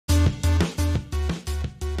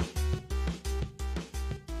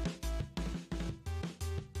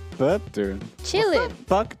bird doing? Chilling. What's that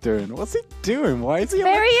bug doing? What's he doing? Why is he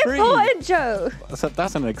Very on a tree? important, Joe. So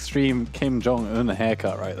that's an extreme Kim Jong-un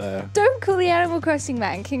haircut right there. Don't call the Animal Crossing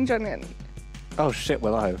man King Jong-un. Oh shit,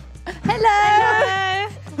 we're live. Hello.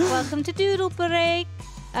 Welcome to Doodle Break.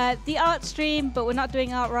 The art stream, but we're not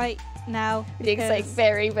doing art right now. It's like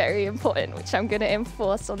very, very important, which I'm going to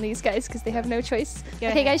enforce on these guys because they have no choice. Go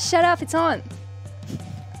Okay, ahead. guys, shut up. It's on.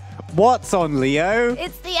 What's on, Leo?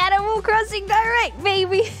 It's the Animal Crossing Direct,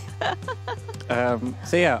 baby.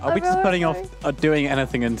 So yeah, are we just putting off doing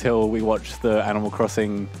anything until we watch the Animal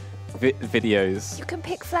Crossing videos? You can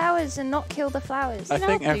pick flowers and not kill the flowers. I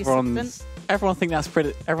think everyone thinks that's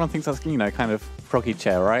pretty. Everyone thinks that's kind of froggy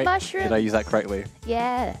chair, right? Mushrooms. Did I use that correctly?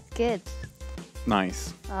 Yeah, good.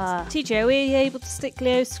 Nice. TJ, are we able to stick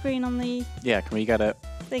Leo's screen on the Yeah, can we get it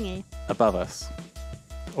thingy? above us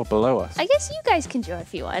or below us? I guess you guys can join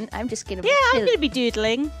if you want. I'm just going to Yeah, I'm chill. going to be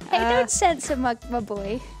doodling. Hey, don't censor my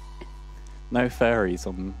boy. No furries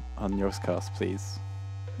on Yogscast, please.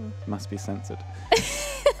 Must be censored.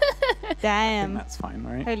 I Damn. think that's fine,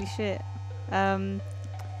 right? Holy shit.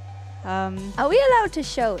 Are we allowed to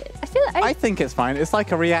show it? I feel like I think it's fine. It's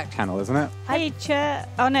like a React channel, isn't it? Hey, chat.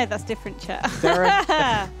 Oh no, that's different chat. There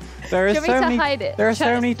are Do you want me so to many. hide it? There are so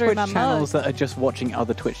Chat many through Twitch my channels mug. that are just watching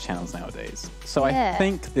other Twitch channels nowadays. So Yeah. I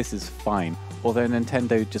think this is fine. Although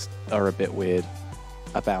Nintendo just are a bit weird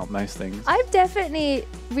about most things. I've definitely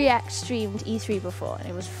React streamed E3 before and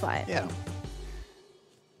it was fine. Yeah.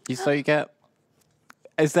 So you get.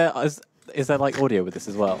 Is there like audio with this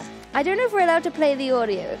as well? I don't know if we're allowed to play the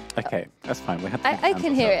audio. Okay, that's fine. We had. To I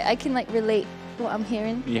can hear it. I can like relate what I'm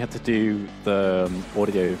hearing. You had to do the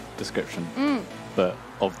audio description, but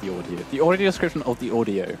of the audio. The audio description of the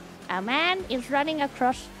audio. A man is running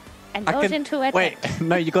across and I goes can- into a Wait,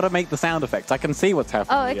 no, you got to make the sound effects. I can see what's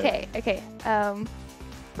happening. Oh, here. okay.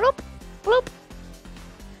 Bloop, bloop,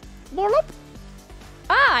 bloop.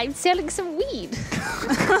 Ah, I'm selling some weed.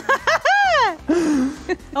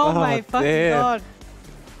 Oh my Oh, fucking dear. god.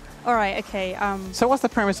 All right, okay. So what's the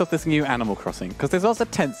premise of this new Animal Crossing? Because there's lots of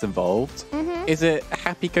tents involved. Is it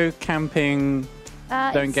happy go camping,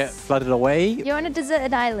 don't get flooded away? You're on a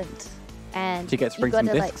deserted island, and Do you get to bring you've some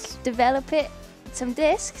got to discs? like develop it. Some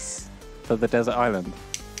discs. For the desert island?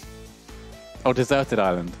 Oh, deserted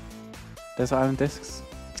island. Desert island discs?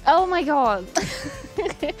 Oh my god!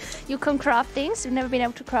 You can craft things you've never been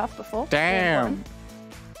able to craft before. Damn!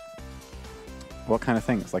 What kind of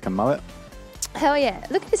things? Like a mullet? Hell yeah!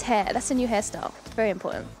 Look at his hair. That's a new hairstyle. It's very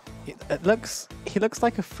important. He looks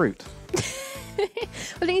like a fruit. Well,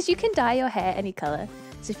 the thing is, you can dye your hair any color.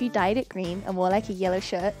 So if you dyed it green and wore like a yellow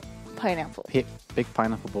shirt, pineapple. Big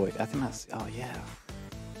pineapple boy. I think that's. Oh yeah.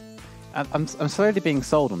 I'm slowly being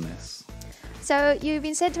sold on this. So you've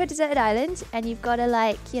been sent to a deserted island, and you've got to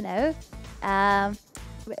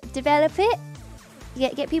develop it.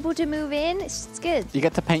 Get people to move in. It's good. You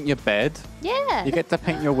get to paint your bed. Yeah. You get to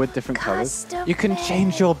paint your wood different colors. Custom You can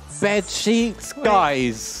change your bed sheets,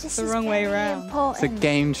 guys. This the is wrong way very around. It's a important.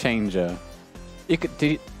 game changer. You could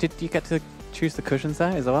did you get to choose the cushions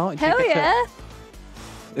there as well? Did you Hell get to- yeah!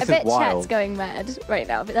 This I bet is wild. chat's going mad right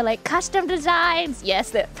now. But they're like, custom designs! Yes,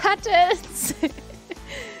 they're patterns!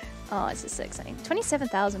 Oh, this is so exciting.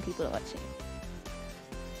 27,000 people are watching.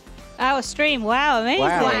 Our stream. Wow, amazing.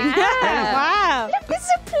 Wow. Wow. Look, there's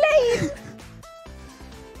a plane!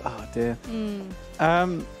 Oh dear.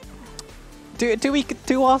 Do we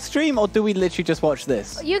do our stream or do we literally just watch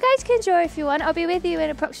this? You guys can join if you want. I'll be with you in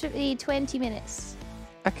approximately 20 minutes.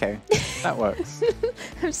 Okay, that works.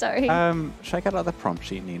 I'm sorry. Should I get out the prompt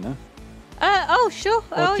sheet, Nina? Oh, sure.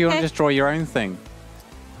 Or Oh, do you want okay. to just draw your own thing?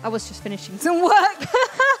 I was just finishing some work.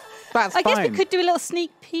 That's I guess fine. we could do a little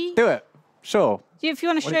sneak peek. Do it. Sure. If you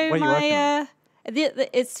want to What show are you working my...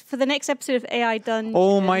 it's for the next episode of AI Dungeon.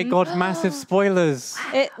 Oh my god, massive spoilers.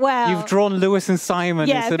 Wow. You've drawn Lewis and Simon.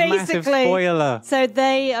 Yeah, it's a massive basically. spoiler. So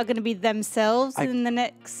they are going to be themselves in the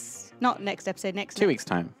next... Not next episode, next... 2 weeks'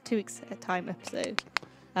 time. 2 weeks time episode.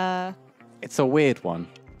 It's a weird one.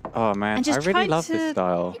 Oh man, And I just really trying love to- this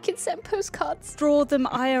style. you can send postcards. Draw them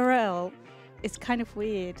IRL. It's kind of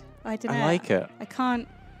weird. I don't know. I like it. I can't...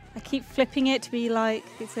 I keep flipping it to be like...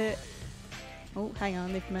 Is it... Oh, hang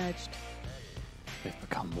on. They've merged. They've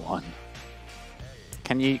become one.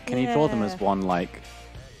 Can you draw them as Yeah. one like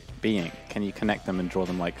being? Can you connect them and draw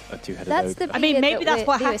them like a two-headed That's ogre? the I mean, bit maybe that that's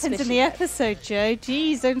what Lewis happens in wishes the for. episode, Joe.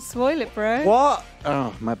 Jeez, don't spoil it, bro. What?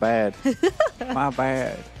 Oh, my bad. My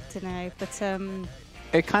bad. Don't know, but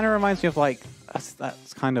It kind of reminds me of like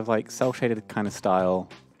that's kind of like cel-shaded kind of style.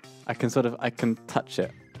 I can touch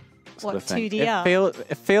it. sort of thing. 2D art?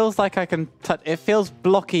 It feels like I can touch. It feels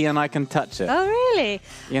blocky and I can touch it. Oh, really?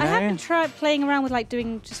 You know? I haven't tried playing around with like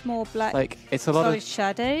doing just more black. Like it's a lot solid of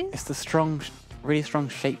shadows. It's the strong, really strong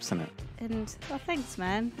shapes in it. And thanks,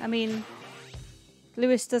 man. I mean,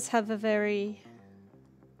 Lewis does have a very.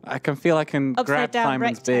 I can feel I can grab down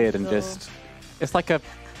Simon's beard and rectangle. just. It's like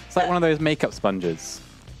one of those makeup sponges.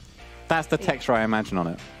 That's the texture I imagine on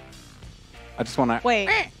it. I just want to. Wait.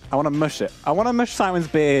 I want to mush it. I want to mush Simon's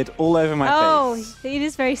beard all over my face. Oh, it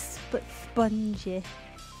is very spongy.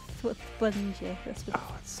 Spongy. That's what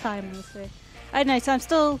It's Simon was saying. I know. So I'm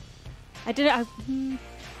still. I don't know. I'm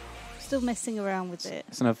still messing around with it.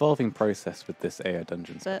 It's an evolving process with this AO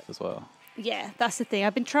Dungeon But- stuff as well. Yeah, that's the thing.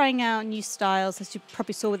 I've been trying out new styles, as you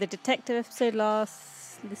probably saw with the detective episode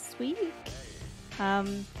this week.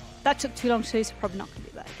 That took too long to do, so probably not going to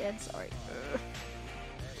do that again. Sorry.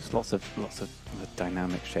 Just lots of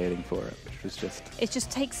dynamic shading for it, which was just. It just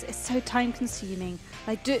takes. It's so time consuming.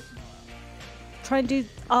 Like try and do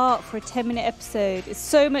art for a 10-minute episode. It's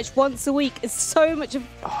so much once a week. It's so much of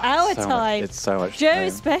our time. It's so much. Joe time.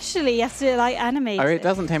 especially has to like animate. I mean, it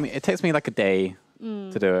doesn't take me. It takes me like a day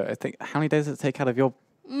to do it. I think. How many days does it take out of your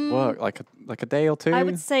work? Like a day or two? I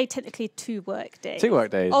would say technically 2 work days. 2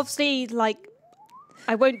 work days. Obviously, like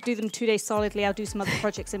I won't do them 2 days solidly. I'll do some other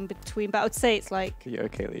projects in between. But I would say it's like. Are you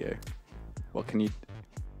okay, Leo? What can you?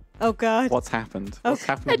 Oh God. What's happened? What's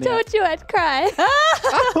happened? I in the told you I'd cry.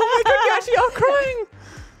 Oh my God! You actually are crying.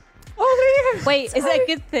 Oh, Leo. Wait, is it a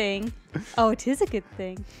good thing? Oh, it is a good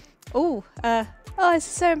thing. Oh, Oh, it's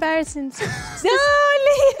so embarrassing. no,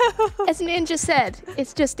 Leo. As Ninja said,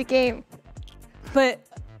 it's just a game. But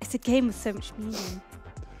it's a game with so much meaning.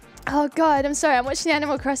 Oh God, I'm sorry. I'm watching the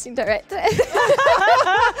Animal Crossing director.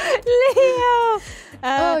 Leo.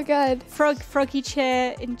 Oh God. Froggy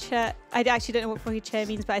chair in chat. I actually don't know what froggy chair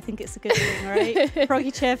means, but I think it's a good thing, right?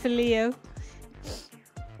 Froggy chair for Leo.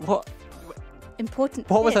 What? Important.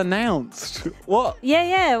 What was tip. announced? What?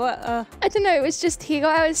 Yeah. What? I don't know. It was just he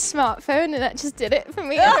got out his smartphone and that just did it for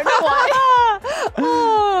me. I don't know why.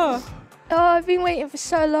 Oh. Oh, I've been waiting for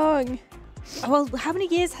so long. Well, how many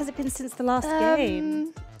years has it been since the last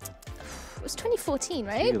game? It was 2014,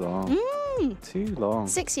 right? Too long. Too long.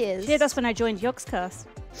 6 years. Yeah, that's when I joined Yogscast.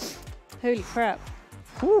 Holy crap.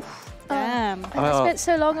 Whew. Damn. And I spent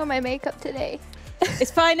so long on my makeup today. It's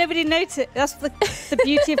fine, nobody noticed. That's the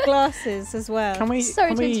beauty of glasses as well. Can we, Sorry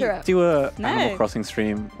can to we interrupt. do a No. Animal Crossing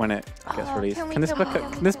stream when it gets Oh, released? can we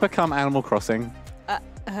Can this become Animal Crossing? Uh,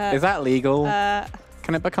 Is that legal? uh,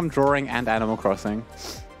 Can it become drawing and Animal Crossing?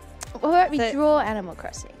 What about we So- draw Animal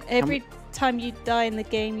Crossing? every time you die in the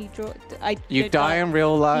game, you draw. You don't die in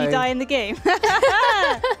real life. You die in the game.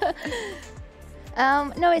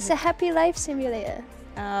 No, it's a happy life simulator.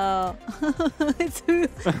 Oh, it's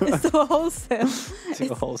so wholesome.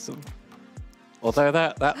 Too wholesome. Although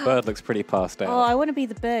that bird looks pretty passed out. Oh, I want to be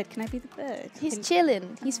the bird. Can I be the bird? He's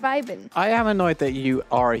chilling. He's vibing. I am annoyed that you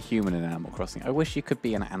are a human in Animal Crossing. I wish you could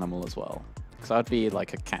be an animal as well. Because I'd be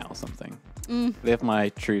like a cat or something. Live my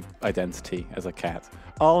true identity as a cat.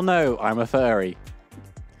 Oh no, I'm a furry.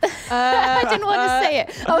 I didn't want to say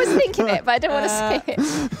it. I was thinking it, but I didn't want to say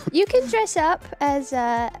it. You can dress up as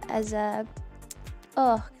a.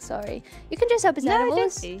 Oh, sorry. You can dress up as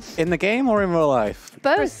animals. In the game or in real life?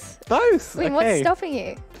 Both. Both. I mean, what's stopping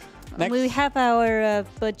you? Next. We have our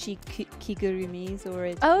budgie kigurumis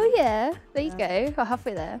already. Oh yeah, there you go. We're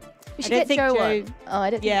halfway there. We should don't get think Joe Joe- one. Oh, I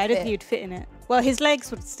don't. Yeah, I don't think think you'd fit in it. Well, his legs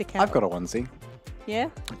would stick out. I've got a onesie. Yeah.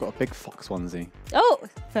 I've got a big fox onesie. Oh,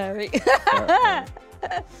 furry.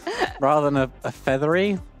 Rather than a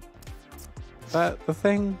feathery. Is that the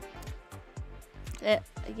thing? Yeah.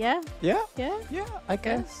 Yeah? Yeah. Yeah, I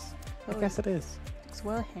guess. I guess it is. It's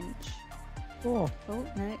well hench. Oh. Oh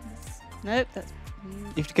no. Nope. That's.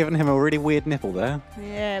 You've given him a really weird nipple there.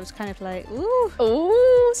 Yeah, it was kind of like ooh.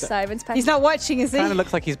 Ooh, Simon's He's not watching, is he? Kind of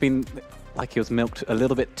looks like he was milked a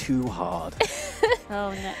little bit too hard.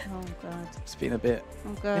 Oh no! Oh god! It's been a bit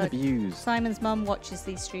Oh been god! abused. Simon's mum watches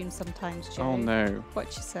these streams sometimes, Joe. Oh no.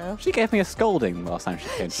 Watch yourself. She gave me a scolding last time she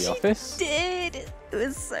came to the office. Did it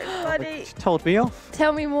was so funny. She told me off.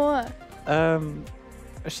 Tell me more.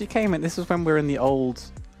 She came in. This was when we were in the old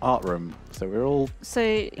art room, so we were all So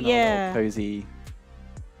in our yeah, little cozy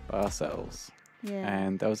by ourselves. yeah.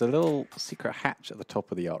 And there was a little secret hatch at the top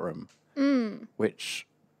of the art room, which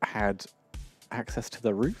had access to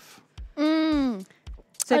the roof.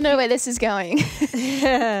 So I know where this is going.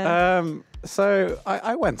 So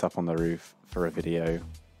I went up on the roof for a video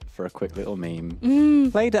for a quick little meme.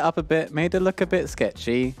 Played it up a bit, made it look a bit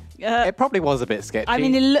sketchy. It probably was a bit sketchy. I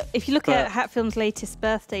mean, if you look at Hat Film's latest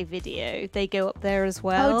birthday video, they go up there as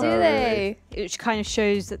well. Oh, do they? Which kind of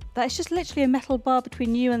shows that that's just literally a metal bar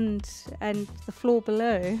between you and the floor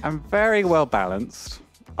below. I'm very well balanced.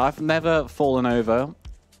 I've never fallen over,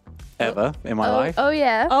 ever, in my life. Oh,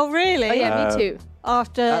 yeah. Oh, really? Oh, yeah, me too.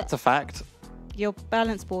 After That's a fact. your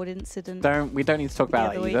balance board incident. We don't need to talk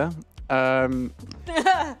about that either.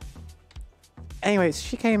 Anyways,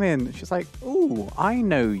 she came in. She's like, "Ooh, I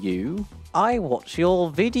know you. I watch your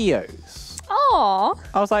videos." Aw.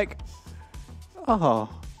 I was like, "Oh.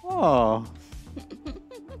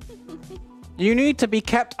 You need to be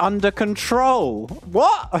kept under control."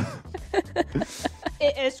 What?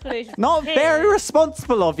 It escalated. Not very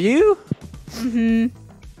responsible of you.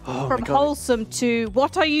 Oh From my God. wholesome to,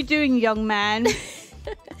 what are you doing, young man?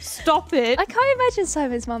 Stop it. I can't imagine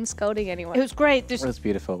Simon's mum scolding anyone. It was great. It was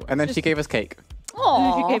beautiful. And then she gave us cake.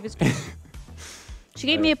 Aww. She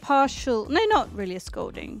gave me a partial, no, not really a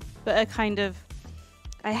scolding, but a kind of,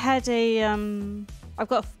 I've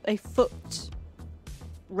got a foot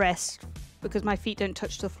rest because my feet don't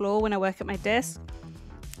touch the floor when I work at my desk.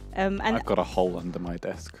 And I've got a hole under my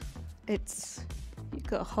desk. You've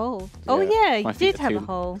got a hole. Oh yeah, My you feet did are have a too-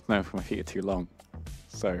 hole. No, my feet are too long.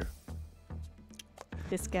 So,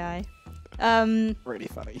 This guy. really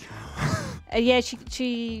funny. Yeah,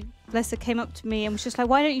 she bless her, came up to me and was just like,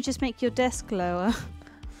 "Why don't you just make your desk lower?"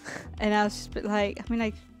 And I was just a bit like, I mean,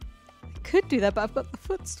 I could do that, but I've got the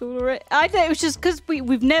footstool already. I know, it was just because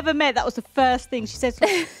we've never met. That was the first thing she said.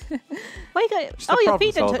 Why you got? She's a Oh, your problem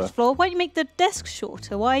feet don't touch solver. the floor. Why don't you make the desk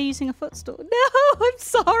shorter? Why are you using a footstool? No, I'm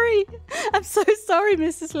sorry. I'm so sorry,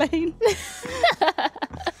 Mrs. Lane.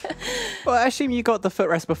 Well, I assume you got the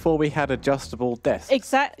footrest before we had adjustable desks.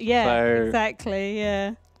 Exactly. Yeah. So- Exactly.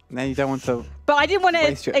 Yeah. Now you don't want to. But I didn't want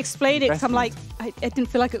Waste to your explain it because I'm like, investment. I didn't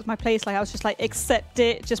feel like it was my place. Like I was just like, accept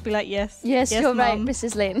it. Just be like, yes. Yes, you're right, mum.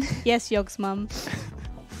 Mrs. Lane. Yes, Yogs mum.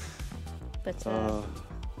 But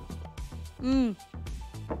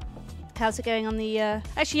how's it going on the?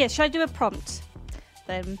 Actually, yes. Should I do a prompt?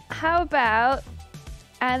 Then How about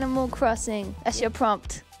Animal Crossing? That's your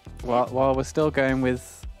prompt. While we're still going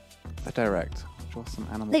with a direct, draw some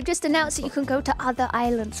animals. They've just announced that you can go to other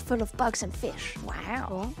islands full of bugs and fish. Wow.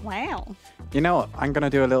 oh, wow. You know what? I'm going to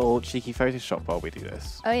do a little cheeky Photoshop while we do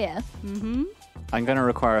this. Oh, yeah. Mm-hmm. I'm going to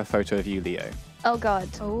require a photo of you, Leo. Oh, God.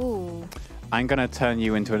 Oh. I'm going to turn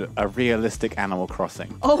you into a realistic Animal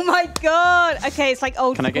Crossing. Oh my God. Okay, it's like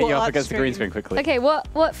old. Can I get school you up art against the green stream. screen quickly? Okay,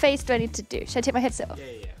 what face do I need to do? Should I take my headset off?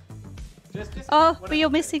 Yeah. Just Oh, but you're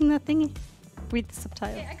missing the thingy. Read the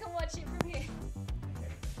subtitle. I can watch it from here.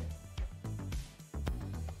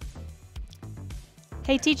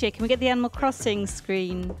 Hey TJ, can we get the Animal Crossing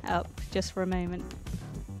screen up just for a moment?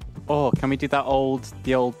 Oh, can we do the old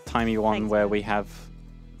timey one Thanks. where we have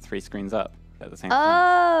 3 screens up at the same time?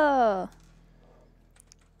 Oh.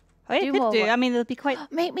 Oh, yeah, Do could more do. one. I mean, it'll be quite.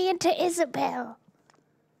 Make me into Isabel.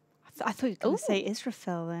 I thought you were going to say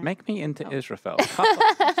Israfel then. Make me into Oh. Israfel.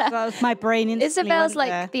 That was my brain instantly Isabel's went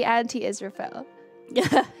like the anti-Israfel.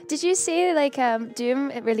 there. Did you see like Doom?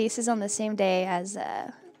 It releases on the same day as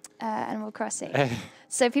Animal Crossing.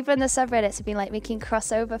 So people in the subreddits have been like making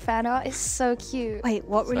crossover fan art. It's so cute. Wait,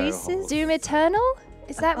 what So releases? hot. Doom Eternal?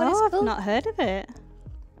 Is that what it's I've called? not heard of it.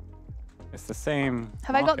 It's the same.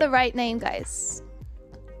 Have I got the market. right name, guys?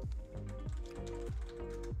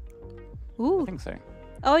 I Ooh. think so.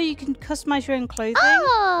 Oh, you can customize your own clothing?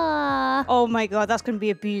 Ah. Oh my God, that's going to be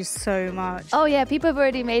abused so much. Oh yeah, people have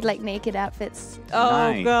already made like naked outfits. Oh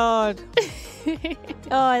Nice. God.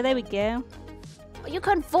 Oh, there we go. You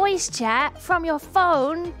can voice chat from your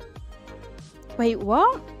phone. Wait,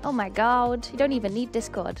 what? Oh my God, you don't even need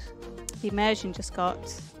Discord. The immersion just got.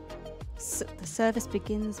 The service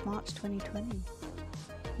begins March 2020.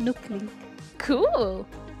 Nooklink. Cool.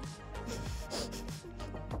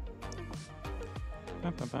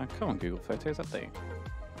 Come on, Google Photos update.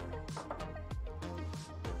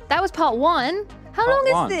 That was part 1. How Part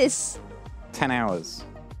long one. is this? 10 hours.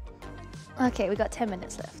 Okay, we got 10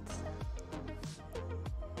 minutes left.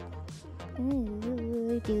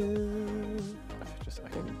 I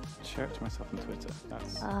can share it to myself on Twitter.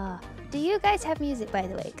 That's. Do you guys have music, by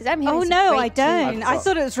the way? Because I'm hearing Oh some no, great I don't. tunes. I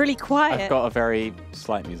thought it was really quiet. I've got a very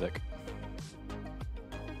slight music.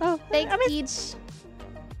 Oh, Thanks, I mean, Peach.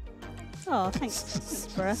 oh, thanks,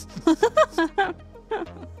 bruh.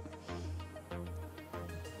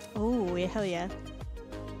 Oh, yeah, hell yeah.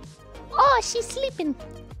 Oh, she's sleeping.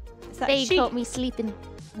 Is that They a sheep? caught me sleeping.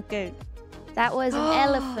 A goat. That was an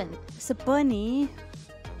elephant. It's a bunny.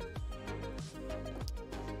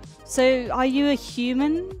 So, are you a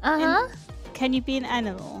human? Uh-huh. Can you be an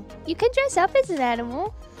animal? You can dress up as an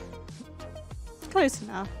animal. Close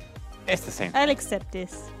enough. It's the same. I'll accept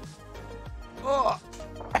this. Oh.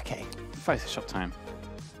 Okay, Photoshop time.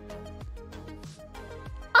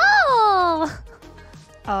 Oh!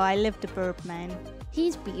 Oh, I love the burp, man.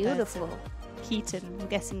 He's beautiful. Keaton, I'm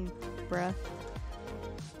guessing, bruh.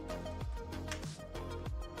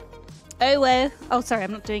 Oh, well. Oh, sorry,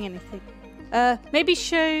 I'm not doing anything. Maybe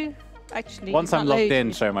show... Actually, Once I'm logged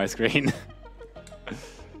in, show my screen.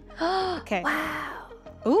 Okay. Wow.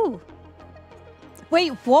 Ooh. Wait,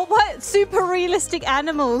 what? Super realistic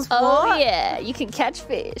animals. Oh, what? yeah. You can catch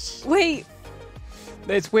fish. Wait.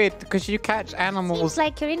 It's weird because you catch animals. Seems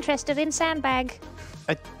like you're interested in sandbag.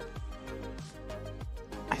 I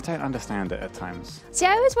don't understand it at times. See,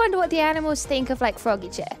 I always wonder what the animals think of like Froggy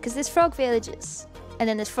Chair. Because there's frog villages. And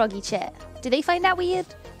then there's Froggy Chair. Do they find that weird?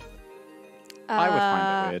 I would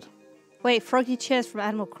find it weird. Wait, Froggy Chairs from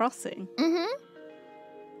Animal Crossing? Mm-hmm.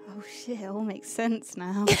 Oh, shit. It all makes sense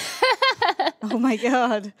now. Oh, my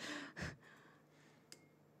God.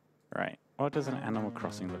 Right. What does an Animal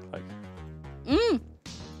Crossing look like?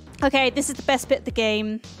 Okay, this is the best bit of the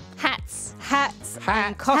game. Hats. Hats.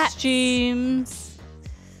 And costumes.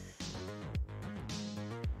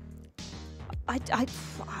 I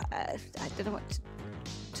don't know what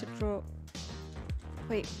to draw.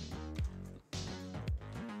 Wait.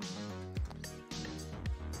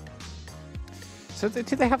 So do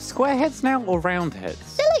they have square heads now or round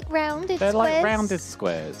heads? They're like rounded They're squares. like rounded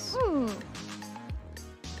squares. Hmm.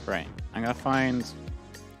 Right. I'm going to find...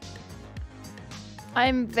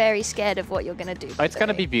 I'm very scared of what you're going to do. Oh, it's going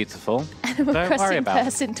to be beautiful. Animal Don't worry Crossing about it.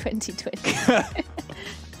 person 2020.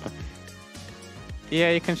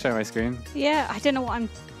 Yeah, you can show my screen. Yeah, I don't know what I'm...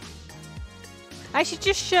 I should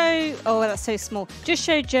just show... Oh, that's so small. Just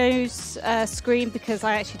show Joe's screen because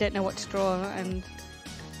I actually don't know what to draw and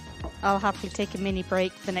I'll happily take a mini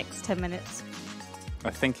break for the next 10 minutes.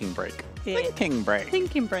 A thinking break. Yeah. Thinking break.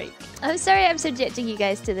 Thinking break. I'm sorry I'm subjecting you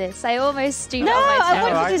guys to this. I almost do No, not my I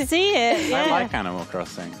time. wanted to see it. Yeah. I like Animal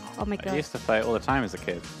Crossing. Oh my I God. used to play it all the time as a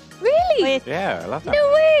kid. Really? Wait. Yeah, I love that.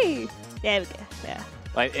 No way. There we go. Yeah.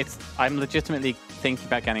 Like, I'm legitimately thinking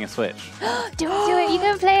about getting a Switch. Do it. You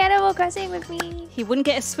can play Animal Crossing with me. He wouldn't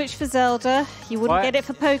get a Switch for Zelda. He wouldn't What? get it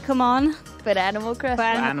for Pokemon. But Animal Crossing.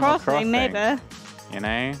 But Animal Crossing, maybe. You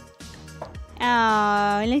know?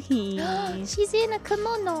 Oh, looky. She's in a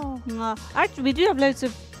kimono. Actually, we do have loads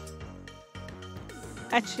of...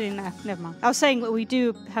 Actually, no, never mind. I was saying that we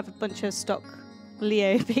do have a bunch of stock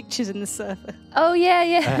Leo pictures in the server. Oh,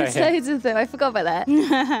 yeah. There's yeah. loads of them. I forgot about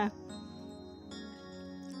that.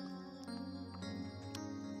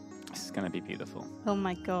 This is going to be beautiful. Oh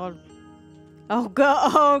my God. Oh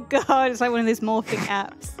God. It's like one of those morphing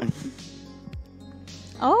apps.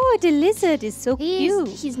 Oh, the lizard is so cute.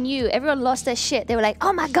 He's new. Everyone lost their shit. They were like,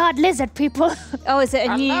 oh my God, lizard people. Oh, is it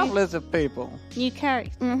a I new love lizard people. new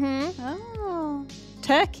character? Mm-hmm. Oh.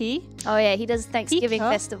 Turkey? Oh, yeah. He does Thanksgiving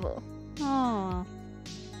Peacock. festival. Oh.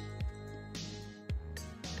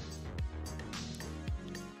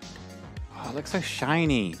 Oh, it looks so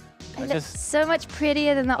shiny. It looks so much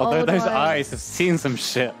prettier than the Although old those ones. eyes have seen some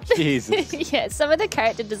shit. Jesus. Yeah, some of the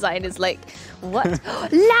character design is like, what?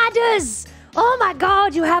 Ladders! Oh my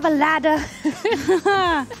God, you have a ladder.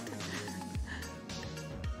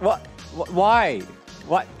 What? Why?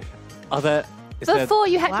 What? Are there... is there- Before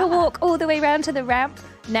you had to Wow. walk all the way around to the ramp.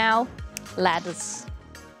 Now, ladders.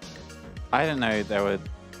 I don't know. There were...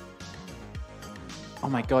 Oh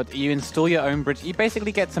my God. You install your own bridge. You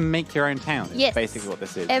basically get to make your own town. It's Yes. basically what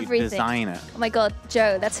this is. Everything. You design it. Oh my God,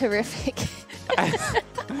 Joe, that's horrific.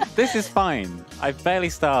 This is fine. I've barely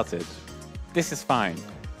started. This is fine.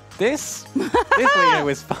 This Leo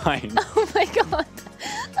is fine. Oh my God.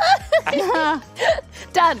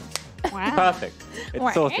 Done. Wow. Perfect.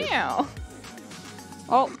 It's sorted. Wow.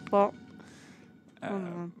 Oh, well.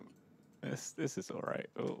 This is all right.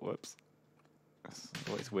 Oh, whoops. It's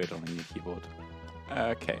always weird on a new keyboard.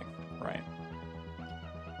 Okay, right.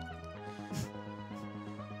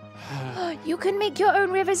 You can make your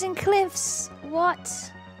own rivers and cliffs.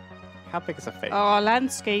 What? How big is a face? Oh,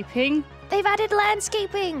 landscaping. They've added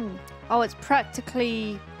landscaping. Oh, it's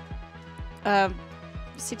practically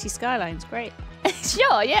city skylines. Great.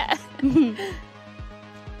 Sure, yeah.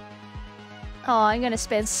 Oh, I'm gonna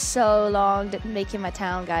spend so long making my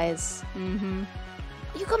town, guys. Mm-hmm.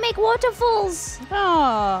 You can make waterfalls.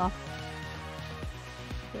 Oh.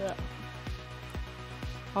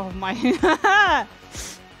 Oh my.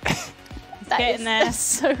 Getting there. That's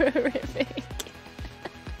so horrific.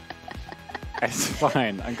 It's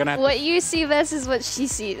fine. I'm gonna have What you see versus what she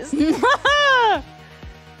sees.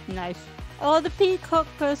 Nice. Oh, the peacock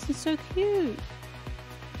person's so cute.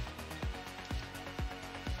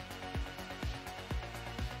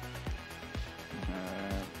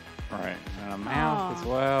 Right, and a mouth as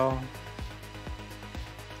well.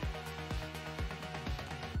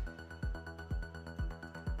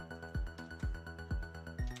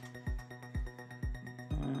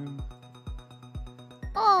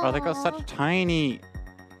 Oh, they got such tiny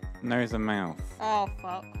nose and mouth. Oh,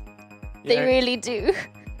 fuck. They really do.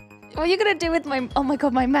 What are you gonna do with my? Oh my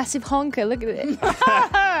god, my massive honker! Look at it.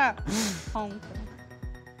 Honker.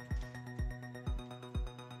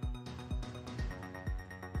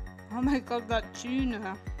 Oh my god, that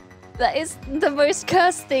tuna. That is the most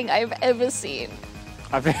cursed thing I've ever seen.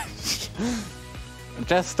 I'm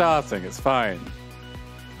just starting. It's fine.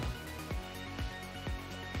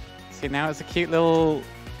 See, now it's a cute little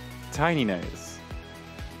tiny nose.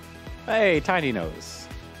 Hey, tiny nose.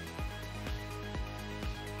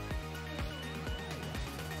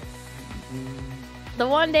 The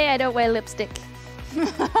one day I don't wear lipstick.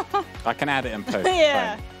 I can add it in post.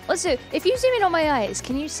 Yeah. Fine. Also, if you zoom in on my eyes,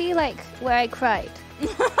 can you see like where I cried?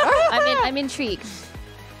 I'm intrigued.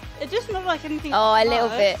 It doesn't look like anything. Oh, a little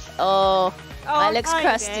bit. Oh, that looks tiny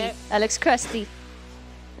crusty. bit. That looks crusty.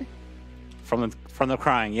 From the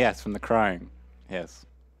crying, yes, from the crying, yes.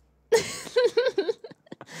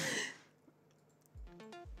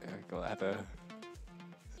 Glad.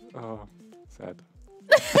 Oh, sad.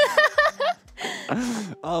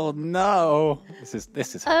 Oh no! This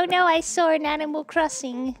is. Oh no! I saw an Animal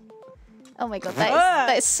Crossing. Oh my god,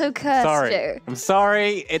 that is so cursed. Sorry, Joe. I'm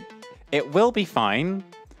sorry. It will be fine.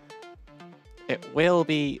 It will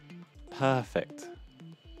be perfect.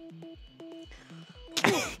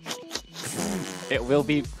 It will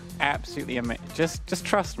be absolutely amazing. Just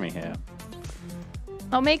trust me here.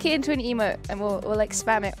 I'll make it into an emote and we'll like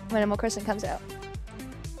spam it when Animal Crossing comes out.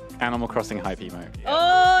 Animal Crossing hype emote. Yeah.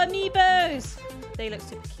 Oh, amiibos! They look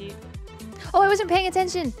super cute. Oh, I wasn't paying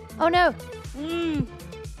attention. Oh no.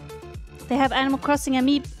 They have Animal Crossing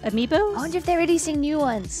amiibos? I wonder if they're releasing new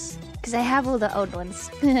ones. Because I have all the old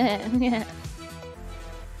ones. Yeah.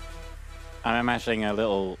 I'm imagining a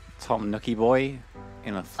little Tom Nookie boy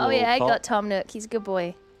in a floral Oh yeah, I pot. got Tom Nook. He's a good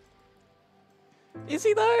boy. Is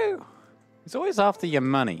he though? He's always after your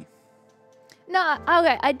money. No,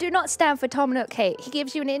 okay, I do not stand for Tom Nook hate. He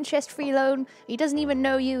gives you an interest-free loan. He doesn't even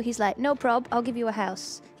know you. He's like, no prob, I'll give you a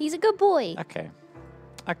house. He's a good boy. Okay.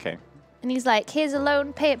 Okay. And he's like, here's a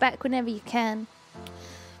loan, pay it back whenever you can.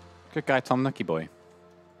 Good guy, Tom Nookie boy.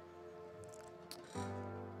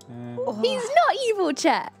 He's not evil,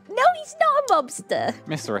 chat. No, he's not a mobster.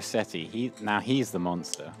 Mr. Rossetti, he's the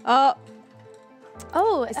monster.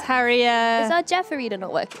 Oh, Is Harry is our Jaffa reader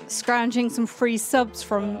not working? scrounging some free subs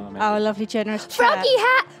from maybe. our lovely generous chat? Froggy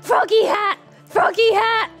hat! Froggy hat! Froggy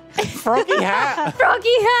hat! Froggy hat!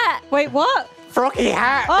 Froggy hat! Wait, what? Froggy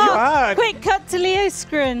hat! You Oh, heard! quick cut to Leo's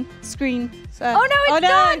screen. So. Oh no, it's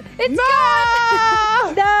gone!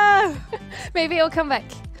 It's gone! No! Maybe it'll come back.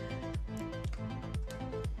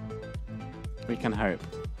 We can hope.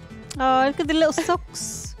 Oh, look at the little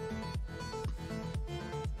socks.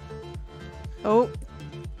 Oh,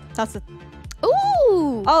 that's a.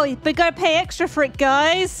 Ooh! Oh, we gotta pay extra for it,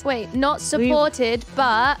 guys. Wait, not supported,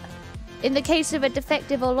 but in the case of a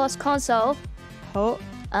defective or lost console, Oh,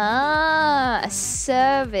 a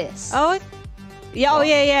service. oh, yeah, oh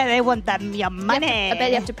yeah. They want that your You have to- money. I bet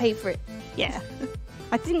you have to pay for it. Yeah,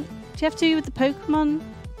 I think. Do you have to do with the Pokemon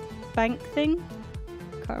bank thing?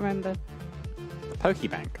 Can't remember.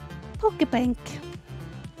 Pokebank. Pokebank.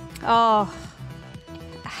 Oh,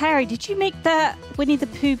 Harry, did you make that Winnie the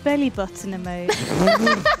Pooh belly button emote?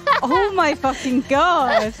 Oh my fucking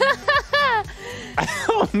god!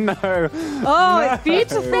 Oh no! Oh, it's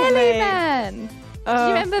beautiful, Belly mate. Man! Do Oh,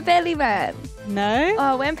 you remember Belly Man? No.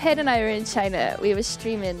 Oh, when Ped and I were in China, we were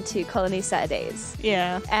streaming to Colony Saturdays.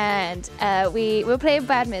 Yeah. And we were playing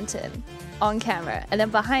badminton on camera. And then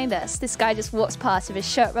behind us, this guy just walks past with his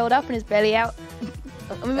shirt rolled up and his belly out.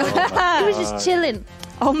 He was just chilling.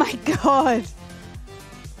 Oh my god.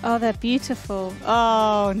 Oh, they're beautiful.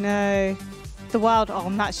 Oh no. The wild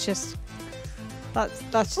arm, that's just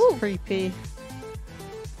just creepy.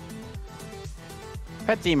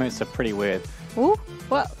 Pet emotes are pretty weird, Ooh,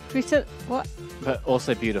 what? What? but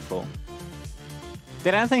also beautiful.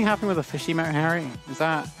 Did anything happen with the fish emote, Harry? Did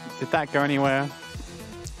that go anywhere?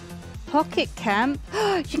 Pocket Camp?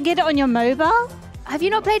 You can get it on your mobile? Have you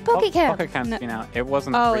not played Pocket Camp? Pocket Camp's No. been out. It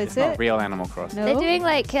wasn't. Oh, it's is not it? real Animal Crossing. No. They're doing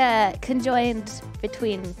like conjoined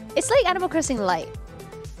between. It's like Animal Crossing Light.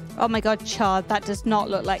 Oh my god, Chard, that does not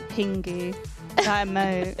look like Pingu. That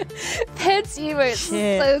emote. Ped's emote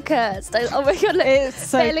Shit. so cursed. Oh my god, look. It's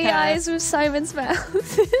so belly cursed. eyes with Simon's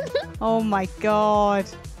mouth. Oh my god.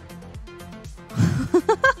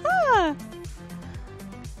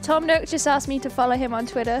 Tom Nook just asked me to follow him on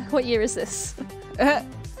Twitter. What year is this?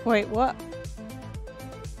 Wait, what?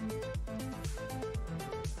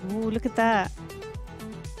 Oh, look at that.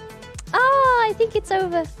 I think it's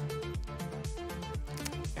over.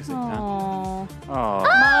 Is it done? Aww. Oh.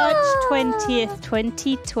 March 20th,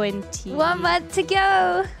 2020. 1 month to go.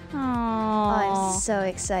 Aww. I'm so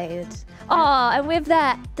excited. And with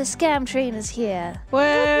that, the scam train is here. Whoa,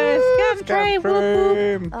 scam train.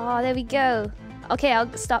 Whoop, whoop. Oh, there we go. Okay,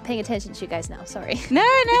 I'll stop paying attention to you guys now. Sorry. No.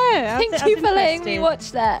 Thank you for letting me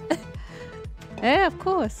watch that. Yeah, of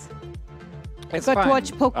course. It's Got fine. to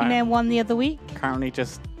watch Pokemon I'm 1 the other week. currently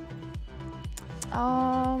just...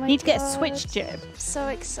 Oh my Need to get a God. Switch jib. So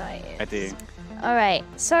excited. I do. All right.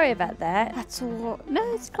 Sorry about that. That's all. No,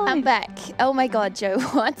 it's fine. I'm back. Oh my God, Joe.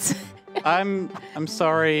 What? I'm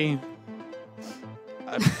sorry.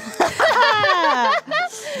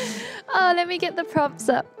 Oh, let me get the prompts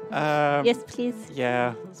up. Yes, please.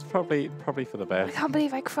 Yeah, it's probably for the I best. can't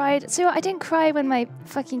believe I cried. So I didn't cry when my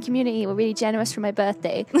fucking community were really generous for my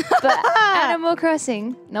birthday. But Animal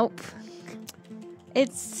Crossing, nope.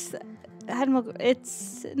 It's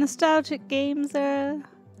nostalgic games are.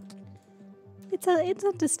 It's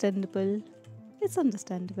understandable. It's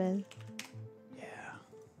understandable. Yeah.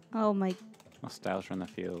 Oh my. Nostalgia in the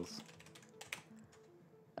feels.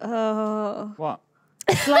 Oh. What?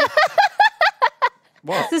 It's like,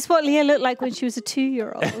 What? is this what Leah looked like when she was a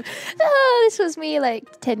 2-year-old? Oh, this was me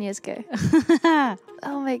like 10 years ago.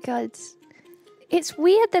 Oh my God. It's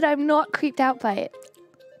weird that I'm not creeped out by it.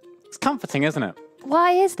 It's comforting, isn't it?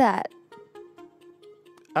 Why is that?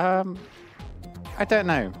 I don't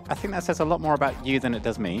know. I think that says a lot more about you than it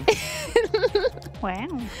does me. Wow.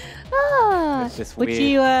 Ah, It's this Would weird...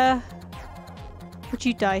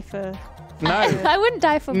 you die for? No. I wouldn't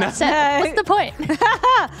die for No. myself. What's the point?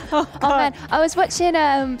 Oh Oh man, I was watching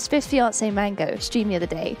Spiff's fiance Mango stream the other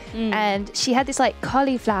day, and she had this like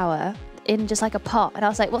cauliflower in just like a pot, and I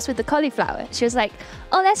was like, "What's with the cauliflower?" She was like,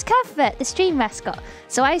 "Oh, that's Cuthbert, the stream mascot."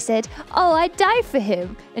 So I said, "Oh, I'd die for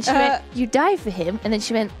him," and she went, "You die for him?" And then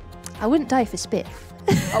she went, "I wouldn't die for Spiff."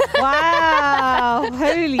 Wow!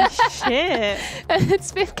 Holy shit! And then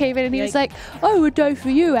Spiff came in and he was like, "I would die for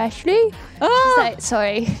you, Ashley." Oh, She's like,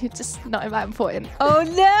 "Sorry, you're just not that important." oh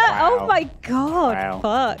no! Wow. Oh my god! Wow.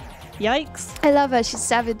 Fuck! Yikes! I love her. She's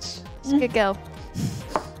savage. She's a good girl.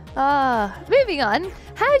 Moving on.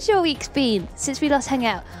 How's your week's been since we last hung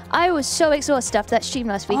out? I was so exhausted after that stream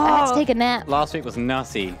last week. I had to take a nap. Last week was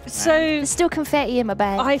nutty. So There's still confetti in my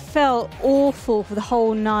bag. I felt awful for the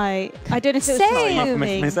whole night. I don't know if it was Same. just Not from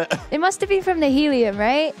me. is it? It must have been from the helium,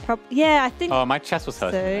 right? Yeah, I think Oh, my chest was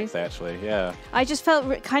hurting So- the next day, actually. Yeah. I just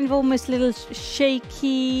felt kind of almost a little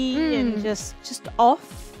shaky and just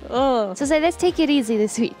off. Oh, So let's take it easy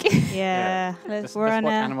this week. yeah. Just We're on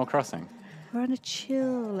watch a Animal Crossing.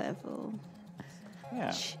 chill level.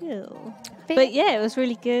 Yeah. Chill. But yeah, it was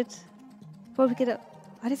really good. What did we get up?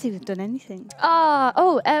 I don't think we've done anything.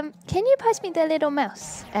 Can you pass me the little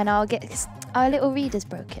mouse? And I'll get, 'cause our little reader's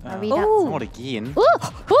broken. I'll read out. Ooh. Not again. Ooh,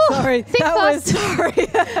 ooh, Sorry, think that was fast. sorry.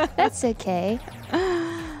 That's okay.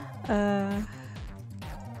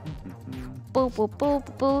 Boo, boo, boo,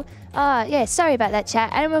 boo, boo. Yeah, sorry about that,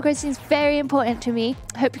 chat. Animal Crossing is very important to me.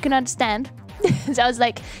 Hope you can understand. So I was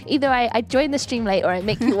like, either I join the stream late or I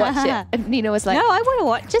make you watch it. And Nina was like, No, I want to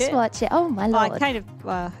watch just it. watch it. Oh, my Oh, lord. I kind of,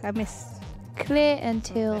 I missed. Clear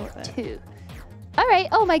until 2. All right.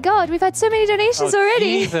 Oh, my God. We've had so many donations Oh,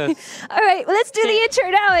 already. Jesus. All right. Well, let's do the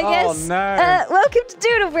intro now, I Oh, guess. no. Welcome to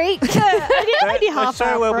Doodle Break. Only The half show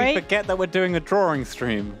hour where we break. forget that we're doing a drawing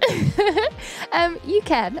stream. You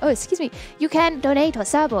can donate or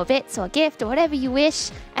sub or bits or gift or whatever you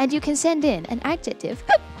wish, and you can send in an adjective,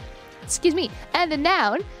 and a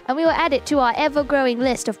noun, and we will add it to our ever-growing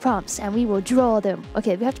list of prompts, and we will draw them.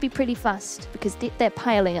 Okay, we have to be pretty fast because they're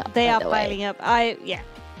piling up. They by are the way. piling up.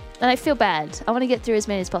 And I feel bad. I want to get through as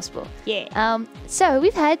many as possible. Yeah. So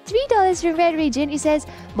we've had $3 from Red Region, who says,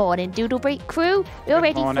 "Morning Doodle Break crew. We're Good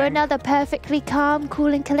ready for morning. another perfectly calm,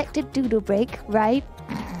 cool and collected Doodle Break, right?"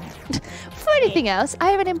 Before anything else, I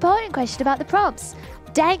have an important question about the prompts.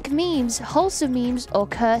 Dank memes, wholesome memes, or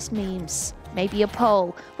cursed memes? Maybe a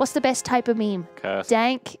poll. What's the best type of meme? Cursed.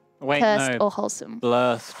 Dank, Wait, cursed, no. or wholesome?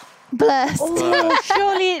 Blurst. Blessed. Oh,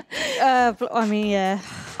 surely it, I mean, yeah.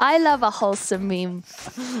 I love a wholesome meme.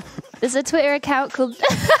 There's a Twitter account called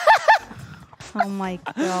Oh my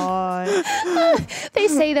god. They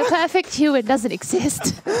say the perfect human doesn't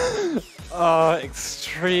exist. Oh,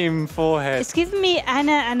 extreme forehead. It's giving me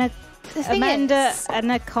Amanda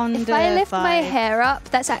Anaconda. If I lift my vibe. hair up,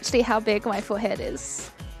 that's actually how big my forehead is.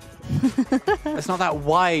 It's not that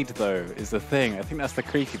wide, though, is the thing. I think that's the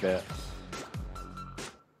creepy bit.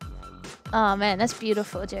 Oh man, that's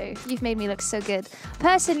beautiful, Joe. You've made me look so good.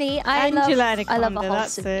 Personally, I Angela love a Anaconda,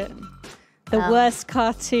 that's wholesome it. meme. The worst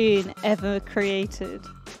cartoon ever created.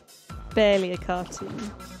 Barely a cartoon.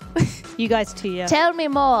 You guys too young. Tell me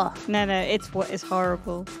more. No, it's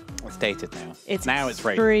horrible. It's dated now. It's now it's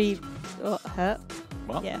rated. What?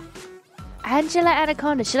 What? Yeah. Angela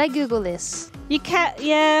Anaconda. Should I Google this? You can,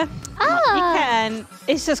 yeah. Ah. You can.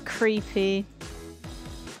 It's just creepy.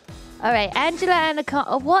 All right, Angela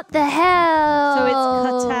Anaconda. What the hell? So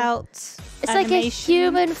it's cut out. It's like a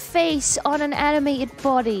human face on an animated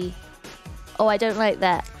body. Oh, I don't like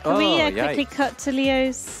that. Can we Oh, quickly yikes. cut to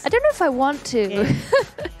Leo's? I don't know if I want to. Yeah.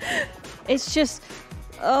 It's just,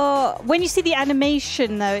 when you see the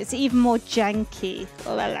animation though, it's even more janky.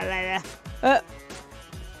 Oh, la, la, la, la.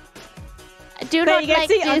 I do There not you go, like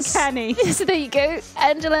see, this. uncanny. So there you go,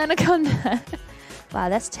 Angela Anaconda. Wow,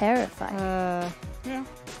 that's terrifying. Yeah,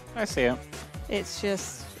 I see it. It's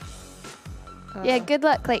just. Yeah, good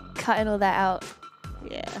luck like cutting all that out.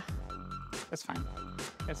 Yeah. It's fine.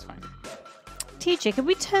 It's fine. TJ, can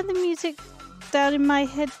we turn the music down in my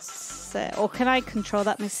headset, or can I control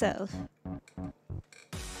that myself?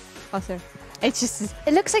 Oh, sorry. It's just.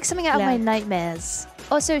 It looks like something out of my Loud. nightmares.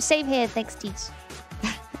 Also, same here. Thanks, Teach.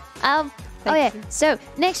 Oh yeah. you. So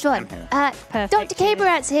next one. I'm here. Perfect, Dr. yeah.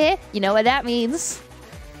 Caberant's here. You know what that means?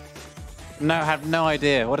 No, I have no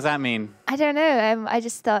idea. What does that mean? I don't know. I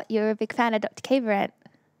just thought you were a big fan of Dr. Caberant.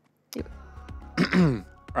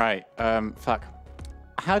 Right. Fuck.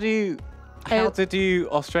 How to do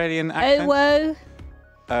Australian accent? whoa.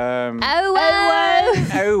 Oh, whoa.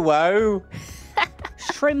 Oh, whoa.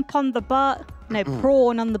 Shrimp on the bar. No,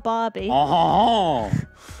 prawn on the Barbie. Oh.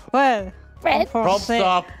 Whoa. Fred. Props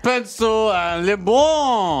up pencil and le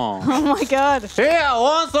bon. Oh my god. Here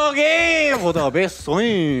once again for the best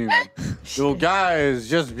swim. You guys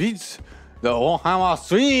just beat the Hammer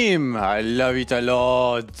swim. I love it a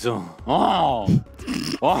lot. Oh.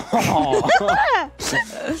 Oh.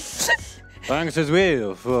 Thanks as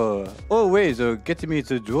well for always getting me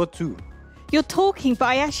to draw too. You're talking, but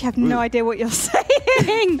I actually have no idea what you're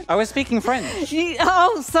saying. I was speaking French. Sorry,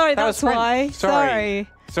 That was that's why. French.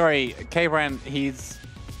 Sorry, K-Brand, he's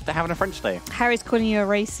having a French day. Harry's calling you a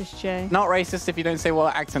racist, Joe. Not racist if you don't say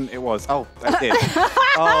what accent it was. Oh, I did.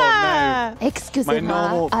 Oh, no. Excuse My me,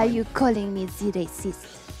 normal- are you calling me the racist?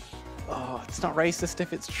 Oh, it's not racist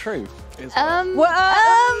if it's true. It's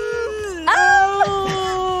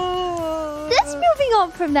Let's moving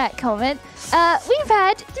on from that comment. We've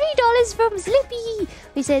had $3 from Slippy,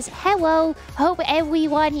 who says, "Hello, hope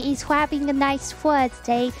everyone is having a nice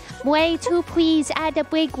Thursday. Way to please add a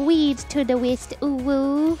big weed to the list.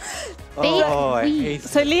 Ooh, big Oh, I weed." hate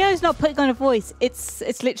So Leo's not putting on a voice. It's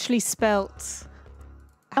literally spelt.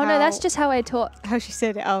 Oh no, that's just how I talk. how she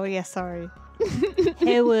said it. Oh yeah, sorry.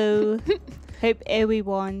 Hello. Hope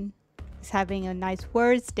everyone is having a nice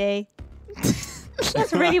Thursday.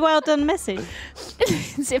 That's a really well done message.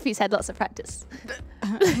 Zippy's had lots of practice.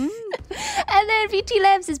 And then VT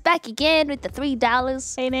Labs is back again with the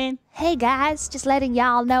 $3. Hey man. Hey guys, just letting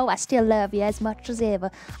y'all know I still love you as much as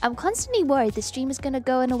ever. I'm constantly worried the stream is going to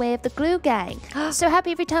go in the way of the Glue Gang. So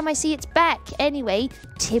happy every time I see it's back. Anyway,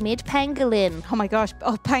 Timid Pangolin. Oh my gosh.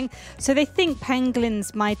 Oh, So they think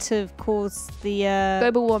pangolins might have caused the.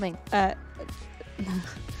 Global warming.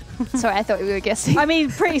 Sorry, I thought we were guessing. I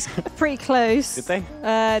mean, pretty close. Did they?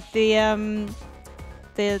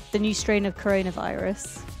 The new strain of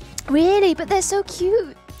coronavirus. Really? But they're so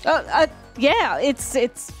cute. Yeah, it's.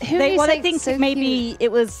 Who do you I think think so maybe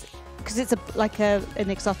it was because it's an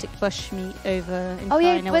exotic bush meat over in Oh China.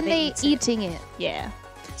 yeah, where when they they eat it. eating it. Yeah.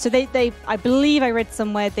 So they I believe I read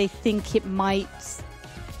somewhere they think it might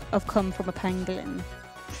have come from a pangolin.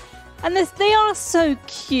 And they are so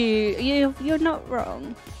cute. You're not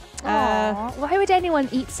wrong. Aw, why would anyone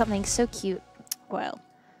eat something so cute? Well.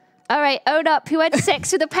 All right, own up. Who had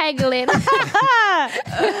sex with a pangolin?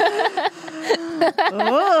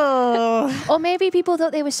 Oh. Or maybe people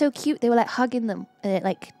thought they were so cute, they were like hugging them. And it,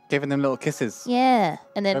 like, Giving them little kisses. yeah.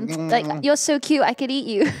 And then, like, you're so cute, I could eat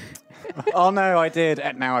you. Oh no, I did.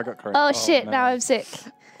 And now I got correct. Oh shit, no. now I'm sick.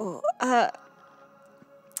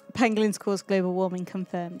 Pangolins cause global warming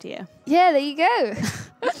confirmed, yeah. Yeah, there you go.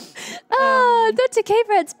 Oh, Dr.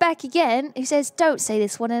 Capered's back again. He says, don't say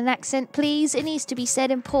this one in an accent, please. It needs to be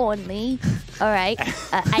said importantly. All right.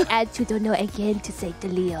 I add to the note again to say to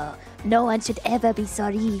Leo, no one should ever be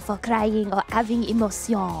sorry for crying or having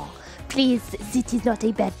emotion. Please, it is not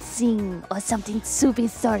a bad thing or something to be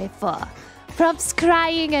sorry for. Prompts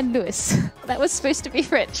crying and Lewis. That was supposed to be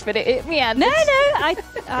French, but it hit me out. No,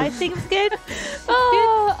 I think it's good.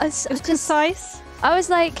 Oh, It was concise. I was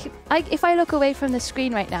like, if I look away from the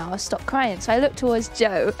screen right now, I'll stop crying. So I looked towards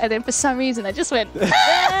Joe, and then for some reason, I just went.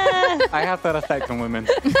 I have that effect on women.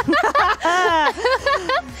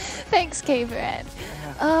 Thanks, Capered.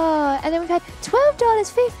 Oh, and then we've had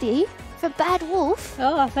 $12.50 for Bad Wolf.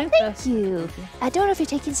 Oh, thank you. I don't know if you're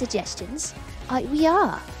taking suggestions. We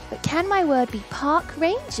are. But can my word be park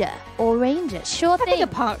ranger or ranger? Sure I thing. think a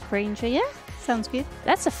park ranger, yeah? Sounds good.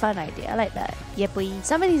 That's a fun idea. I like that. Yeah, boy.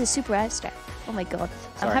 Some of these are super abstract. Oh my god.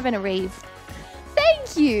 Sorry. I'm having a rave.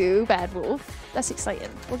 Thank you, Bad Wolf. That's exciting.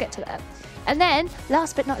 We'll get to that. And then,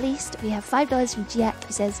 last but not least, we have $5 from Jack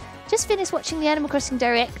who says, just finished watching the Animal Crossing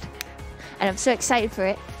Direct. And I'm so excited for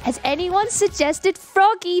it. Has anyone suggested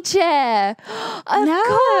Froggy Chair? Of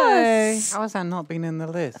course. How has that not been in the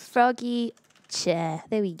list? Froggy Chair.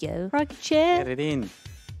 There we go. Froggy chair. Get it in.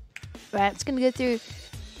 Right, I'm just going to go through.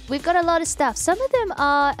 We've got a lot of stuff. Some of them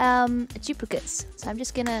are duplicates. So I'm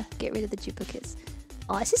just going to get rid of the duplicates.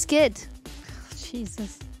 Oh, this is good.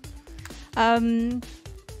 Jesus.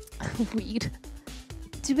 Weed.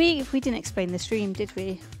 We didn't explain the stream, did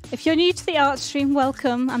we? If you're new to the art stream,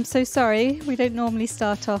 welcome. I'm so sorry. We don't normally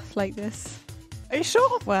start off like this. Are you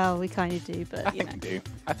sure? Well, we kind of do, but I think we do.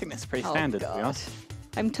 I think that's pretty standard, to be honest.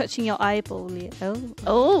 I'm touching your eyeball, Leo.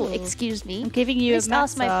 Oh, excuse me. I'm giving you Please a massage.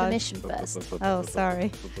 ask my permission first. Oh,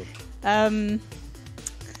 sorry.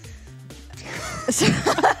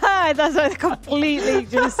 That's like completely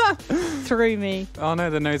just threw me. Oh no,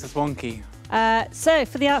 the nose is wonky. So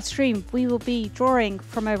for the art stream, we will be drawing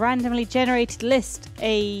from a randomly generated list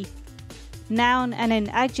a noun and an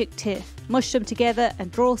adjective, mush them together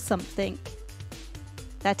and draw something.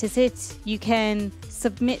 That is it. You can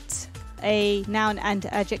submit a noun and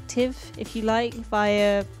adjective if you like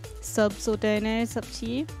via subs or donos, up to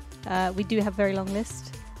you. We do have a very long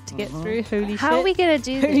list to get through. Holy shit. How are we going to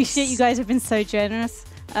do this? Holy shit, you guys have been so generous.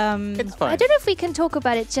 It's fine. I don't know if we can talk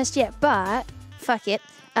about it just yet, but fuck it.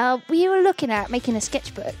 We were looking at making a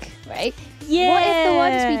sketchbook, right? Yeah. What if the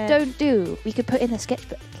ones we don't do, we could put in the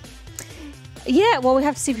sketchbook? Yeah, well, we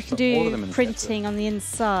have to see if we can Put all of them in do the printing on the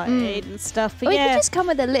inside and stuff. But Or we yeah, could just come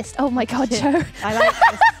with a list. Oh my god, Shit. Joe. I like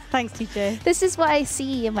this. Thanks, TJ. This is what I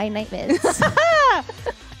see in my nightmares.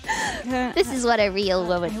 This is what a real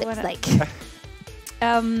woman looks like.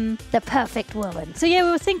 The perfect woman. So yeah,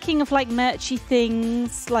 we were thinking of like merchy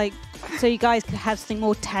things, like so you guys could have something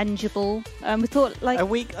more tangible. We thought like a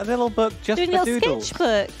little book just doing for a little doodles.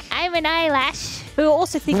 sketchbook. I'm an eyelash. We were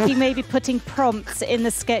also thinking maybe putting prompts in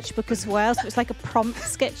the sketchbook as well, so it's like a prompt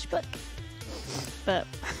sketchbook. But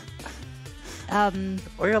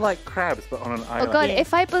Or you're like crabs, but on an island. Oh god, Yeah.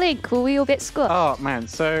 if I blink, will we all get squashed? Oh man,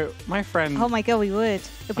 so my friend, oh my god, we would.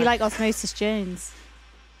 It'd be like Osmosis Jones.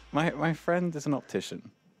 my friend is an optician.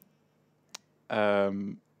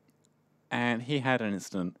 And he had an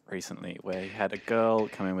incident recently where he had a girl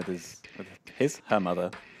come in with her mother,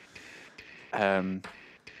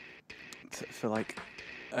 for like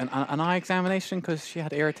an eye examination because she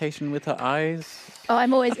had irritation with her eyes. Oh,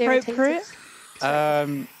 I'm always irritated.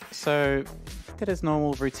 Appropriate. So did his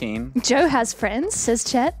normal routine. Joe has friends, says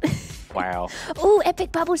Chet. Wow. Oh,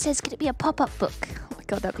 Epic Bubble says, could it be a pop-up book? Oh my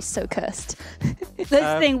god, that'd be so cursed. That's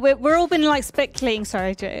the thing. We're all been like speculating.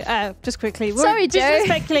 Sorry, Joe. Just quickly. We're Sorry, just Joe. been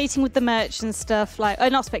speculating with the merch and stuff. Like,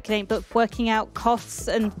 not speculating, but working out costs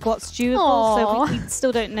and what's doable. Aw. So we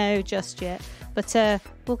still don't know just yet. But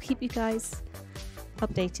we'll keep you guys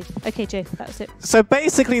updated. Okay, Joe, that was it. So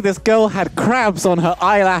basically, this girl had crabs on her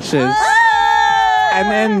eyelashes, and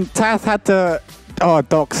then Tath had to. Oh,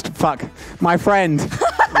 doxed. Fuck. My friend.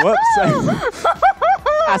 Whoops.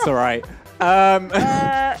 That's all right.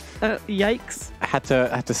 Yikes. Had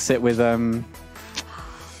to sit with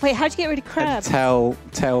Wait, how'd you get rid of crabs? tell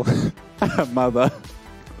her mother.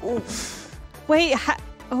 Wait, Wait, how?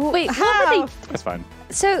 what were they? That's fine.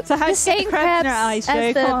 So So how the did you get same crabs crabs in her eyes, as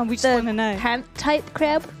Joe? the, Come on, we just the wanna know. pant type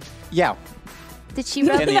crab? Yeah, Did she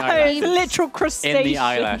rub In the No, eyelashes. it's a literal crustacean. in the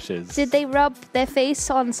eyelashes. Did they rub their face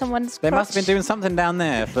on someone's They crotch? must have been doing something down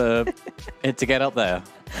there for it to get up there.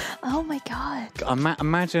 Oh my god.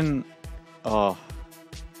 Imagine. Oh,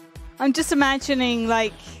 I'm just imagining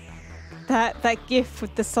like that gif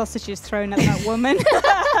with the sausages thrown at that woman.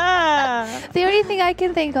 The only thing I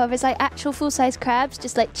can think of is like actual full-size crabs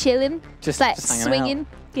just like chilling, Just like hanging swinging.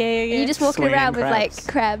 Yeah, yeah, yeah. And you're just walking Swinging around with like crabs.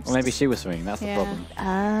 crabs. Well, maybe she was swinging. That's the Yeah.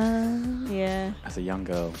 problem. Yeah. As a young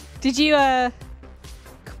girl. Did you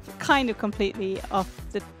kind of completely off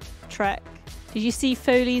the track? Did you see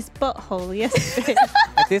Foley's butthole yesterday?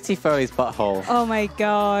 I did see Foley's butthole. Oh my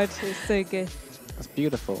god, it's so good. That's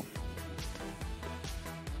beautiful.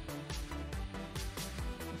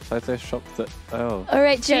 Photoshop the. Oh. All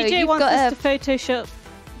right, Joe, CJ you've wants got us to Photoshop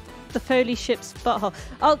the Foley ship's butthole.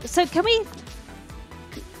 Oh, so can we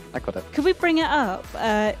I got it. Could we bring it up? For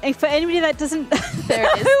anybody that doesn't There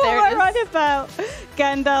it is, know there what it I write about,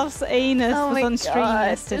 Gandalf's anus Oh was my on stream God,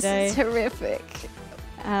 yesterday. This is horrific.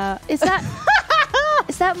 Is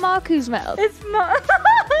Is that Marku's mouth? It's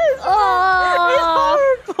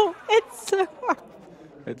Oh, it's horrible. It's so horrible.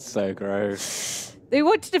 It's so gross. They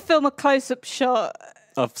wanted to film a close-up shot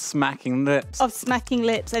Of smacking lips. of smacking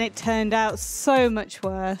lips, and it turned out so much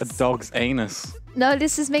worse. A dog's anus. no,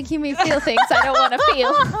 this is making me feel things I don't want to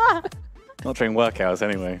feel. Not during work hours,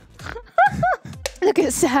 anyway. Look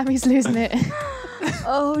at Sam, he's losing it.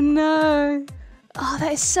 Oh no! Oh,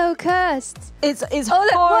 that is so cursed. It's Oh, look,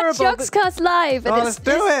 watch horrible. Yogscast live. and Oh, it's- let's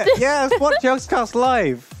do it! Yeah, let's watch Yogscast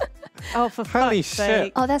live. Oh, for Holy fuck's shit.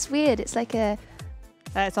 sake! Oh, that's weird. It's like a.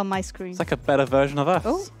 It's on my screen. It's like a better version of us.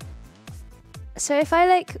 Oh. So if I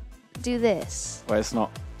like do this, Well, it's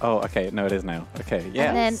not. Oh, okay. No, it is now. Okay, yeah.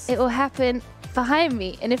 and then it will happen behind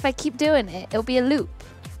me, and if I keep doing it, it'll be a loop.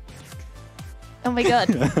 Oh my god.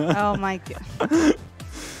 Oh my god!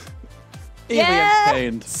 Easily Yes!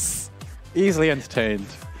 entertained. Easily entertained.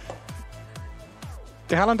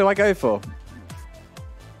 How long do I go for?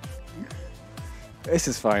 This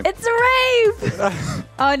is fine. It's a rave.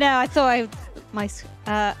 Oh no! I thought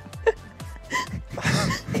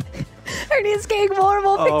Only it's getting more and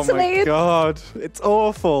more Oh my pixelated. god. It's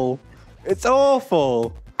awful. It's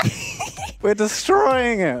awful. We're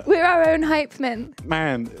destroying it. We're our own hype men.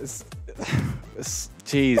 Man,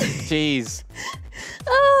 jeez.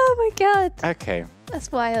 Oh my god, Okay.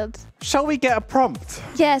 that's wild. Shall we get a prompt?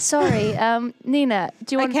 Yeah, sorry. Nina,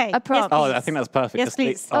 do you want Okay, a prompt? Oh, I think that's perfect. Yes, Just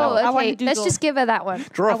please. Oh, I want okay. to do Let's Doodle. just give her that one.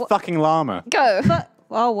 draw a fucking llama. Go.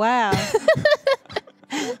 Oh wow!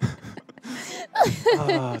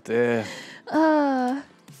 Oh dear. Uh,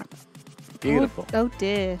 Beautiful. Oh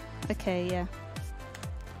dear. Okay, yeah.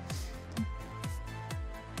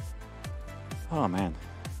 Oh man.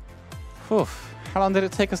 Whew. How long did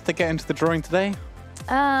it take us to get into the drawing today?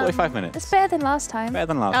 45 minutes. It's better than last time. Better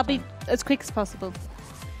than last I'll time. be as quick as possible.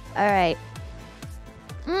 All right.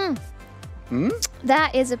 Hmm?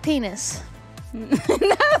 That is a penis.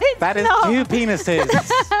 That is 2 penises.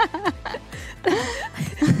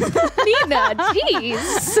 Nina,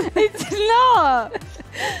 jeez. It's not.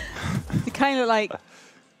 You kind of like.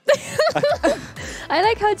 I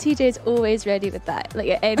like how TJ's always ready with that, like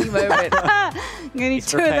at any moment. I'm gonna need He's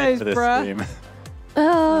 2 of prepared those, for this bruh. stream.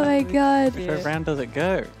 Oh my god. Which way round does it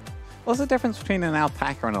go? What's the difference between an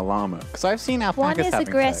alpaca and a llama? Because I've seen alpacas One is having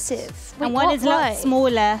aggressive. sex. Wait, And one what- is a lot why?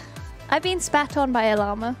 smaller. I've been spat on by a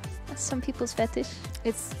llama. That's some people's fetish.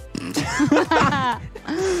 It's.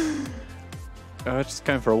 Oh, just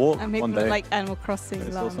going for a walk I'm one day. like Animal Crossing. I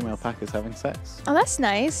saw some llamas. alpacas having sex. Oh, that's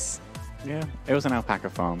nice. Yeah, it was an alpaca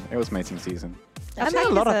farm. It was mating season. I've seen a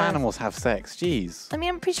Alpacas lot of are- animals have sex. Jeez. I mean,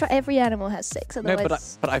 I'm pretty sure every animal has sex. No,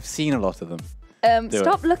 Otherwise, but I've seen a lot of them. do it.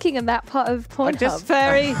 stop looking at that part of Pornhub. just-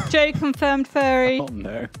 Furry. Joe confirmed furry. Oh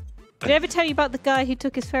no. Did I ever tell you about the guy who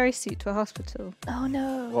took his furry suit to a hospital? Oh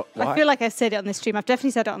no. What? I feel like I've said it on this stream. I've definitely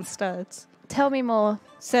said it on Studs. Tell me more.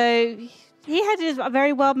 So he had a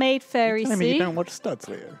very well-made furry Telling me you suit. don't watch studs,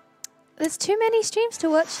 Leo. There's too many streams to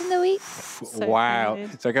watch in the week. So Wow.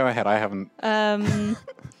 weird. So go ahead. I haven't.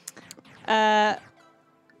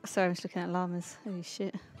 Sorry, I was looking at llamas. Holy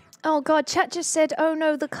shit. Oh god, chat just said, "Oh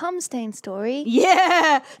no, the cum stain story."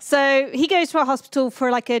 Yeah. So he goes to a hospital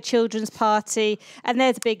for like a children's party, and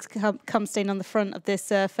there's a big cum stain on the front of this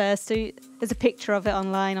fursuit. There's a picture of it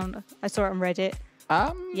online. I saw it on Reddit.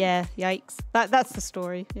 Yeah. Yikes. That's the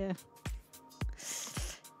story. Yeah.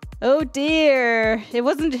 Oh dear. It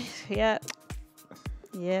wasn't. Yeah.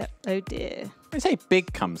 Yeah. Oh dear. When you say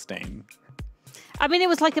big cum stain. I mean, it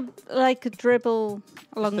was like a dribble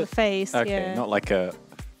along the face. Okay, yeah. not like a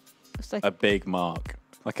It's like, big mark,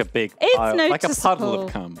 like a big It's pile, like a puddle noticeable.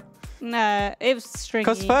 of cum. no, it was stringy.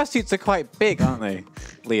 Because fursuits are quite big, aren't they,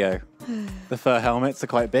 Leo? The fur helmets are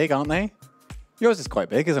quite big, aren't they? Yours is quite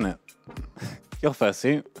big, isn't it? Your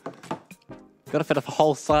fursuit. Got to fit a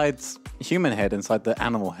whole side's human head inside the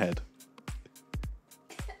animal head.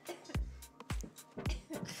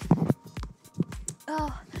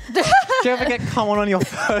 Oh. Do you ever get cum on your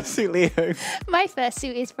fursuit, Leo? My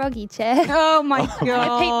fursuit is froggy chair. Oh my god.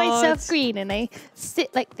 I paint myself green and I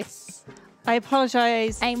sit like this. I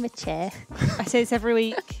apologise. I'm a chair. I say this every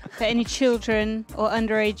week. For any children or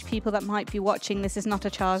underage people that might be watching, this is not a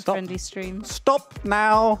child-friendly stream. Stop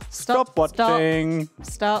now. Stop watching.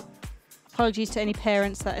 Stop. Apologies to any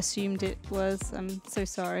parents that assumed it was. I'm so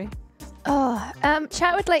sorry. Oh,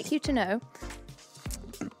 chat would like you to know.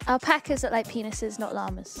 Alpacas are like penises, not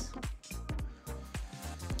llamas.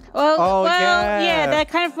 Well, yeah. they're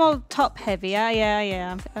kind of more top-heavy.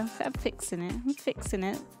 Yeah. I'm fixing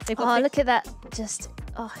it. They've got Oh, look at that. Just,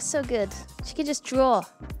 so good. She can just draw.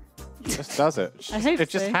 Just does it. I hope It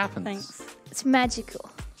just so. happens. Thanks. It's magical.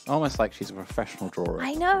 Almost like she's a professional drawer.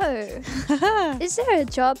 I know. Is there a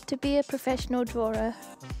job to be a professional drawer?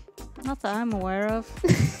 Not that I'm aware of.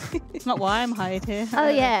 It's not why I'm hired here. Oh,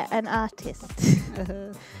 yeah, an artist.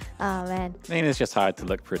 Oh, man. Nina's just hired to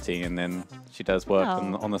look pretty, and then she does work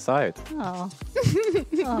on the side. Oh.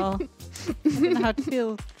 I don't know how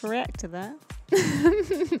to react to that.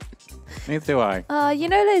 Neither do I. You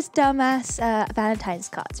know those dumbass Valentine's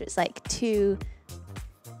cards where it's like two...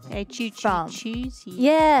 From. Yeah.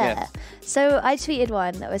 Yes. So I tweeted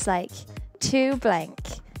one that was like, to blank.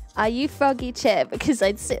 Are you froggy chair because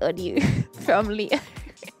I'd sit on you from Leo?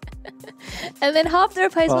 And then half the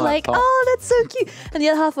replies were like, oh, that's so cute. And the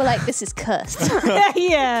other half were like, this is cursed.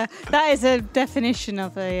 Yeah, that is a definition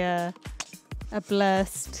of a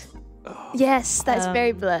blessed. Yes, that's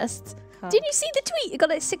very blessed. Did you see the tweet? It got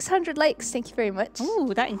like 600 likes. Thank you very much.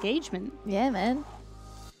 Ooh, that engagement. Yeah, man.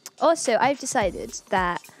 Also, I've decided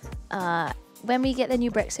that when we get the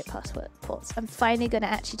new Brexit passports, I'm finally going to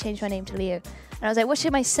actually change my name to Leo. And I was like, what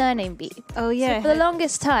should my surname be? Oh, yeah. So for the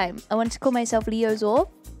longest time, I wanted to call myself Leo Zor.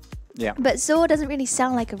 Yeah. But Zor doesn't really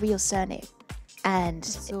sound like a real surname. And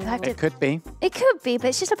It could be. It could be, but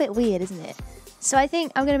it's just a bit weird, isn't it? So I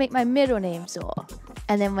think I'm going to make my middle name Zor.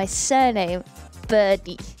 And then my surname,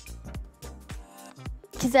 Birdie.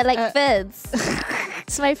 Because they're like birds.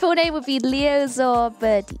 So my full name would be Leo Zor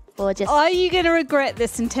Birdie. Or just... Are you going to regret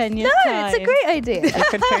this in 10 years' time? No, it's a great idea. You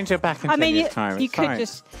can change it back in 10 years' time. You It's could fine.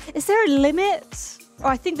 just... Is there a limit? Or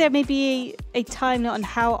I think there may be a time limit on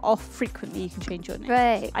how frequently you can change your name.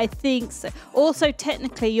 Right. I think so. Also,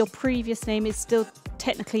 technically, your previous name is still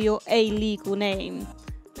technically your legal name.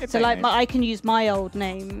 It's So, a like, name. I can use my old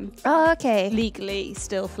name Oh, okay. legally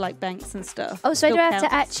still for, like, banks and stuff. Oh, so I Still don't have to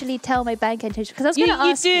counts. actually tell my bank and change because I was going to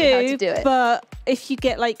ask you how to do it. But if you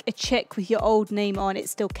get, like, a check with your old name on, it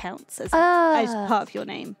still counts as part of your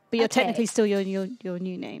name. But you're Okay. technically still your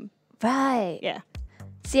new name. Right. Yeah.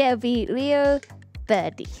 So yeah, it'll be Leo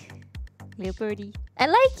Birdie. Leo Birdie. I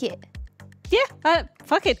like it. Yeah.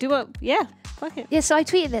 Fuck it. Yeah. Fuck it. Yeah, so I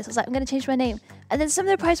tweeted this. I was like, I'm going to change my name. And then some of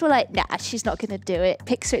the replies were like, nah, she's not going to do it.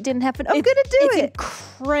 Pixar, it didn't happen. I'm going to do It's it.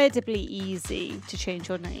 incredibly easy to change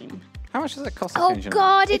your name. How much does it cost to Oh, change your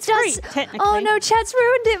God, it It's does. free, technically. Oh, no, Chad's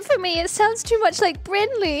ruined it for me. It sounds too much like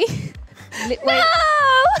Brinley. Wait. No!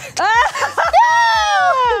 No!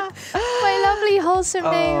 My lovely, wholesome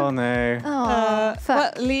name? name. Oh, no. Oh,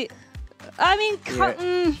 fuck. Well, I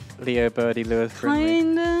mean, Leo Birdie Lewis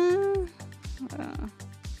Brindley. kinda.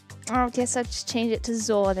 I guess I'll just change it to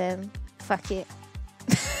Zor then. Fuck it.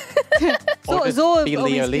 Or just Zor be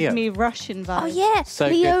always Leo gives Leo. me Russian vibes. Oh, yeah. So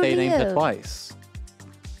Leo, good they Leo. named it twice.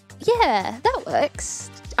 Yeah, that works.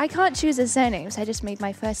 I can't choose a surname, so I just made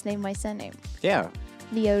my first name my surname. Yeah,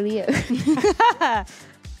 Leo Leo.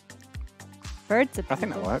 Birds of I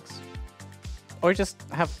think that works. Or just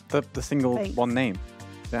have the single Thanks. one name.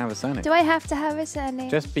 Don't have a surname. Do I have to have a surname?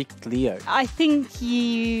 Just be Leo. I think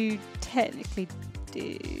you technically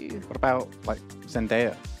do. What about, like,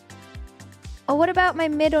 Zendaya? Or what about my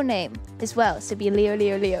middle name as well? So it'd be Leo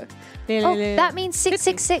Leo Leo. Oh, that means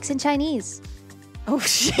 666 in Chinese. Oh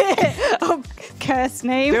shit! Oh, curse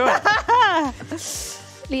name. Do it.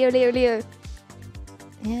 Leo Leo Leo.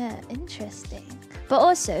 Yeah, interesting. But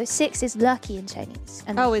also, 6 is lucky in Chinese.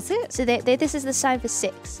 And Oh, is it? so this is the sign for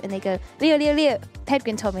 6, and they go Leo Leo Leo.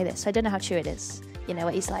 Penguin told me this, so I don't know how true it is. You know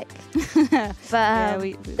what he's like. But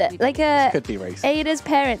Yeah, Could be racist. Ada's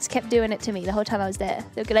parents kept doing it to me the whole time I was there.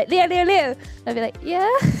 They'd be like Leo Leo Leo. And I'd be like, yeah,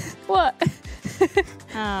 what?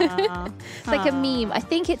 It's like a meme. I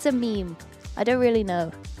think it's a meme. I don't really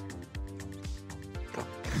know.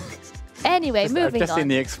 Anyway, I've moving just on. seen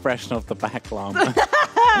the expression of the back lamp.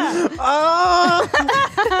 Oh!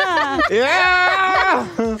 Yeah!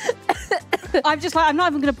 I'm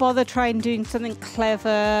not even going to bother trying doing something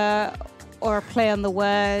clever or a play on the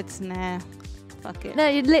words. Nah, fuck it. No,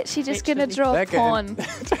 you're literally just going to draw They're porn.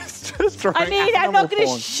 just drawing I mean, I'm animal not going to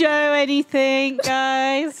porn. show anything,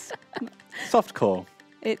 guys. Softcore.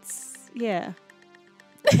 It's Yeah.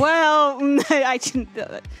 Well, no, I didn't.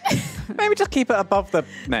 Maybe just keep it above the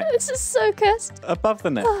net. This is so cursed. Above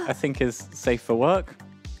the net, I think is safe for work,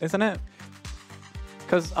 isn't it?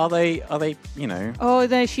 Because are they, you know, Oh,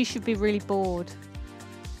 no, she should be really bored.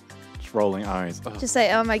 just rolling eyes. Ugh. Just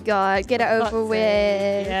say, oh my god, get it over Fuck's with.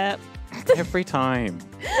 sake. Yeah. Every time.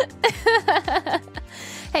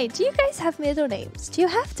 Hey, do you guys have middle names? Do you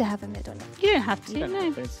have to have a middle name? You don't have to, You don't no.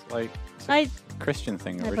 know, it's like it's a I Christian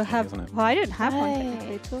thing never originally, have. isn't it? Well, I don't have one Right.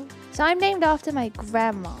 technically at all. So I'm named after my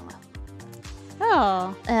grandma.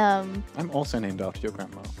 Oh. I'm also named after your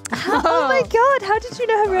grandma. Oh my god, how did you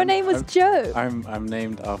know her real name was Joe? I'm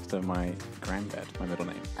named after my granddad, my middle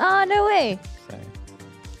name. Oh, no way. So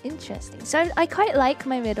Interesting. So I quite like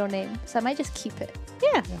my middle name, so I might just keep it.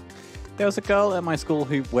 Yeah. there was a girl at my school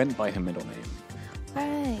who went by her middle name.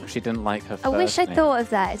 Right. She didn't like her first I wish I name. thought of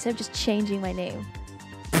that instead of just changing my name.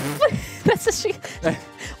 That's a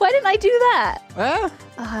Why didn't I do that? Ah!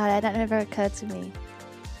 Oh, that never occurred to me.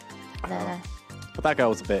 Nah. But that girl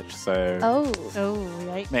was a bitch, so Oh. Oh,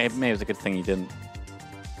 right. maybe it was a good thing you didn't.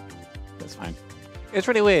 That's fine. It's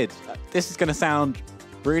really weird. This is going to sound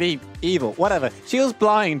really evil. Whatever. She was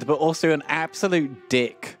blind, but also an absolute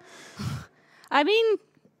dick. I mean,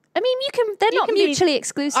 You can. They're You not can be- mutually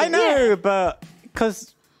exclusive. I know, but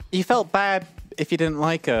because you felt bad if you didn't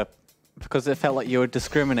like her, because it felt like you were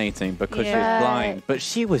discriminating because she Yeah. was blind. But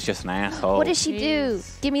she was just an asshole. What did she do?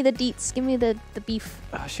 Jeez. Give me the deets. Give me the beef.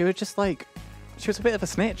 She was just like, she was a bit of a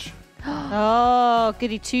snitch. oh,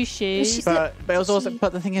 goody two shoes. She's But it was also, she-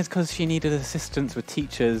 but the thing is, because she needed assistance with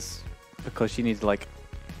teachers, because she needed like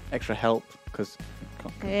extra help, because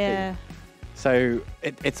Yeah. So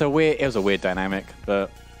it was a weird dynamic,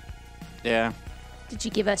 but yeah, Did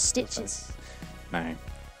you give her stitches? no.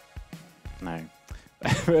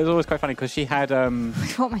 It was always quite funny because she had What am I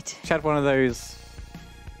doing? she had one of those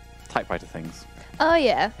typewriter things. Oh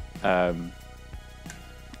yeah. But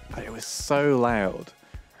it was so loud.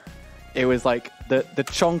 It was like the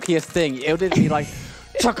chonkiest thing. It would be like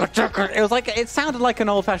chugga chugga. It was like it sounded like an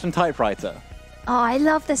old-fashioned typewriter. Oh, I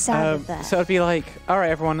love the sound of that. So it'd be like, all right,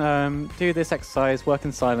 everyone, do this exercise, work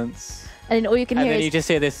in silence, and then all you can and hear then is you just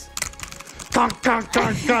hear this gong, gong,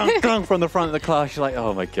 gong, gong, gong from the front of the class. You're like,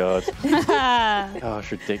 oh my god, oh,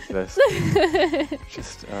 it's ridiculous.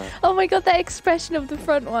 Just oh my god, that expression of the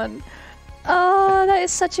front one. Oh, that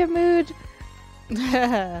is such a mood.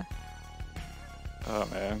 oh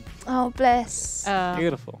man, Oh, bless.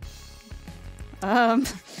 beautiful.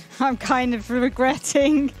 I'm kind of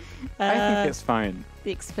regretting I think it's fine.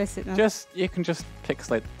 the explicitness. You can just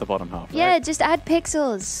pixelate the bottom half. Yeah, right? just add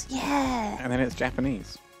pixels. Yeah. And then it's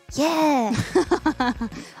Japanese. Yeah.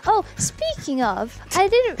 Oh, speaking of,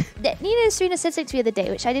 Nina-Serena said something to me the other day,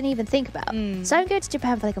 which I didn't even think about. So I'm going to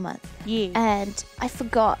Japan for like a month, Yeah. and I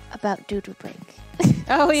forgot about Doodle Break.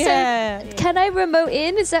 Oh, yeah. Can I remote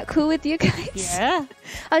in? Is that cool with you guys? Yeah.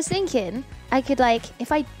 I was thinking I could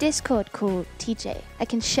if I Discord call TJ, I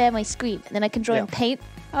can share my screen and then I can draw Yeah. in paint.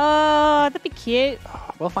 Oh, that'd be cute.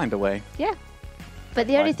 We'll find a way. Yeah. But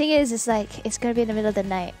the only Fine. thing is it's gonna be in the middle of the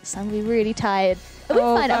night, so I'm gonna be really tired. It'll be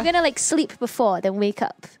Oh, fine. I'm but- gonna sleep before, then wake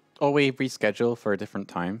up. Or we reschedule for a different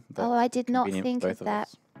time. that's Oh, I did not convenient think for of both that.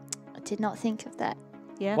 us. I did not think of that.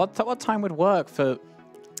 Yeah. What time would work for?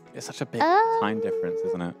 It's such a big time difference,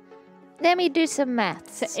 isn't it? Let me do some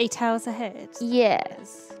maths. So 8 hours ahead.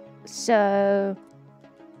 Yes. So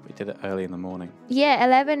We did it early in the morning,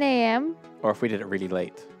 11 a.m. or if we did it really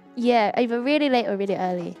late. Yeah, either really late or really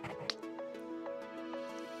early.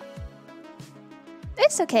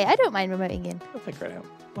 It's okay. I don't mind remoting in. We'll figure it out.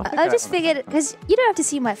 I just figured because you don't have to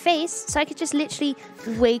see my face, so I could just literally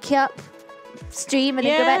wake up, stream, and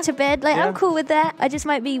then go Yeah. back to bed. Like Yeah. I'm cool with that. I just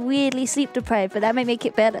might be weirdly sleep deprived, but that might make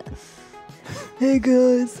it better. Hey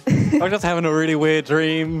guys. I was just having a really weird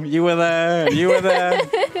dream. You were there. And you were there.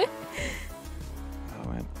 Oh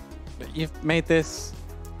man, but you've made this.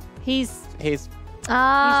 He's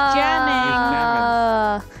Ah,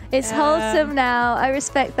 it's Um, wholesome now. I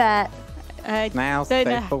respect that. Now Don't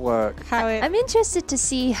know safe for work. how it. I'm interested to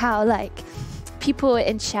see how people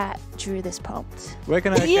in chat drew this prompt. We're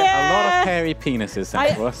gonna get a lot Yeah. of hairy penises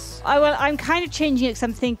sent to us. I'm kind of changing it because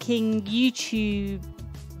I'm thinking YouTube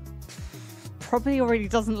probably already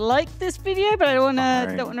doesn't like this video, but I don't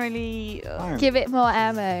Fine. want to really. Fine. Give it more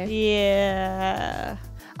ammo. Yeah.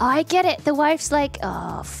 Oh, I get it. The wife's like,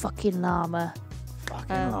 oh, fucking llama.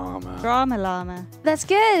 Fucking llama. Drama llama. That's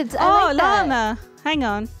good. I Oh, like that. llama. Hang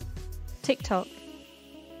on. TikTok.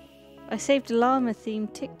 I saved a llama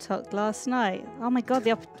themed TikTok last night. Oh my god,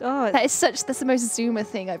 That's the most Zoomer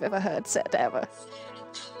thing I've ever heard said ever.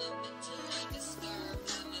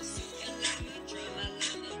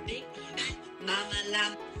 Mama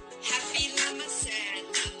llama, happy llama, sad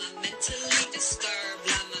llama, mentally disturbed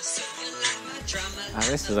llama, super llama, drama.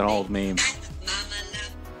 This is an old meme. Mama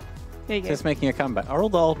llama. There you So go. it's making a comeback. Are all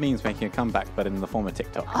the old memes making a comeback, but in the form of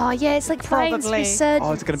TikTok? Oh yeah, it's like Prime's Probably. resurgence.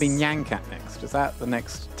 Oh, it's going to be Nyan Cat next. Is that the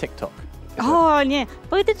next TikTok? Oh, yeah.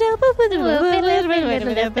 I think I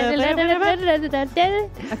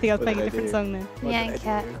was playing a different song there. Yeah,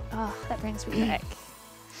 cat. Oh, that brings me back.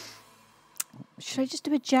 Should I just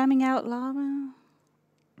do a jamming out llama?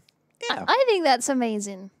 Yeah. I think that's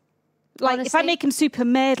amazing. Like, if I Honestly. make him super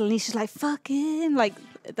metal and he's just like, fucking, like,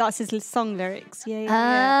 that's his song lyrics. Yeah, yeah, yeah.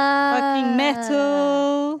 Ah. Fucking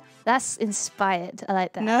metal. That's inspired. I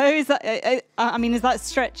like that. No, is that, I mean, is that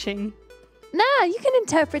stretching? Nah, you can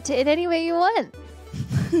interpret it in any way you want.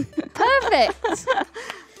 Perfect.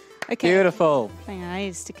 Okay. Beautiful. Hang on, I need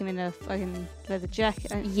to stick him in a fucking leather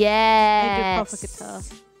jacket. Maybe a Yes. proper guitar.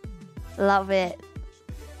 Love it.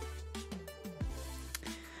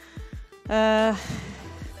 I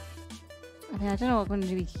mean, I don't know what I'm going to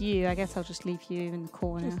do with you. I guess I'll just leave you in the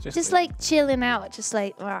corner. Just like chilling out, just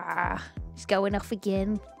like, just going off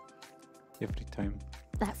again. every time.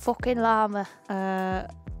 That fucking llama. I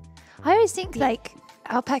always think like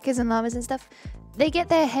alpacas and llamas and stuff, they get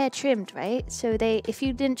their hair trimmed, right? So if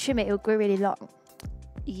you didn't trim it, it would grow really long.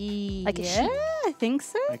 Like a sheep. I think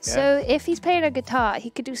so. Okay. So if he's playing a guitar, he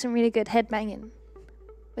could do some really good head banging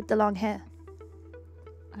with the long hair.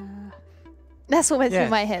 That's what went Yes.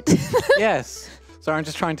 through my head. Yes. Sorry, I'm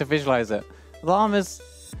just trying to visualize it.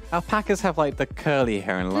 Alpacas have like the curly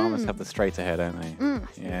hair and llamas have the straighter hair, don't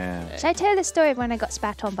they? Yeah. Should I tell the story of when I got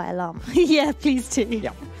spat on by a llama? Yeah, please do.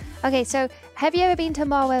 Yeah. Okay, so have you ever been to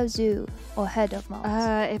Marwell Zoo or heard of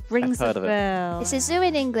Marwell? It rings I've heard a of it. bell. It's a zoo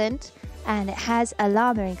in England, and it has a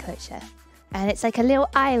llama enclosure. And it's like a little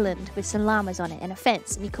island with some llamas on it and a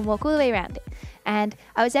fence, and you can walk all the way around it. And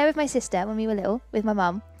I was there with my sister when we were little, with my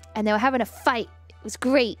mum, and they were having a fight. It was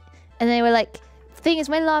great. And they were like, the thing is,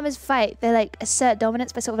 when llamas fight, they like assert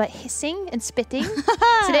dominance by sort of like hissing and spitting.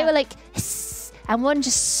 So they were like, hiss, and one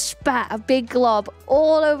just spat a big glob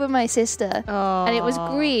all over my sister. And it was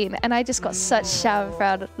green, and I just got such shout and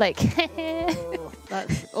proud. Like,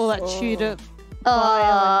 That's all that chewed up oh,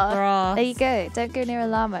 bile and grass. there you go. Don't go near a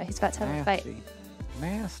llama. He's about to have a fight.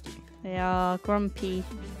 Nasty. They are grumpy.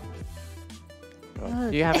 Do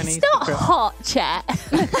you have any It's not secret- hot, chat.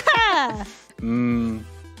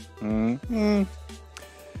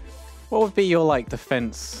 What would be your like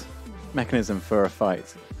defense mechanism for a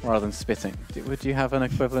fight rather than spitting? Would you have an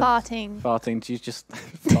equivalent? Farting. Farting? Do you just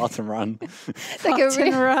fart and run? Like a Fart and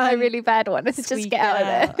really, run. a really bad one. Just Squeak get out of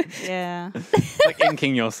there. it Yeah. Like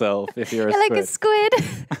inking yourself if you're a You're like squid. a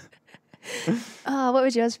squid. Oh, what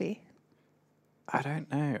would yours be? I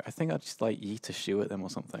don't know. I think I'd just like yeet a shoe at them or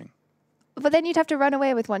something. But then you'd have to run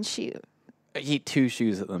away with one shoe. Yeet two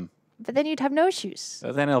shoes at them. But then you'd have no shoes.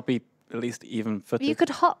 So then it'll be at least even footed. You could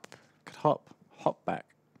hop, could hop back.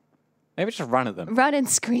 Maybe just run at them. run and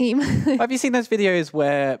scream. Have you seen those videos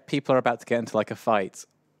where people are about to get into like a fight,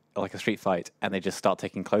 like a street fight, and they just start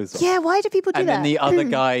taking clothes off? Yeah, why do people do And that? then the other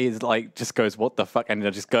guy is like, just goes, "What the fuck?" And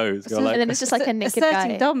it just goes. You're and like, then it's just like a naked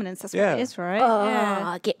Asserting guy. dominance, that's Yeah. what it is, right? Oh,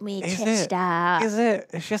 Yeah. get me Is chest it? out. Is it?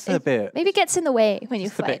 It's just a bit. Maybe it gets in the way when you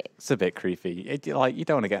It's a fight. bit. It's a bit creepy. Like you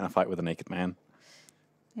don't want to get in a fight with a naked man.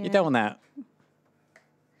 You don't want that.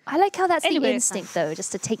 I like how that's Anyway, the instinct, though,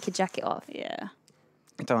 just to take your jacket off. Yeah.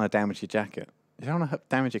 You don't want to damage your jacket. You don't want to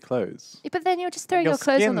damage your clothes. Yeah, but then you're just throwing Your your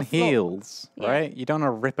clothes on skin the floor. heals, right? You don't want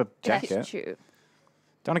to rip a jacket. That's true.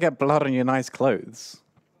 Don't want to get blood on your nice clothes.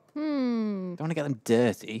 Don't want to get them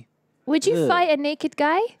dirty. Would you Ugh. fight a naked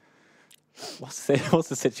guy? What's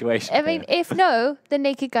the situation? I mean, here? if no, the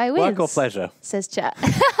naked guy wins. Work or pleasure? Says chat.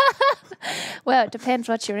 Well, it depends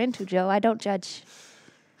what you're into, Joe. I don't judge.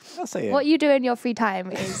 I'll say it. What you do in your free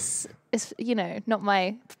time is not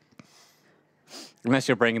my. Unless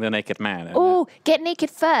you're bringing the naked man. in. Oh, get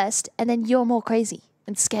naked first, and then you're more crazy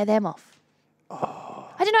and scare them off. Oh.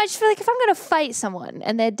 I don't know. I just feel like if I'm gonna fight someone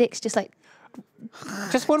and their dick's just like,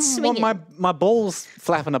 Just want swinging. my balls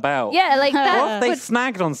flapping about. yeah, like What that. if they would-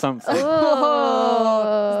 snagged on something?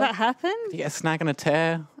 Oh. Does that happen? You get a snag and a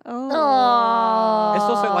tear. Oh. It's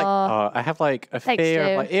also like I have like a Thanks, fear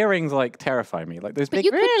Joe. of like earrings like terrify me. Like those But big.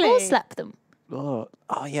 you could ball Really? slap them. Oh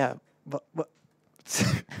yeah, but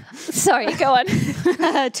Sorry, go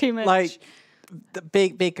on. Too much. like the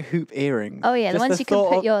big hoop earrings. Oh, yeah, the Just ones you can thought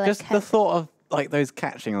put of- your, like, just the head- thought of like those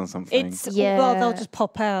catching on something. it's Yeah. well, they'll just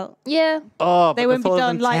pop out. Yeah. oh, they but won't the be thought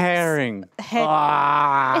done of them like tearing.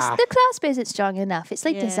 head- It's the clasp isn't strong enough. It's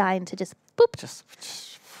like Yeah. designed to just boop.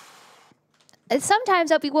 Just And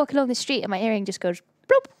sometimes I'll be walking along the street and my earring just goes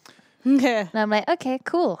bloop. Yeah. And I'm like, okay,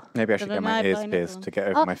 cool. Maybe I should But get then my I ears buy pierced another to get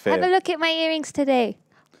over Oh, my have a fear. look at my earrings today.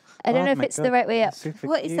 I don't know if my it's God, the right way up. super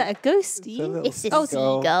What is cute. that? A ghosty? It's a little It's a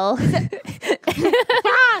seagull. seagull.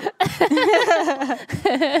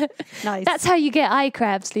 Nice. That's how you get eye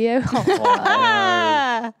crabs, Leo.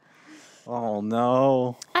 Ah. Oh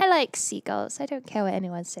no! I like seagulls. I don't care what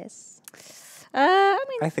anyone says. I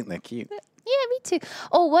mean, I think they're cute. Yeah, me too.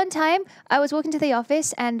 Oh, one time I was walking to the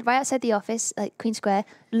office, and right outside the office, like Queen Square,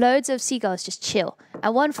 loads of seagulls just chill.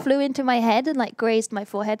 And one flew into my head and like grazed my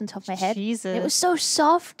forehead and top of my head. Jesus. It was so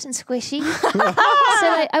soft and squishy. So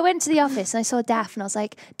like, I went to the office and I saw Daff, and I was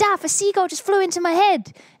like, Daff, a seagull just flew into my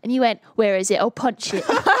head. And you went, where is it? I'll punch it.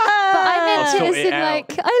 But I meant I'll it sort as it in out.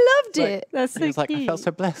 like, I loved it. That's He so was like, I cute. felt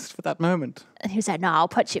so blessed for that moment. And he was like, no, I'll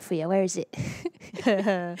punch it for you. Where is it?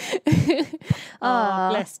 Oh,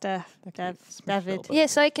 bless David. Yeah,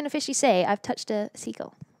 so I can officially say I've touched a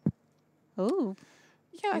seagull. Oh.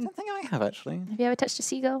 Yeah, I don't think I have actually. Have you ever touched a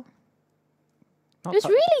seagull? Not It was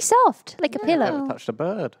really soft, like a I've pillow. never touched a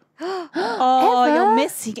bird. Oh, Ever? you're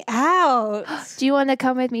missing out. Do you want to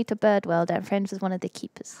come with me to Birdworld? I'm friends with one of the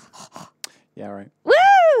keepers. Yeah, right. Woo!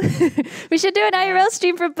 We should do an IRL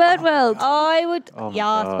stream for Birdworld. I would. Oh my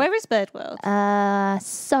yeah. God. Where is Birdworld?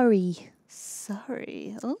 Sorry.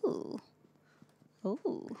 Sorry. Oh.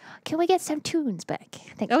 Oh. Can we get some tunes back?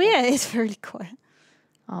 Thanks. Oh babe. yeah, it's really quiet.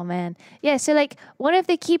 Oh man. Yeah. So like one of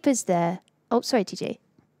the keepers there. Oh, sorry, TJ.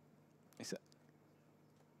 Is it-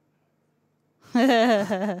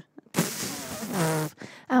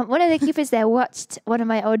 One of the keepers there watched one of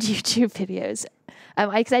my old YouTube videos.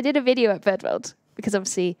 Because I did a video at Birdworld because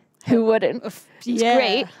obviously who wouldn't? It's Yeah.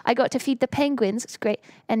 great. I got to feed the penguins. It's great.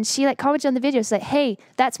 And she like commented on the video. It's like, hey,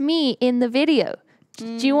 that's me in the video.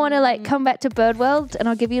 Do you want to like come back to Birdworld and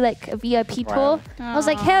I'll give you like a VIP tour? I was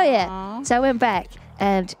like, hell yeah. So I went back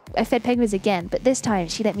and I fed penguins again. But this time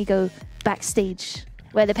she let me go backstage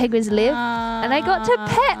where the penguins live. And I got to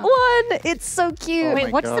pet one. It's so cute. Oh Wait, my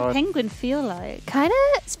what does the God. penguin feel like? Kind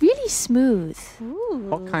of, it's really smooth. Ooh.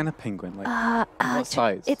 What kind of penguin? Like What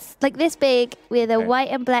size? It's like this big with a Okay. white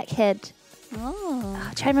and black head. Oh.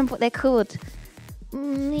 I'm trying to remember what they're called.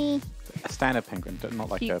 a standard penguin, not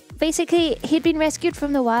like a. Basically, he'd been rescued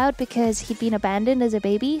from the wild because he'd been abandoned as a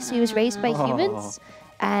baby. So he was raised by humans.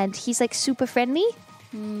 And he's like super friendly.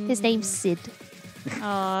 His name's Sid.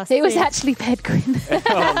 Oh, It was Sid. actually Penguin.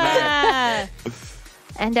 Ah.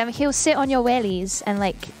 And he'll sit on your wellies and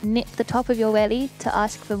like nip the top of your welly to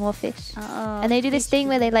ask for more fish. And they do this thing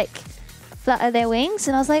where they like flutter their wings.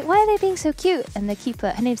 And I was like, why are they being so cute? And the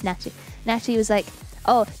keeper, her name's Natalie. Natalie was like,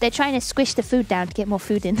 oh, they're trying to squish the food down to get more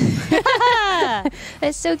food in.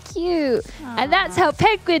 They're so cute. And that's how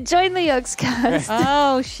Penguin joined the Yogscast.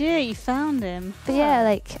 Oh shit, you found him. But yeah,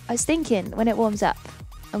 like I was thinking when it warms up,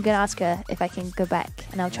 I'm gonna ask her if I can go back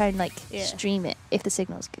and I'll try and like Yeah. stream it if the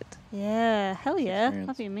signal's good. Yeah, hell yeah. Experience.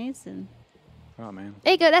 That'd be amazing. Oh man.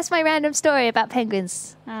 There you go. That's my random story about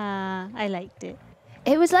penguins. Ah, I liked it.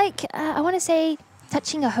 It was like I want to say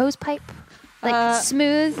touching a hose pipe, like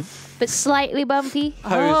smooth but slightly bumpy.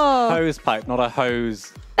 Hose pipe, not a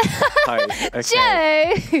hose. Pipe. Okay.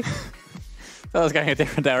 Joe. That was going a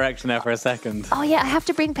different direction there for a second. Oh yeah, I have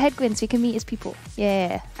to bring penguins. We can meet as people.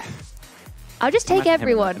 Yeah. I'll just take Imagine him in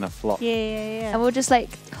everyone, a flock. Yeah. and we'll just like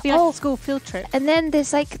Be like a school field trip. And then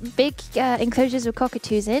there's like big enclosures with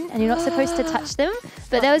cockatoos in, and you're not supposed to touch them.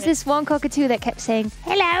 But there was this one cockatoo that kept saying,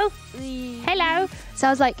 hello, hello. So I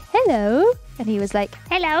was like, hello. And he was like,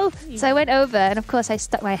 hello. So I went over, and of course I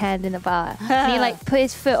stuck my hand in the bar. And he like put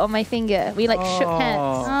his foot on my finger. We like shook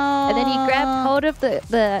hands. And then he grabbed hold of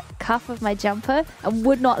the cuff of my jumper and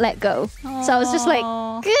would not let go. So I was just like,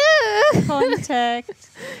 Aw. "Gah." Contact.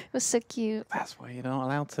 It was so cute. That's why you're not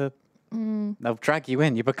allowed to. They'll drag you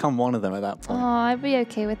in. You become one of them at that Oh, point. I'd be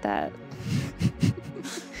okay with that.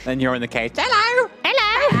 Then you're in the cage. Hello.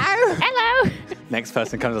 Hello. Hello. Next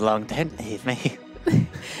person comes along. Don't leave me.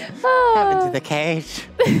 Oh. Into the cage.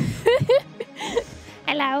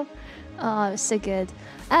 Hello. Oh, it was so good.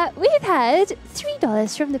 We've had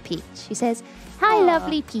 $3 from the Peach. She says, hi,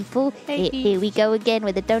 lovely people. Hey, Here we go again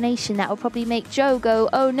with a donation that will probably make Joe go,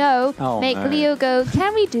 oh no. Oh, make no. Leo go,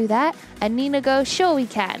 can we do that? And Nina go, sure we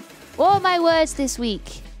can. All my words this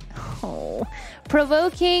week. Oh,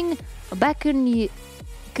 provoking Bakun.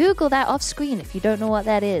 Google that off screen if you don't know what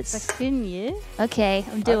that is. Couldn't you? Okay,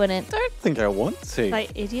 I'm doing it. Don't think I want to.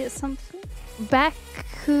 Like idiot something?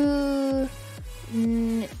 Baku.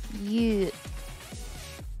 You.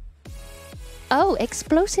 Oh,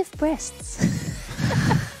 explosive breasts.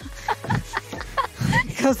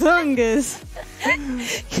 Kazungas.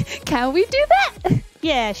 Can we do that?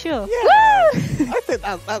 Yeah, sure. Yeah. I think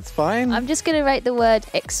that's fine. I'm just going to write the word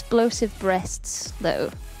explosive breasts, though,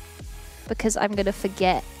 because I'm going to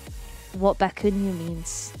forget what Bakunyu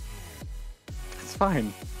means. That's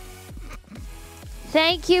fine.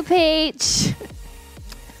 Thank you, Peach.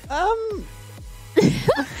 We've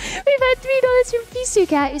had $3 from Pisu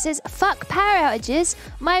Cat, who says, fuck power outages.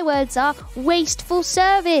 My words are wasteful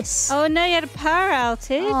service. Oh no, you had a power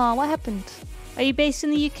outage. Oh, what happened? Are you based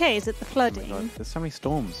in the UK? Is it the Oh my flooding? God, there's so many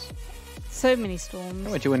storms. So many storms.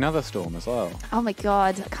 I would do another storm as well. Oh my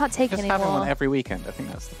god, I can't take Just anymore. have one every weekend. I think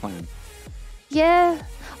that's the plan. Yeah.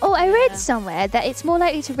 Oh, I read Yeah. somewhere that it's more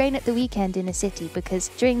likely to rain at the weekend in a city because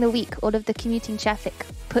during the week, all of the commuting traffic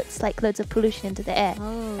puts like loads of pollution into the air.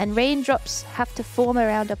 Oh. And raindrops have to form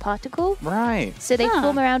around a particle. Right. So they Huh.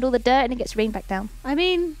 form around all the dirt and it gets rained back down. I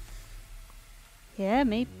mean, yeah,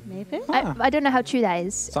 maybe. Huh. I don't know how true that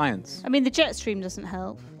is. Science. I mean, the jet stream doesn't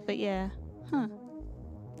help, but yeah. Huh.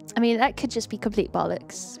 I mean, that could just be complete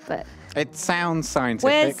bollocks, but... It sounds scientific.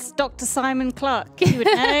 Where's Dr. Simon Clark? You would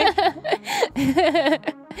know.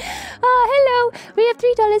 Oh, hello! We have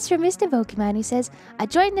 $3 from Mr. Pokemon who says, I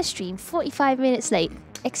joined the stream 45 minutes late.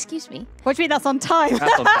 Excuse me. What do you mean that's on time?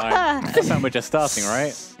 That's on time. That's when we're just starting,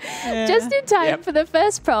 right? Just in time Yep. for the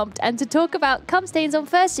first prompt and to talk about cum stains on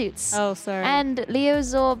fursuits. Oh, sorry. And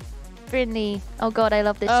Leozor Brinley. Oh god, I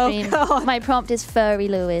love this Oh, stream. God. My prompt is Furry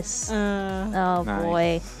Lewis. Oh Nice.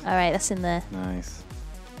 boy. Alright, that's in there. Nice.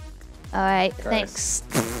 Alright, Gross.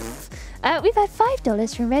 thanks. We've had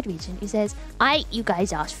 $5 from Red Region who says, you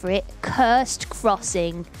guys asked for it. Cursed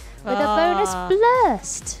Crossing. With a bonus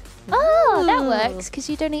blurst. Oh, that Ooh. works because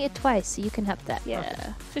you donated twice, so you can have that.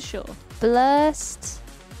 Yeah, for sure. Blurst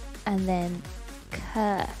and then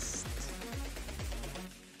cursed.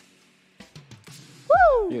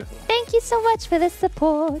 Woo! Beautiful. Thank you so much for the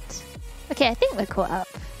support. Okay, I think we're caught up.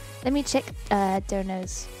 Let me check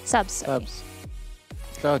Dono's subs. Sorry. Subs.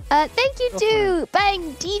 So, Thank you to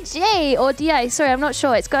Bang DJ or DI. Sorry, I'm not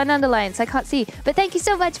sure. It's got an underline, so I can't see. But thank you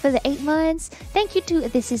so much for the 8 months. Thank you to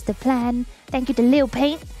This Is the Plan. Thank you to Lil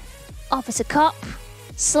Paint, Officer Cop,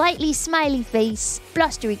 Slightly Smiley Face,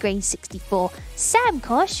 Blustery Grain 64, Sam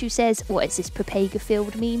Kosh, who says, "What is this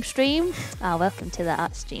Propagor-filled meme stream?" Welcome to the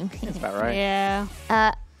art stream. that's about right. Yeah.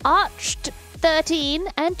 Arched 13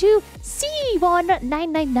 and to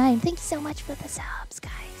C1999. Thank you so much for the subs,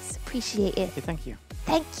 guys. Appreciate it. Okay, thank you.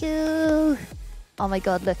 Thank you. Oh my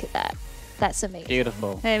god, look at that. That's amazing.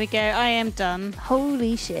 Beautiful. There we go. I am done.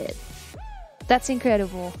 Holy shit. That's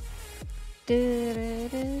incredible.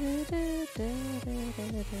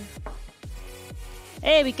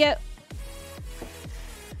 There we go.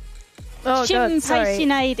 Oh god, sorry.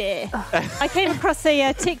 I came across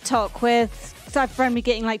a TikTok with I've found me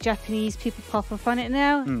getting like Japanese people pop up on it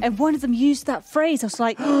now, and one of them used that phrase. I was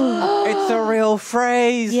like, It's a real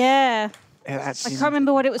phrase. yeah. It I actually- can't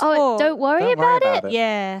remember what it was Oh, for. don't worry about it.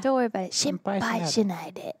 Yeah. Don't worry about it. Senpai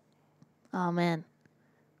Shinpai Oh man.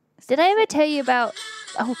 Did I ever tell you about...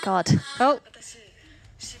 Oh god. Oh.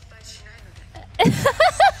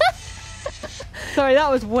 Sorry, that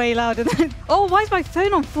was way louder than. Oh, why is my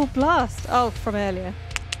phone on full blast? Oh, from earlier.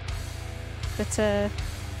 But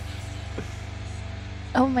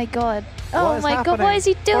Oh my god. What Oh is my god, what happening? is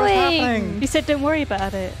he What is doing? happening? you said don't worry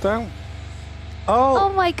about it. Don't. Oh Oh.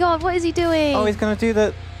 my god, what is he doing? Oh, he's gonna do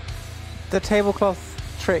the tablecloth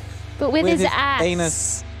trick. But with his ass.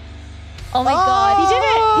 anus. Oh my Oh! god. He did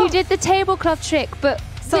it! He did the tablecloth trick, but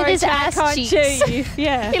Sorry, with his Chad, ass I can't cheeks. show you.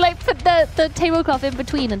 Yeah. He like put the tablecloth in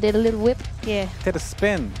between and did a little whip. Yeah. Did a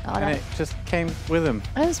spin, Oh, and that- it just came with him.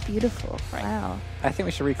 That was beautiful. Wow. I think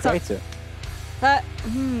we should recreate it.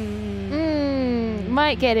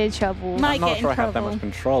 Might get in trouble. Might I'm not get sure in I have that trouble. much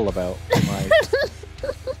control about my.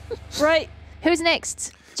 Right. Who's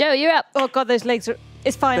next? Joe, you're up. Oh god, those legs are.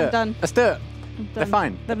 It's fine. I'm done. Let's do it. I'm They're done.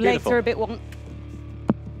 fine. The They're legs beautiful. are a bit wonk.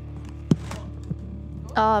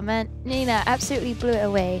 Oh man, Nina absolutely blew it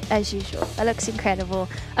away as usual. That looks incredible.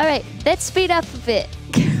 All right, let's speed up a bit.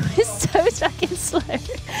 We're so fucking slow.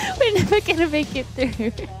 We're never gonna make it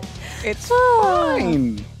through. It's Oh.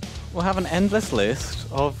 fine. We'll have an endless list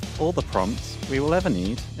of all the prompts we will ever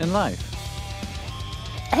need in life.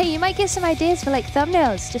 Hey, you might get some ideas for like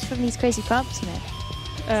thumbnails just from these crazy prompts, man.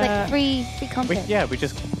 It's like free content. We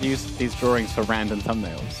just use these drawings for random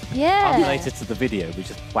thumbnails. Yeah. Unrelated to the video, we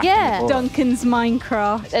just whack Yeah. them Duncan's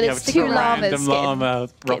Minecraft. And Yeah, it's we two took a llamas random llama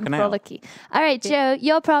getting rocking out. frolicky. All right, Joe,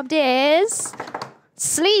 your prompt is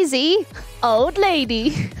sleazy old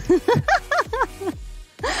lady.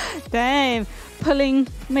 Damn. Pulling,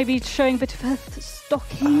 maybe showing a bit of her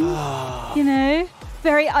stocking. You know?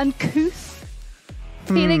 Very uncouth.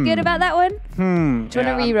 Feeling good about that one? Do you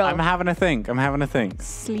wanna reroll? I'm having a think.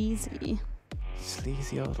 Sleazy.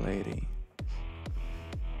 Sleazy old lady.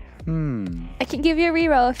 I can give you a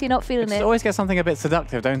reroll if you're not feeling I it. always get something a bit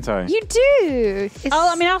seductive, don't I? You do. Oh,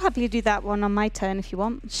 I mean, I'll happily do that one on my turn if you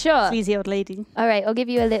want. Sure. Sleazy old lady. All right, I'll give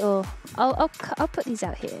you a little. I'll put these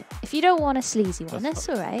out here. If you don't want a sleazy one, that's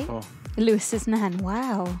all right. Oh. Lewis's nan.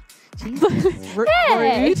 Wow.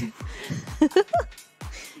 Hey! Rude.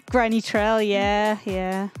 Granny Trail.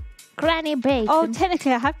 Yeah. Granny Bacon. Oh,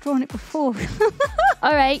 technically, I have drawn it before.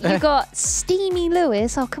 All right, you got Steamy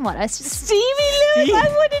Lewis. Oh, come on. That's just... Steamy Lewis. I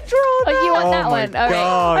want to draw that. Oh, you want that my one? All right.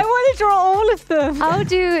 God. I want to draw all of them. I'll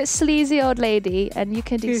do Sleazy Old Lady, and you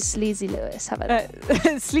can do Sleazy Lewis. How about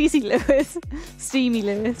that? Sleazy Lewis. Steamy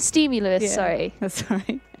Lewis. Steamy Lewis, Yeah, sorry. That's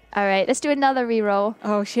right. All right, let's do another reroll.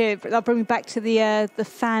 Oh shit! That'll bring me back to the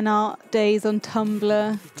fan art days on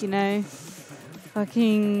Tumblr. You know,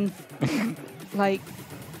 fucking like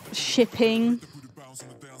shipping.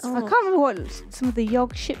 I can't remember what some of the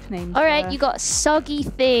Yog ship names. All right, were. you got Soggy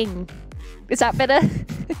Thing. Is that better?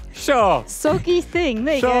 Sure. Soggy thing.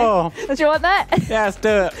 There you Sure. Do you want that? Yeah, let's do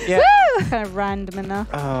it. Yeah. go. Kind of random enough.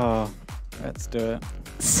 Oh, let's do it.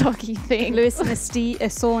 Soggy Thing. Lewis and a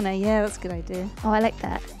sauna. Yeah, that's a good idea. Oh, I like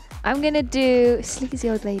that. I'm going to do Sleazy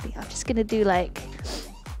Old Lady. I'm just going to do like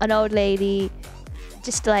an old lady,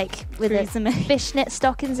 just like with Theresa the May. fishnet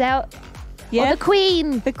stockings out. Yeah. Or the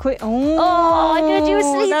Queen. The queen. Oh, I'm gonna do a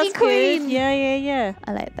sleazy that's queen. Good. Yeah.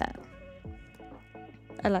 I like that.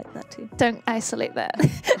 I like that too. Don't isolate that.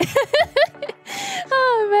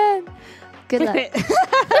 Oh, man. Good luck.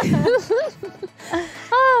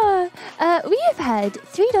 We have had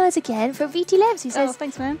 $3 again from VT Labs, who Oh, says,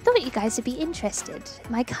 thanks, man. thought you guys would be interested.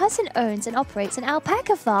 My cousin owns and operates an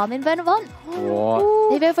alpaca farm in Vermont.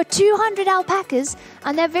 What? They have over 200 alpacas,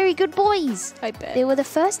 and they're very good boys. I bet. They were the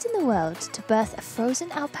first in the world to birth a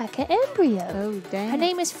frozen alpaca embryo. Oh, damn. Her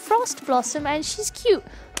name is Frost Blossom, and she's cute.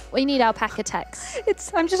 We need alpaca tax.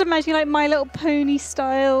 I'm just imagining like My Little Pony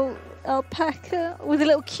style alpaca with a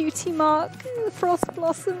little cutie mark, frost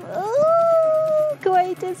blossom. Oh,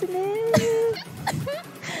 great, isn't it?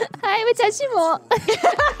 I'm attaching more.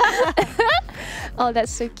 Oh,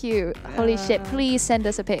 that's so cute. Holy shit. Please send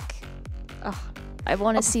us a pic. Oh, I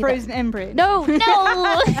want to see frozen that. embryo. No.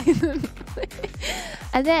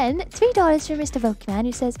 And then $3 from Mr. Volkman,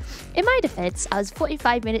 who says, in my defense, I was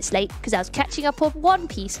 45 minutes late because I was catching up on One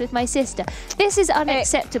Piece with my sister. This is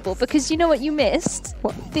unacceptable because you know what you missed?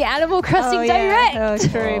 What? The Animal Crossing Direct. Oh,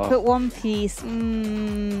 true. Oh. Put One Piece.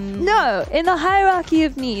 No, in the hierarchy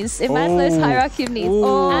of needs, in Maslow's hierarchy of needs,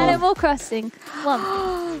 Ooh. Animal Crossing.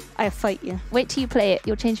 One. I fight you. Wait till you play it.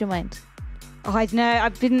 You'll change your mind. Oh, I don't know.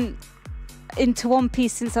 I've been into One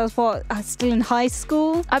Piece since I was still in high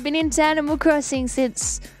school. I've been into Animal Crossing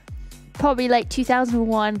since probably like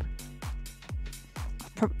 2001.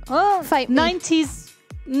 Oh, Fight me. 90s.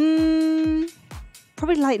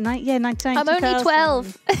 Probably like 99. I'm only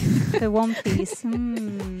 12. The One Piece.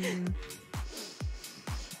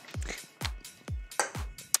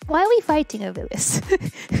 Why are we fighting over this?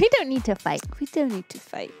 We don't need to fight. We don't need to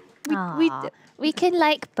fight. We can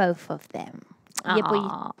like both of them. Yeah, boy.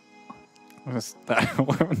 Aw.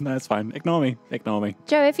 That's fine. Ignore me.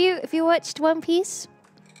 Joe, have you watched One Piece?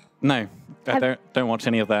 No, I don't watch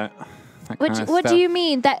any of that. What do you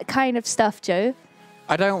mean, that kind of stuff, Joe?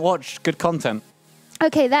 I don't watch good content.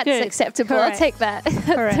 Okay, that's Good. acceptable. Correct. I'll take that. That's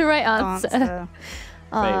Correct the right answer. answer.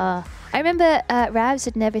 I remember Ravs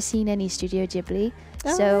had never seen any Studio Ghibli.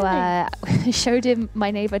 Oh, So really? I showed him My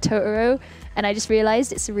Neighbor Totoro, and I just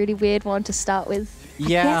realized it's a really weird one to start with.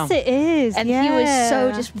 Yeah. Yes, it is. And he was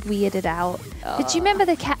so just weirded out. Did you remember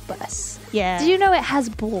the cat bus? Yeah. Did you know it has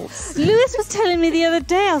balls? Lewis was telling me the other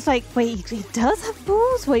day, I was like, wait, he does have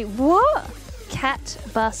balls? Wait, what? Cat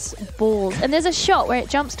bus balls. And there's a shot where it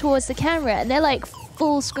jumps towards the camera, and they're like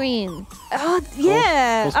full screen. Oh,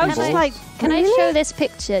 yeah. Full I was screen just balls? like, Can I really? show this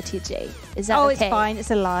picture, TJ? Is that Oh, okay? it's fine. It's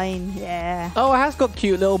a line. Yeah. Oh, it has got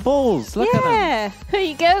cute little balls. Look at them. Yeah. There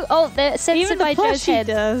you go. Oh, they're Even censored the by Joe's plushie head.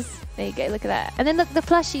 does. There you go. Look at that. And then look, the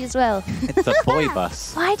plushie as well. It's a boy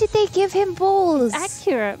bus. Why did they give him balls?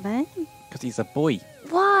 Accurate, man. Because he's a boy.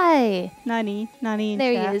 Why? Nani. There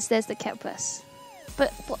he is. There's the cat bus.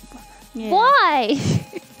 But Yeah. why?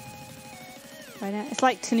 I know. It's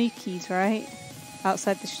like Tanukis, right?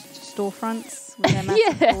 Outside the storefronts with their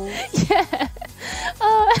massive Yeah. balls. Yeah.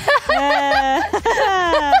 Oh, Yeah.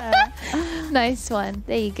 nice one.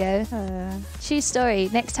 There you go. True story.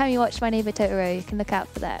 Next time you watch My Neighbor Totoro, you can look out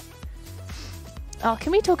for that. Oh,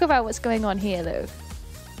 can we talk about what's going on here, though?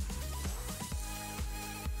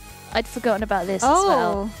 I'd forgotten about this as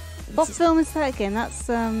well. What film is that again? That's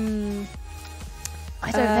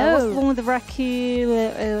I don't What's the know. one with the raccoon?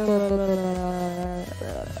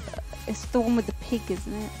 It's the one with the pig,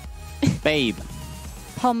 isn't it? Babe.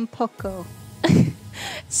 Pompoko.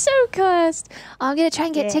 So cursed. I'm gonna try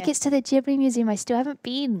and get Yeah. tickets to the Ghibli Museum. I still haven't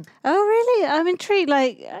been. Oh, really? I'm intrigued.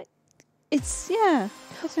 Like, it's, yeah.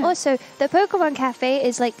 isn't it? Also, the Pokemon Cafe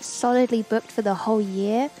is like solidly booked for the whole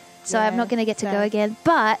year. So I'm Yeah, not going to get to go fair. again.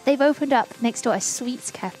 But they've opened up next door a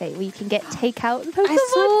sweets cafe where you can get takeout Pokemon. I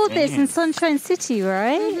saw this in Sunshine City,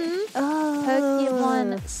 right? Oh.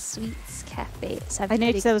 Pokemon Sweets Cafe. So I'm I pretty-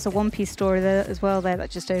 noticed there was a One Piece store there as well there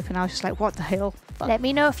that just opened. I was just like, what the hell? Fuck. Let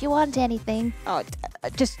me know if you want anything. Oh,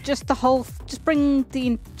 just the whole, just bring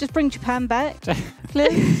Japan back,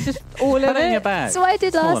 please. Just all Put of it in your it. bag. So I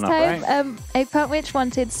did Small last enough, time. Eggplant Witch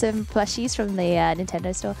wanted some plushies from the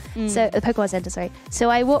Nintendo store. So the Pokemon Center, sorry. So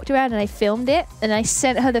I walked around and I filmed it and I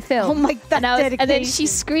sent her the film. Oh my, that and then she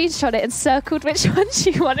screenshot it and circled which one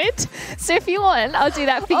she wanted. So if you want, I'll do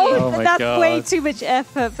that for you. Oh my that's God. way too much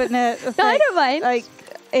effort. But no, No, I don't mind. Like,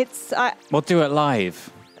 it's We'll do it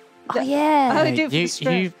live. Oh yeah. Oh, do it for you, the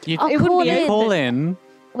stress. you, I'll it wouldn't call be in. call in.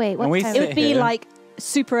 Wait, what And we time? it sit would be here. like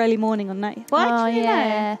super early morning or night. Well, Oh actually, no.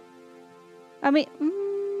 yeah. I mean,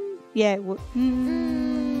 yeah, it would.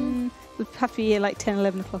 We'd have to be here like 10,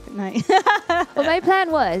 11 o'clock at night. Well, my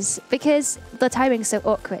plan was, because the timing's so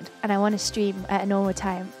awkward and I want to stream at a normal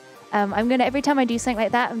time, I'm going to, every time I do something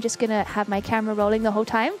like that, I'm just going to have my camera rolling the whole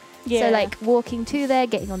time. Yeah. So, like, walking to there,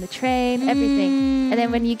 getting on the train, everything. And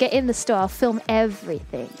then when you get in the store, I'll film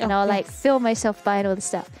everything. And Oh, I'll, like, yes. film myself buying all the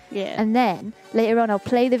stuff. Yeah. And then, later on, I'll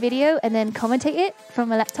play the video and then commentate it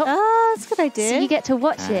from a laptop. Oh, that's a good idea. So you get to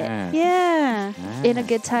watch it yeah. in a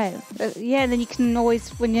good time. Yeah, and then you can always,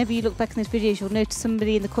 whenever you look back in those videos, you'll notice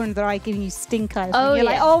somebody in the corner of their eye giving you stink eyes. Oh, and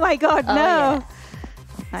you're yeah. like, oh my God, Oh, no. yeah.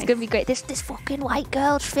 Nice. It's going to be great. This fucking white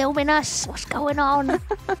girl's filming us. What's going on?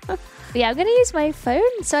 But yeah, I'm going to use my phone,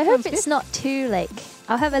 so I hope Sounds it's good. not too, like,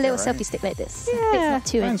 I'll have a little Alright. selfie stick like this. Yeah. It's not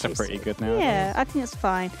too Phones are intrusive. pretty good now. Yeah, I think it's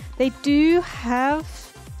fine. They do have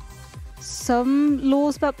some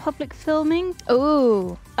laws about public filming.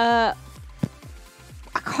 Ooh. I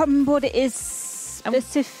can't remember what it is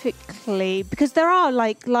specifically because there are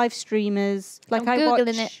like live streamers. Like I'm I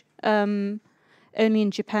Googling watch Only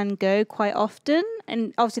in Japan Go quite often,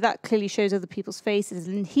 and obviously that clearly shows other people's faces,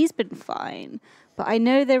 and he's been fine. But I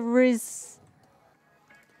know they were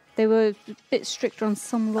a bit stricter on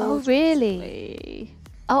some laws. really? recently.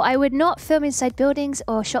 Oh, I would not film inside buildings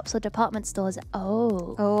or shops or department stores.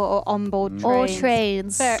 Oh. Or onboard trains. Or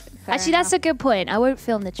trains. Fair Actually, that's a good point. I won't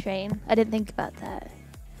film the train. I didn't think about that.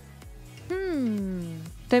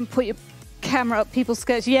 Don't put your camera up people's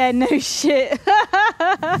skirts. Yeah, no shit.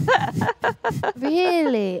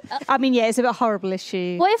 Really? I mean, yeah, it's a bit horrible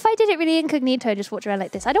issue. What if I did it really incognito, just walked around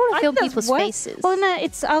like this? I don't want to film think people's that's worse. faces. Well, no,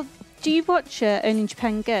 it's. Do you watch Only in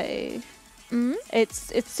Japan Go? It's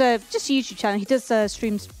just a YouTube channel. He does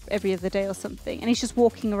streams every other day or something, and he's just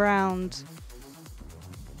walking around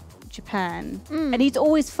Japan, and he's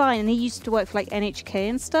always fine. And he used to work for like NHK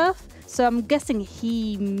and stuff, so I'm guessing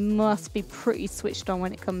he must be pretty switched on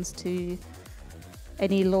when it comes to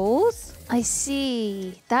any laws. I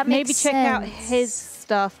see. That makes Maybe check out sense. his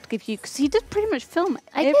stuff to give you, because he does pretty much film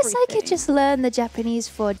I guess I could everything. just learn the Japanese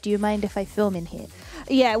for "Do you mind if I film in here?"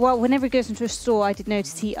 Yeah, well, whenever he goes into a store, I did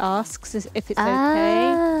notice he asks if it's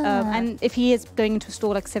okay. And if he is going into a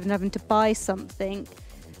store like 7-Eleven to buy something,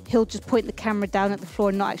 he'll just point the camera down at the floor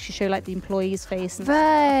and not actually show like the employee's face. And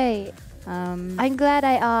Right. I'm glad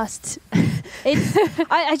I asked.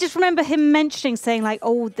 I just remember him mentioning, saying like,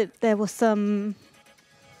 oh, that there were some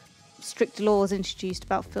strict laws introduced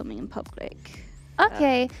about filming in public.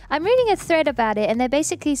 Okay, I'm reading a thread about it, and they're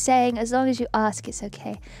basically saying as long as you ask, it's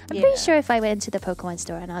okay. I'm Yeah. pretty sure if I went into the Pokemon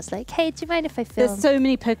store and I was like, "Hey, do you mind if I film?" There's so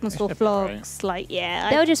many Pokemon store should be right. vlogs. Like,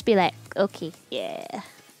 yeah, They'll just be like, "Okay." yeah.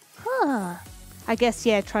 Huh. I guess,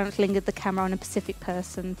 yeah, try not to linger the camera on a specific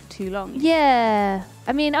person for too long. Yeah.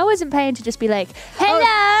 I mean, I wasn't paying to just be like,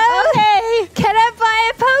 "Hello, Okay. can I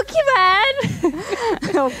buy a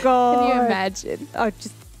Pokemon?" Oh, God. Can you imagine? I'd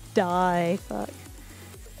just die. Fuck.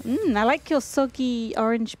 I like your soggy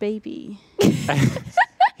orange baby.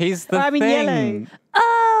 He's the I mean, thing.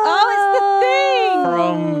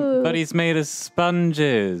 yellow. But he's made of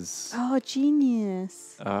sponges. Oh,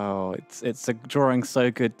 genius. Oh, it's a drawing so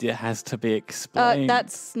good it has to be explained.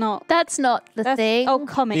 That's not That's not the that's, thing. Oh,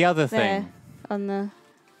 comic. The other there thing. on the.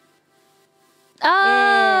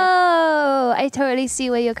 Oh, I totally see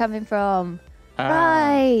where you're coming from.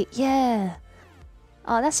 Right, yeah.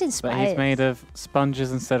 Oh, that's But inspired. he's made of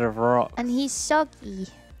sponges instead of rock. And he's soggy. He's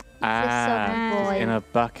a Ah. soggy boy. in a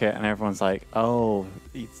bucket, and everyone's like, "Oh,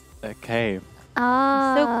 it's okay."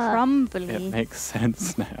 So Ah. crumbly. It makes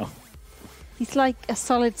sense now. He's like a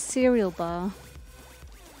solid cereal bar.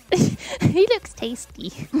 He looks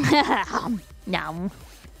tasty. Nom.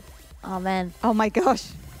 Oh man. Oh my gosh.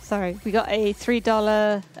 Sorry. We got a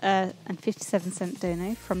 $3.57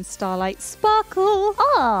 dono from Starlight Sparkle.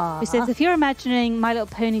 Oh. Who says, if you're imagining My Little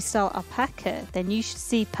Pony style alpaca, then you should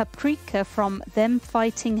see Paprika from Them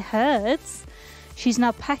Fighting Herds. She's an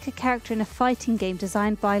alpaca character in a fighting game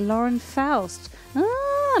designed by Lauren Faust.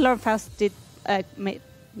 Ah, Lauren Faust did made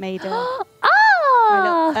My Little,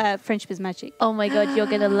 Friendship is Magic. Oh my god, you're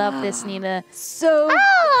gonna love this, Nina. So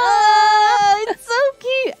it's so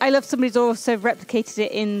cute. I love somebody's also replicated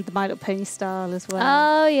it in the My Little Pony style as well.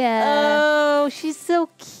 Oh yeah. Oh, she's so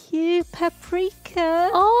cute, Paprika.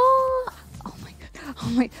 Oh. Oh my god. Oh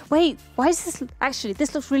my. Wait, why is this? Actually,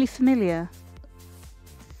 this looks really familiar.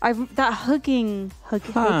 That hugging. I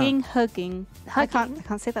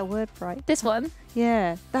can't say that word right. This one.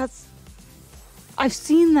 Yeah, that's. I've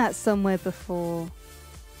seen that somewhere before.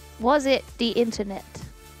 Was it the internet?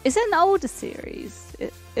 Is it an older series?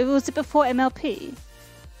 Was it before MLP?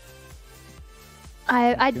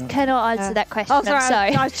 I cannot answer that question. Oh, sorry. I'm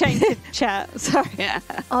sorry. I changed the chat. Sorry.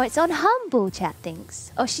 Oh, it's on Humble, chat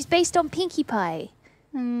thinks. Oh, she's based on Pinkie Pie.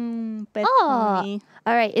 Bed Oh. Pony.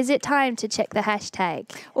 All right, is it time to check the hashtag?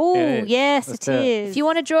 Oh, It is. yes, Let's it do it. is. If you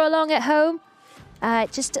want to draw along at home,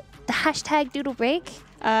 just the hashtag Doodle Break.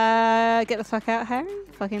 Get the fuck out, Harry.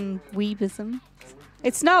 Fucking weebism.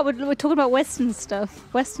 It's not. We're talking about Western stuff.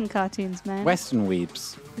 Western cartoons, man. Western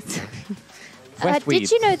weebs. Did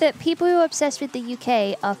you know that people who are obsessed with the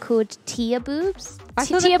UK are called Tia Boobs? I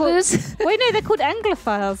thought they're called- Boos? Wait, no, they're called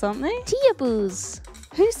Anglophiles, aren't they? Tia Boos.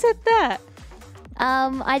 Who said that?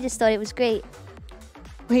 I just thought it was great.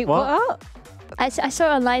 Wait, What? what? I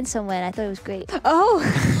saw it online somewhere and I thought it was great. Oh,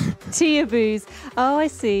 Tia-boos. Oh, I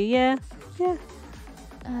see. Yeah.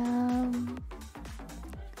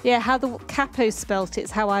 Yeah, how the capo spelt it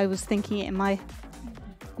is how I was thinking it in my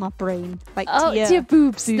brain. Like Tia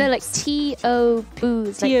Boobs. No, like boobs. T-O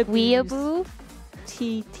Boos. Tia Like Boos. Weeaboo.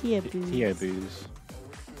 Tia-boos. Teoboos.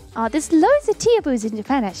 Oh, there's loads of Tia Boos in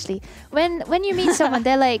Japan actually. When you meet someone,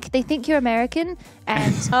 they think you're American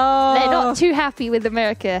and Oh, they're not too happy with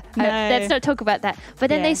America. No. Let's not talk about that. But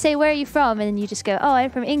then Yeah. they say, where are you from? And then you just go, oh, I'm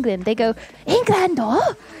from England. They go, England,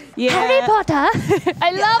 oh? yeah. Harry Potter.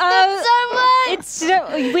 I love them so much. It's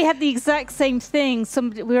we had the exact same thing.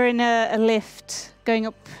 We were in a lift going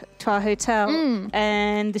up to our hotel,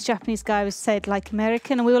 and this Japanese guy said like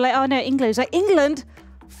American, and we were like, oh no, England. He was like, England,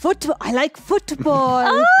 football. I like football.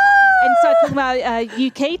 And started talking about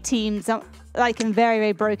UK teams, like in very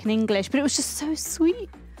very broken English, but it was just so sweet.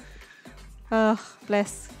 Oh,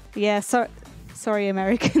 bless. Yeah, sorry,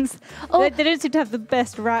 Americans. Oh. They don't seem to have the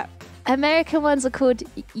best rap. American ones are called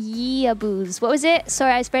yeehaboos. What was it?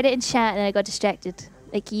 Sorry, I spread it in chat and I got distracted.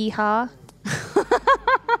 Like yeehaw.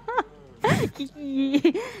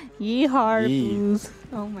 Yeehaw.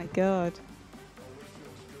 Oh my god.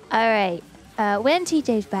 All right. When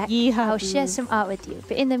TJ's back, I'll share Yeehaw. some art with you.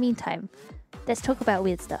 But in the meantime, let's talk about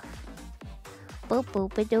weird stuff. Boop,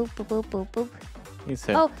 boop, ba-doop, boop, boop, boop, boop. He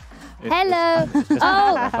said, Oh, hello.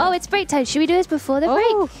 Oh, it's break time. Should we do this before the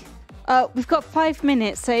break? We've got 5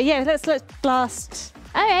 minutes, so yeah, let's blast.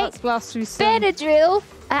 All right. Let's blast through some. Benadryl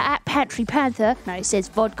at Pantry Panther Nice. says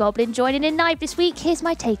Vod Goblin joining in live this week. Here's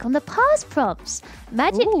my take on the past prompts.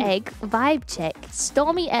 Magic Ooh. Egg, Vibe Check,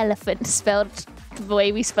 Stormy Elephant, spelled the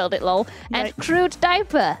way we spelled it, lol, and Right. Crude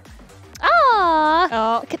Diaper. Ah!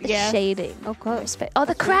 Oh, Look at the yes. shading. Oh god. Respect. Oh,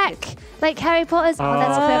 the crack! Like Harry Potter's. Oh,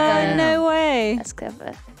 that's Oh, clever. no way. That's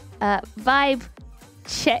clever. Vibe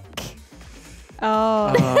Check.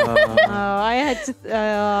 Oh. I had to.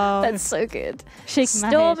 That's so good. Shaking my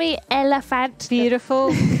head. Stormy Elephant. Beautiful.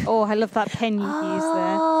 Oh, I love that pen you used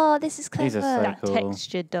there. Oh, this is clever. These are so That cool.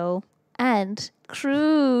 texture doll. And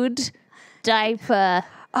Crude Diaper.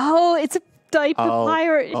 Oh, it's a diaper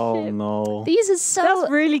pirate Oh ship. no. These are so That's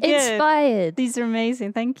really good. inspired. These are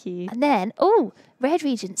amazing. Thank you. And then, Red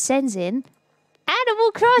Regent sends in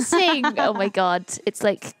Animal Crossing. Oh my god, it's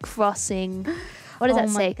like crossing. What does that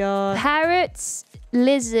Oh my say? God. Parrots,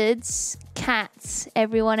 lizards, cats,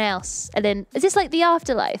 everyone else. And then, is this like the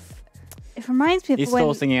afterlife? It reminds me of He's when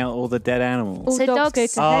sorting out all the dead animals. all So dogs go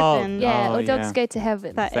dogs- to Oh, heaven. Yeah, Oh, or dogs yeah. go to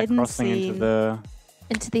heaven. That They're end crossing scene. into the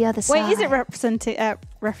into the other side. Wait, is it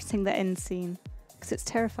referencing the end scene? Because it's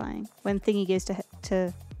terrifying when Thingy goes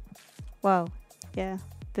to. Well, yeah,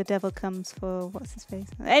 the devil comes for what's his face.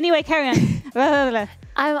 Anyway, carry on. Blah, blah, blah.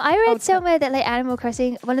 I read somewhere that like Animal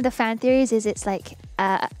Crossing, one of the fan theories is it's like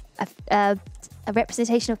a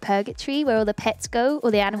representation of purgatory where all the pets go,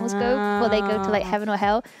 or the animals go, or they go to like heaven or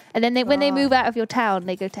hell. And then when they move out of your town,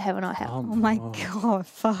 they go to heaven or hell. Oh my god,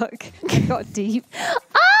 fuck. I got deep.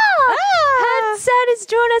 Hansan has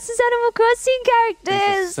drawn us as Animal Crossing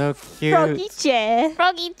characters. So cute. Froggy chair.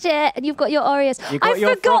 Froggy chair, and you've got your Oreos. You got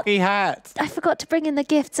your froggy hat. I forgot to bring in the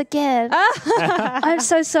gifts again. I'm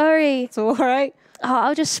so sorry. It's all right. Oh,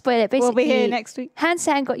 I'll just spoil it. Basically, We'll be here next week.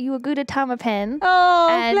 Hansan got you a Gudetama pen. Oh,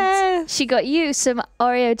 and bless. she got you some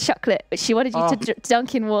Oreo chocolate, which she wanted you to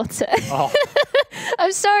dunk in water. Oh.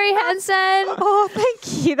 I'm sorry, Hansan. Oh,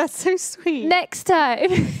 thank you. That's so sweet. Next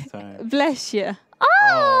time. Bless you.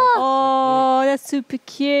 Oh, Oh, that's super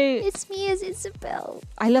cute. it's me as Isabel.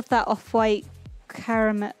 I love that off-white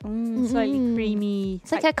caramel, slightly creamy.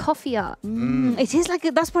 It's like a coffee art. It is like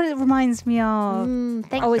that's what it reminds me of.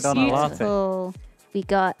 Thank Oh, you. it's Banana latte. beautiful. We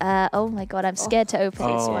got, oh my god, I'm scared to open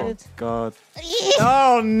this Oh one. God.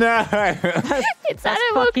 Oh no. It's That's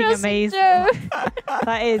Animal fucking Crossing amazing. Joe.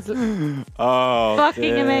 That is Oh. fucking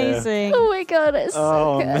dear. amazing. Oh my god, it's so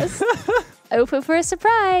Oh, no. good. Open for a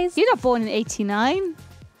surprise. You're not born in 89?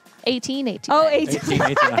 1889. Oh, 89.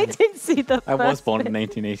 1889. I didn't see the I was first born bit. in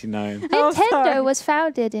 1889. Oh, sorry. Nintendo was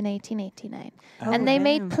founded in 1889. and they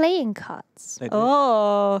made playing cards. They did.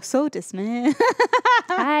 Oh, so dismay.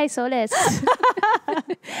 Hi, Solis.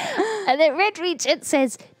 And then Red Regent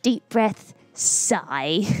says, deep breath,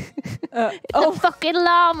 sigh. The fucking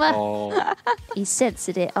llama. Oh. He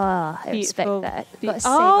censored it. Oh, I Beautiful. respect that. Gotta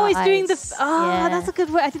save Oh, our he's doing the. eyes. Oh, Yeah. that's a good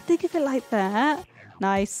way. I didn't think of it like that.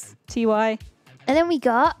 Nice. TY. And then we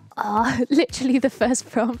got, literally the first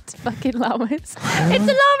prompt, fucking llamas. It's a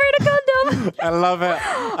llama in a condom. I love it.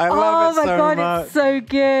 I Oh love it my so god, much. it's so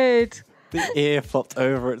good. The ear flopped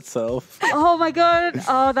over itself. Oh my god.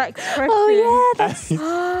 Oh, that expression. Oh, yeah, that's...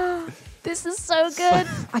 This is so good.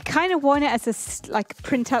 I kind of want it as a like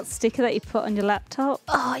printout sticker that you put on your laptop.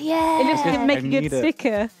 Oh, yeah. It looks like it'd make a I good need it.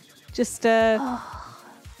 sticker. Just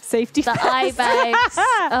safety The first. eye bags.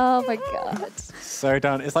 Oh, my God. So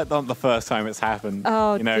done. It's like not the first time it's happened.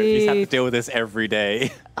 Oh, you know, you just have to dude. deal with this every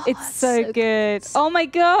day. It's so, so good. Oh my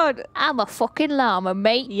god. I'm a fucking llama,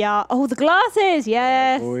 mate. Yeah. Oh, the glasses.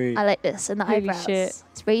 Yes. Boy. I like this. And the Holy eyebrows. shit.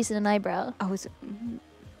 It's raising an eyebrow. Oh, it's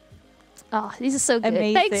Oh, these are so good.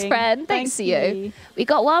 amazing. Thanks, friend. Thanks to you. you. We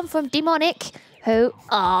got one from Demonic, who,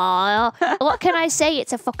 what can I say?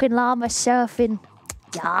 It's a fucking llama surfing.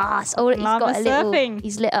 Yes. Oh, he's Llama got a little. surfing.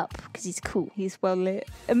 He's lit up because he's cool. He's well lit.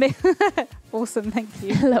 Awesome. Thank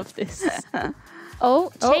you. I love this.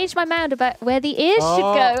 Oh, changed my mind about where the ears Oh.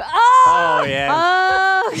 should go. Oh, yeah.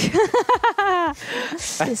 Oh.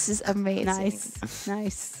 This is amazing. Nice.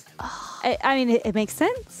 Nice. I mean, it makes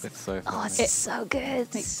sense. It's so Oh, funny. this is so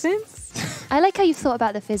good. Makes sense. I like how you thought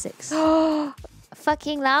about the physics.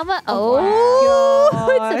 Fucking llama. Oh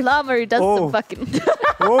Oh, my it's a llama who does Oh. some fucking.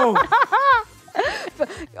 Oh,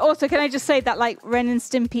 Also, can I just say that like Ren and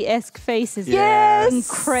Stimpy-esque face is Yes.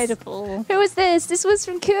 incredible. Who was this? This was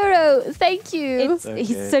from Kuro. Thank you. It's So he's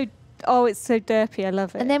good. so it's so derpy. I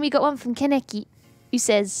love it. And then we got one from Kaneki, who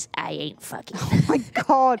says, I ain't fucking. oh my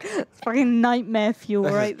god, it's fucking nightmare fuel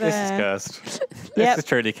right this there. is cursed. Yep. This is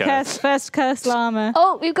truly cursed. First cursed llama.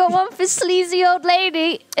 Oh, we've got one for Sleazy Old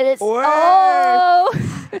Lady. And it's. Whoa. Oh.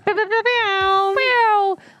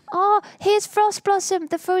 Meow. Oh, here's Frost Blossom,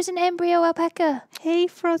 the frozen embryo alpaca. Hey,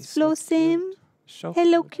 Frost so Blossom. Sure.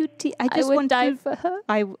 Hello, cutie. I I just would want die to. for her.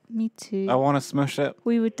 Me too. I want to smush it.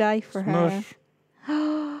 We would die for her.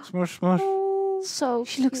 Smush. Smush, smush. So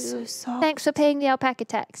She looks so cute. soft. Thanks for paying the alpaca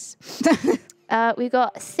tax. We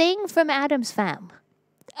got Thing from Adam's Fam.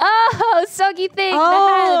 Oh, Soggy Thing. the hand.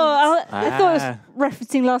 Oh, I thought it Ah. was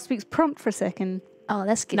referencing last week's prompt for a second. Oh,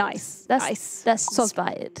 that's good. Nice. That's Nice. That's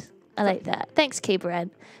inspired. I like that. Thanks, K-Bran.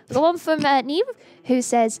 We got one from Neve, who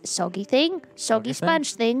says, Soggy Thing, Soggy Soggy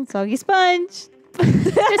Sponge Thing. Soggy sponge.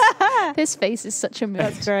 This face is such a mood.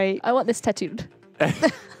 That's great. I want this tattooed.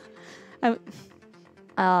 I,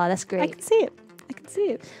 Oh, that's I great. can see it. I can see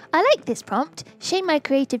it. I like this prompt. Shame my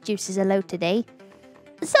creative juices are low today.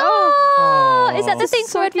 So, Oh. is that the thing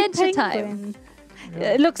for Soggy Adventure Time? penguin.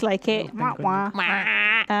 It looks like it. Wah, wah.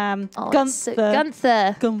 Oh, that's so, Gunther.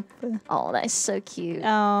 Gunther. Gunther. Oh, that's so cute.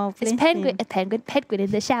 Oh, It's bless him. penguin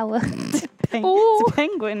in the shower. It's a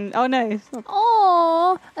penguin. Oh no, it's not.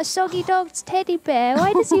 Oh, a soggy dog's teddy bear.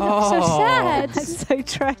 Why does he look so Oh. sad? That's so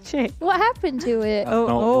tragic. What happened to it? Oh,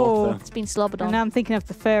 Not oh. water. It's been slobbered And on. now I'm thinking of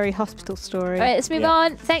the furry hospital story. All right, let's move Yeah.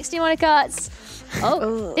 on. Thanks, Demonic Arts.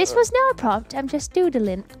 Oh, this was not a prompt. I'm just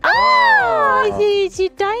doodling. Oh, it's your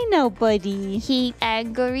dino buddy. He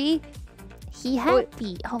angry. He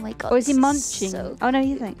happy. Oh my god. Or is he this munching? so- Oh no,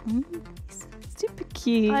 he's like, he's super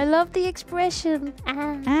cute. I love the expression.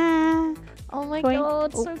 Ah. Ah. Oh my Boing.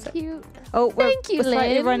 god, Oh, so so- cute. Oh, Thank you, we're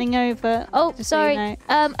slightly Lynn. running over. Oh, just so you sorry.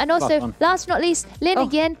 know. And also, fun. last but not least, Lynn Oh.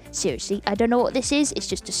 again. Seriously, I don't know what this is. It's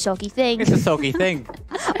just a soggy thing. It's a soggy thing.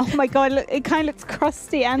 Oh my god, look, it kind of looks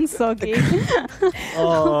crusty and soggy.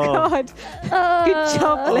 Oh. God. Good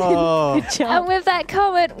job, Lynn. Oh. Good job. And with that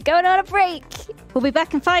comment, we're going on a break. We'll be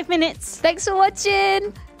back in 5 minutes. Thanks for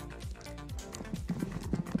watching.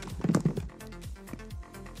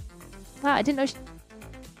 Wow, I didn't know. She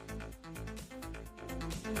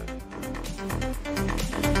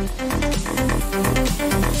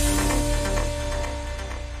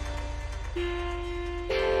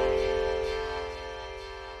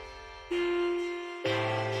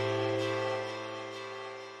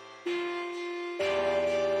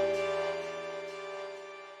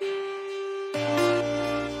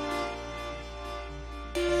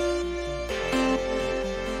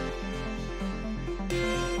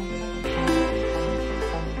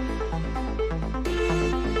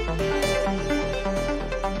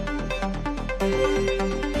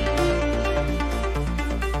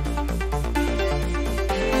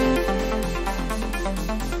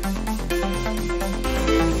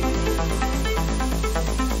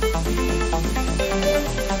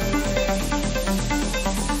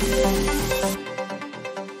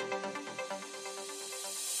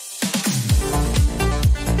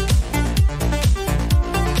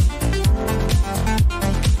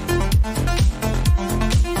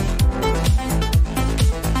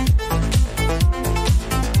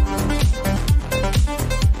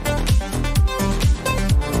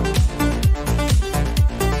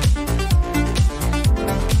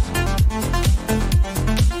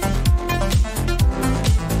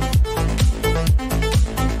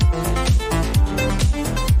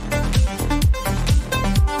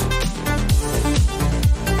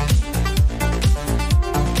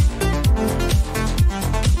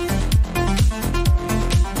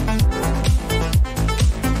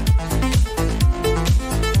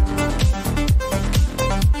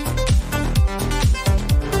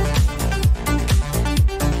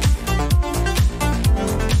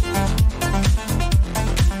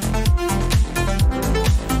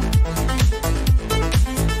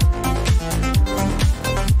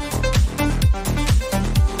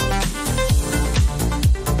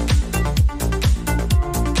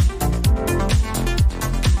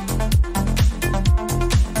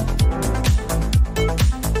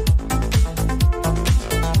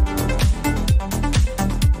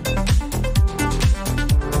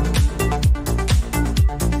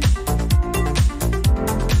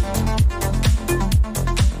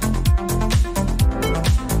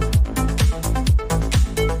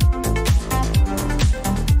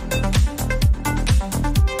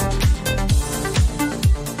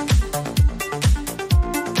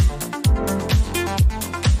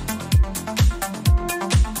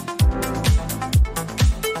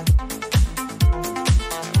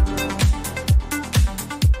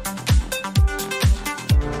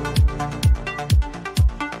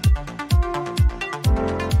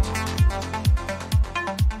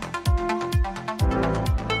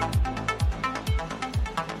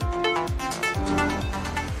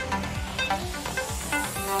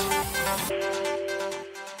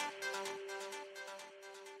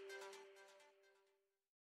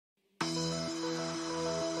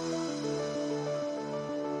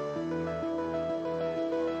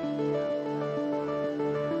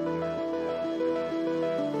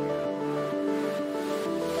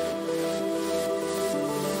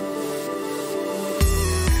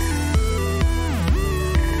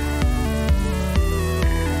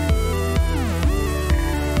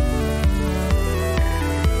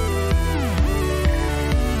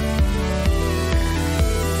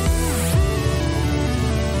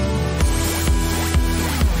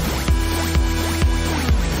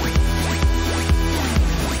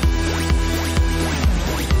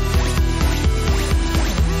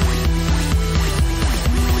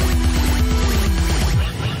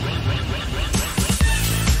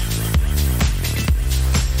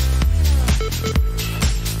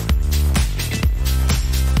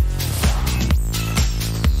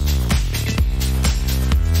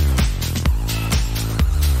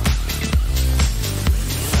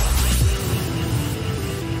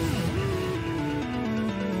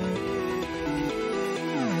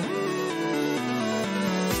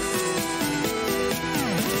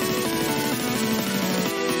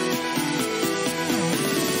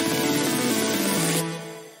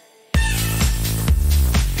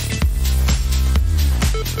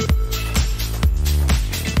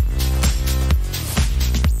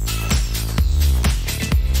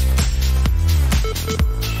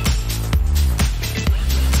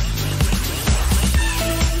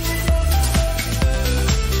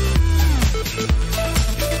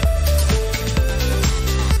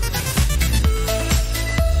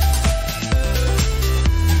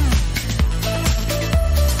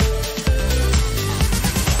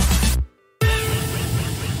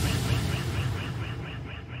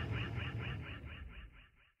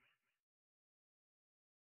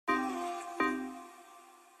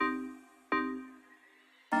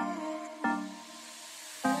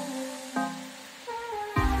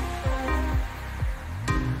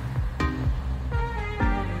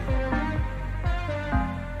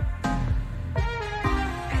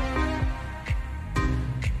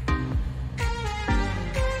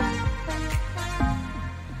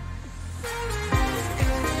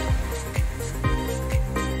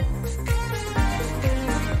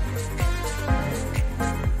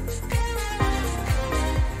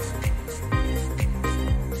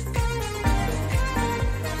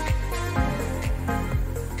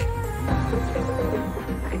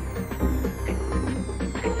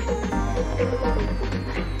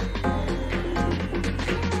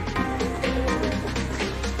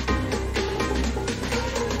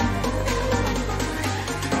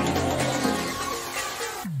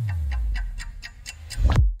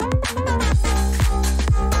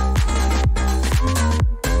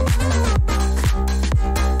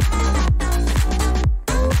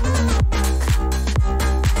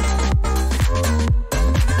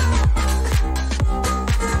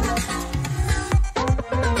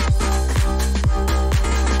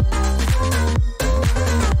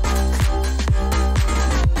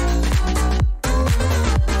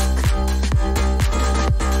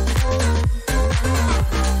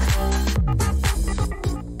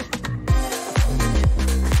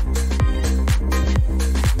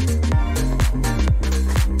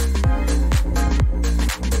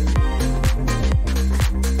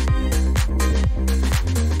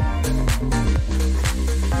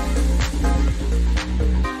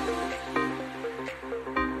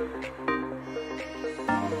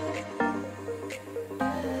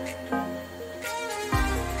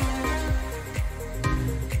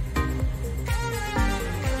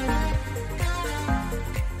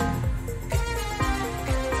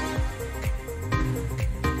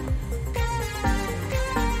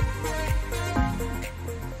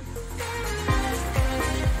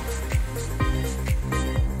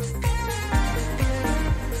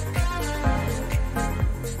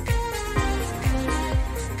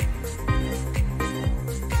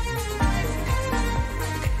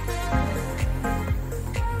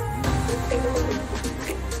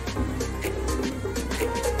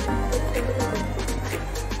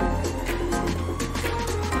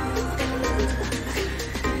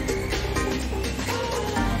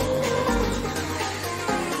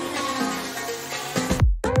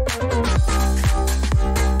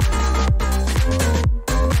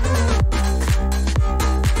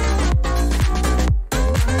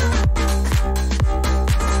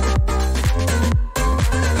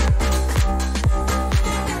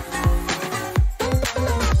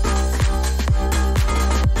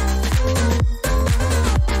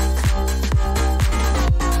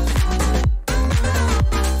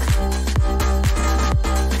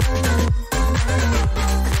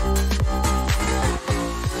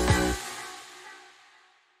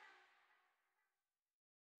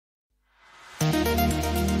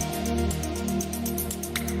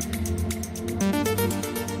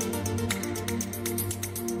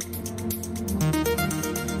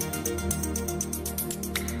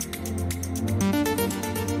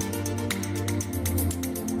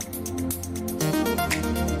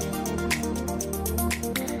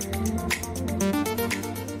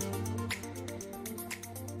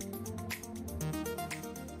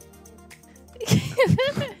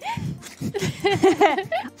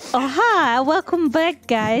Oh, hi, welcome back,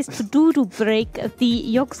 guys, to Doodle Break, the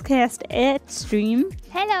Yogscast ad stream.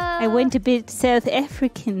 Hello. I went a bit South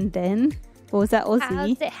African then. Or was that Aussie?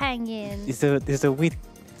 How's it hanging? There's a weird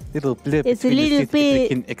little blip It's a between little the South bit-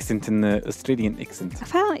 African accent and the Australian accent.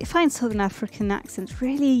 I find Southern African accents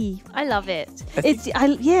really. I love it. It's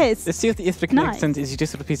The South African nice. accent is you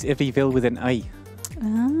just replace every vowel with an I.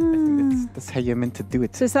 Ah. That's how you're meant to do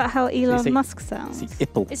it. So is that how Elon say- Musk sounds? See,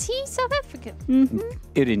 apple, Is he South African? Mm-hmm.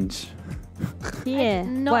 orange. Yeah. did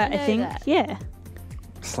not well, know I think. that. Yeah.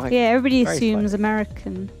 Slightly, Yeah. Everybody very assumes slightly.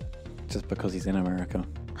 American. just because he's in America.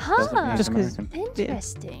 Doesn't Huh. mean he's Just 'cause- American.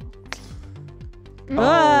 Interesting.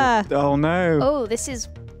 Ah. Oh no! Oh, this is.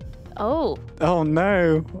 Oh. Oh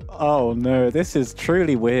no! Oh no! This is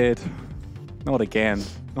truly weird. Not again.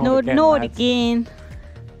 Not lads. again.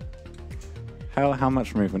 How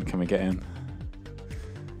much movement can we get in?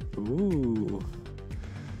 Ooh.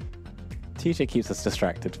 TJ keeps us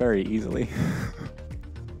distracted very easily.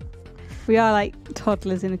 We are like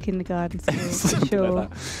toddlers in a kindergarten school, for Something sure. like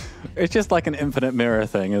that. It's just like an infinite mirror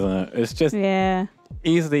thing, isn't it? It's just Yeah.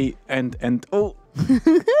 easily and oh,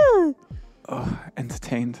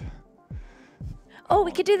 entertained. Oh,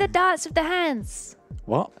 we could do the dance of the hands.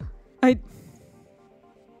 What?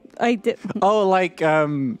 I did. Oh, like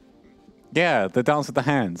yeah, the dance with the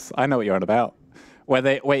hands. I know what you're on about. Where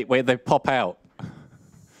they they pop out.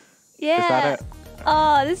 Yeah. Is that it?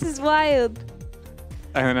 Oh, this is wild.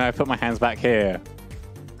 And then I put my hands back here.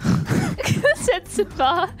 Censored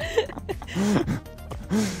bar.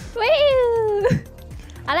 Woo!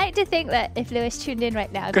 I like to think that if Lewis tuned in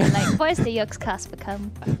right now, he'd be like, "What has the Yogscast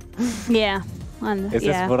become?" Yeah. And, Is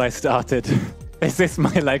yeah. this what I started? Is this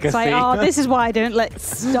my legacy? It's like, oh, this is why I don't let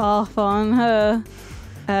staff on her.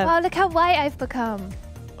 Oh, look how white I've become.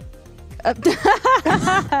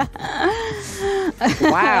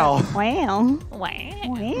 Wow. Wow.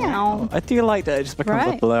 Wow. I do like that it just becomes a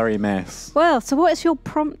Right. blurry mess. Well, so what is your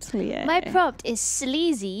prompt, Leo? My prompt is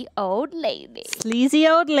sleazy old lady. Sleazy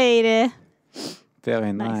old lady.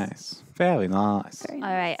 Very Nice. nice. Very nice. All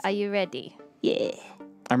right, are you ready? Yeah.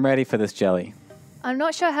 I'm ready for this jelly. I'm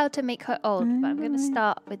not sure how to make her old, but I'm going to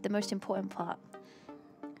start with the most important part.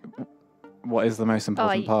 What is the most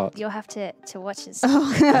important part? You'll have to watch this.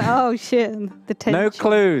 Oh shit. The tension. No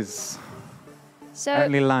clues. So,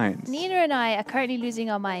 Only lines. Nina and I are currently losing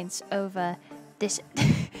our minds over this.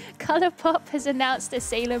 ColourPop has announced a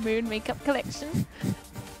Sailor Moon makeup collection,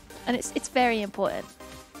 and it's very important.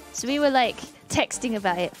 So we were like texting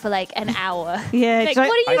about it for like an hour. Yeah. Like, it's like-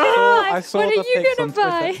 what are you I gonna buy? saw What are the you pics gonna on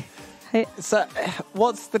Twitter. buy? So,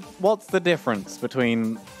 what's the difference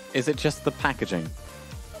between? Is it just the packaging,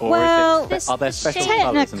 or Well, is it, are there the special shade-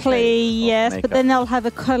 colours and Technically, shades of yes, but makeup? then they'll have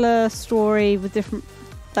a color story with different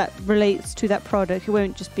that relates to that product. It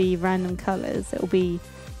won't just be random colors. It'll be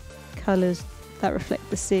colors that reflect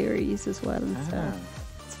the series as well and Ah. stuff.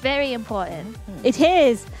 It's very important. It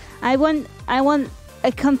is. I want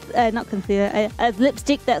a not concealer, a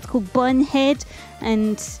lipstick that's called Bunhead,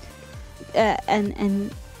 and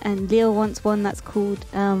Leo wants one that's called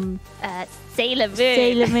Sailor Moon.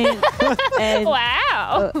 Sailor Moon. and,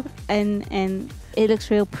 Wow. and it looks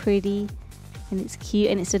real pretty. And it's cute,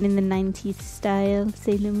 and it's done in the 90s style,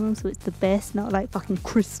 Sailor Moon, so it's the best. Not like fucking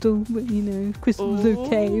Crystal, but you know, Crystal's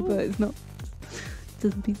okay, but it's not.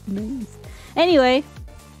 Doesn't beat the 90s. Anyway,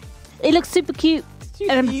 it looks super cute. Did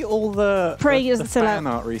and you see all the praying it doesn't sell fan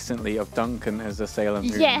out. art recently of Duncan as a Sailor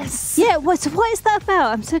Moon? Yes. Yeah, what is that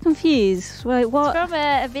about? I'm so confused. Like, what? From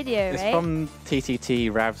a video, It's right? from TTT.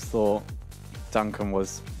 Ravs thought Duncan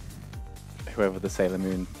was whoever the Sailor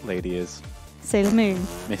Moon lady is. Sailor Moon.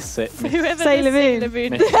 Miss Whoever Sailor the Moon. Sailor Moon.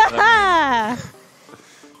 Miss Sailor Ah!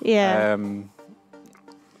 Yeah.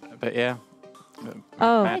 But yeah.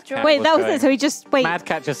 Oh. Mad Cat Wait, that was going- it. So he just wait. Mad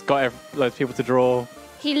Cat just got loads of people to draw.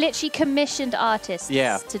 He literally commissioned artists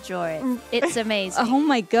Yeah. to draw it. It's amazing. Oh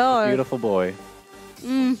my god. Beautiful boy.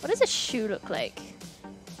 What does a shoe look like?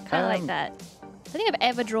 Kind of like Um, that. I think I've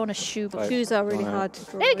ever drawn a shoe before. Like- Shoes are really Wow. hard to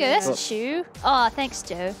draw. There you go, that's yeah. a shoe. Oh, thanks,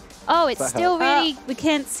 Joe. Oh, it's That still helps. really... We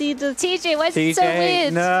can't see the. TJ, why is it TJ, so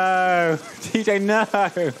weird? no. TJ, no.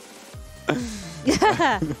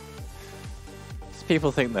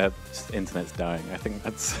 People think that just the internet's dying. I think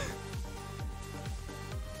that's.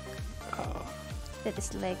 That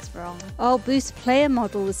this leg's wrong. Oh, Boost player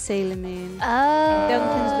model was Sailor Moon. Oh.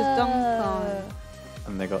 Duncan's was Donkon.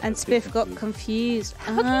 And they got. And the Spiff got different- confused.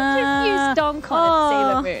 How can you confuse Donkon and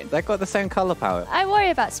Sailor Moon? They got the same color palette. I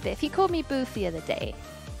worry about Spiff. He called me Booth the other day.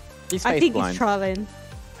 He's I face think blind. he's trolling.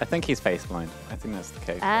 I think he's face blind. I think that's the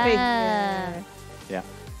case. Ah. Yeah.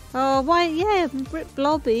 Oh, why? Yeah, Rip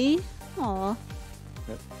Blobby. Aw.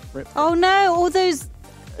 Rip. Oh no, all those.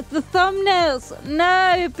 The thumbnails.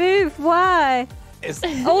 No, Booth, why? It's,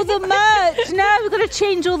 All the merch. No, we've got to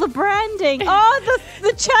change all the branding. Oh,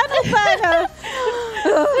 the channel banner.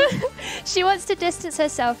 She wants to distance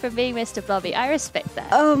herself from being Mr. Blobby. I respect that.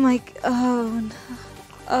 Oh my. Oh. No.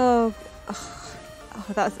 Oh. Oh,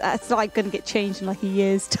 that's like going to get changed in like a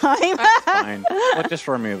year's time. that's fine. We'll just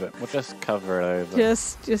remove it. We'll just cover it over.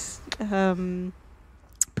 just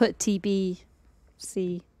put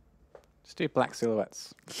TBC. Just do black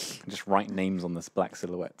silhouettes. And just write names on this black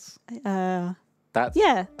silhouettes. That's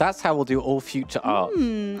Yeah. That's how we'll do all future art.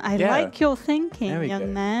 I Yeah. like your thinking, There we young go.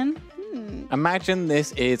 man. Imagine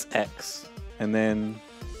this is X, and then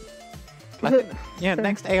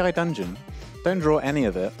next AI dungeon. Don't draw any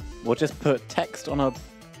of it. We'll just put text on a.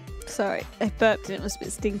 Sorry, I burped and it was a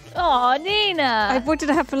bit stinky. Oh, Nina. What did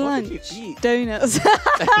I have for What lunch? did you eat? Donuts.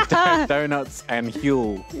 Donuts and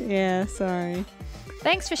Huel. Yeah, sorry.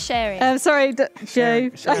 Thanks for sharing. I'm sorry, Joe.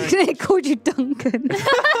 Sharon. I called you Duncan.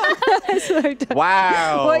 Sorry, Duncan.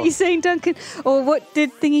 Wow. What are you saying, Duncan? Or what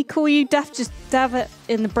did Thingy call you? Daft it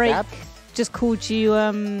in the break. Dab? Just called you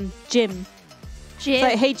Jim. Jim. It's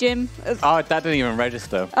like, hey Jim. Oh, that didn't even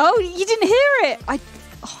register. Oh, you didn't hear it.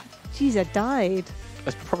 Jeez, I died.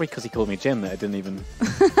 It's probably because he called me Jim that I didn't even He's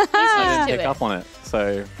used to pick it. up on it.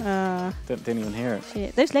 So Uh, didn't even hear it.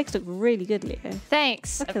 shit. Those legs look really good, Leo. It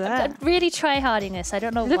Thanks. Look at I'm that. really try-harding this. I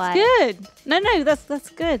don't know looks why. good. No, that's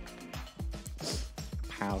good.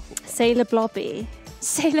 Powerful. Sailor Blobby.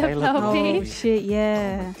 Sailor Sailor Blobby. Oh shit,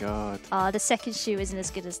 yeah. God. Oh, the second shoe isn't as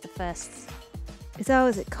good as the first. Is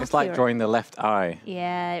it cocky It's like or- drawing the left eye.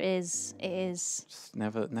 Yeah, it is. It is. Just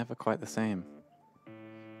never quite the same.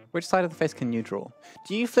 Which side of the face can you draw?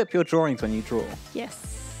 Do you flip your drawings when you draw? Yes.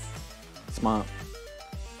 Smart.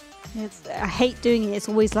 I hate doing it. It's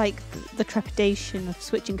always like the trepidation of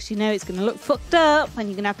switching because you know it's going to look fucked up and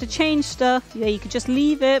you're going to have to change stuff. Yeah, you could just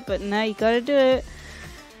leave it, but no, you got to do it.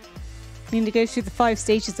 You need to go through the 5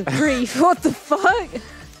 stages of grief. What the fuck?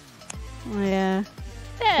 Oh, yeah.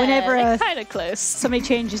 Yeah, Whenever kind of close. somebody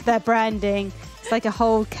changes their branding, it's like a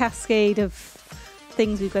whole cascade of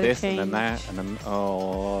things we've got to This change. and then that, and then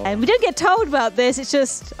oh, And we don't get told about this. It's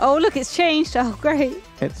just, oh, look, it's changed. Oh, great.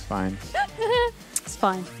 it's fine. It's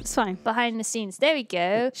fine. It's fine. Behind the scenes. There we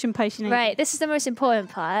go. Shimpation. Right, this is the most important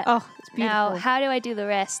part. Oh, it's beautiful. Now, how do I do the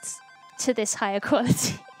rest to this higher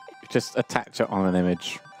quality? Just attach it on an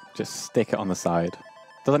image. Just stick it on the side.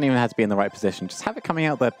 Doesn't even have to be in the right position. Just have it coming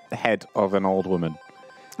out the head of an old woman.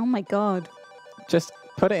 Oh, my God. Just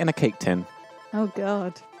put it in a cake tin. Oh,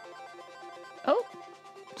 God. Oh,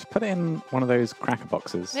 Just put it in one of those cracker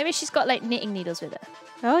boxes. maybe she's got like knitting needles with her.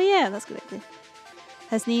 Oh, yeah, that's a good idea.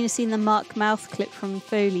 Has Nina seen the Mark Mouth clip from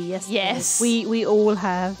Foley yesterday? Yes. We all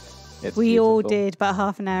have. It's We all beautiful. did about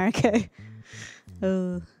half an hour ago.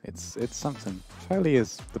 Oh. It's something. Foley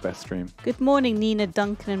is the best stream. Good morning, Nina,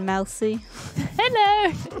 Duncan, and Mousy.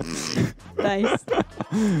 Hello. Nice.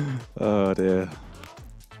 Oh dear.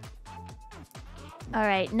 All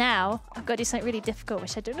right, now I've got to do something really difficult,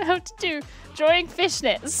 which I don't know how to do. Drawing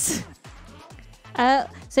fishnets.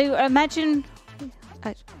 So imagine.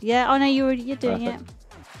 Yeah, oh no, you're doing Perfect. it.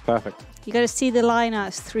 Perfect. You got to see the line out.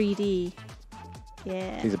 It's 3D.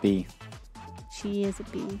 Yeah, He's a bee. she is a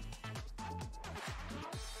bee.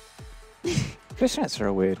 Fishnets are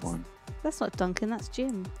a weird one. That's not Duncan. That's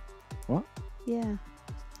Jim. What? Yeah.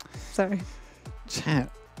 Sorry. Chat.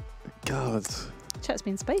 God. Chat's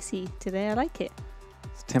been spicy today. I like it.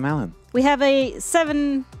 It's Tim Allen. We have a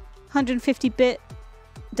 750-bit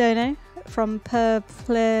dono from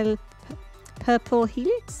Purple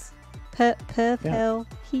Helix. Purple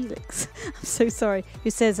Helix. I'm so sorry. Who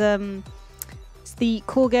says it's the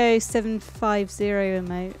Corgo 750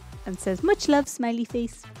 emote and says much love smiley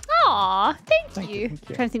face. Aw, thank you. Thank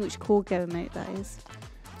I'm trying to think which Corgo emote that is.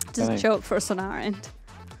 Doesn't Dunno. show up for us on our end.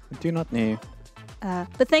 I do not know.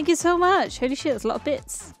 But thank you so much. Holy shit, there's a lot of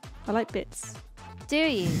bits. I like bits. Do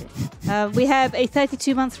you? We have a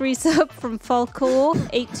 32-month resub from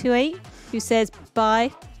Falcor828 who says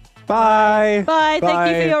bye. Bye. Bye. Thank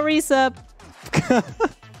you for Bye. your resub.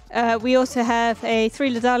 We also have a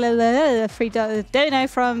 $3 dono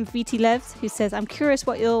from VT Levs who says, I'm curious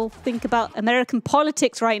what you'll think about American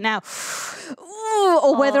politics right now. Ooh,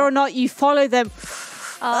 or whether or not you follow them.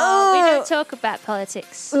 Oh, we don't talk about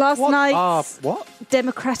politics. Last night's What?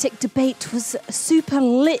 Democratic debate was super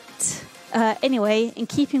lit. Anyway, in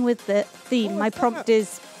keeping with the theme, my prompt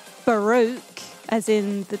is Baroque, as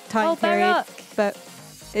in the time period. Baroque. But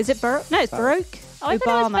is it Baroque? No, it's Baroque. Oh, I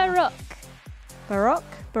thought it was Baroque.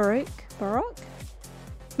 Baroque.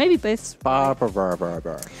 Maybe both. Bar.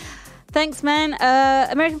 Thanks, man.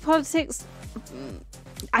 American politics.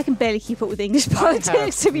 I can barely keep up with English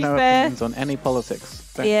politics, to be no fair. opinions on any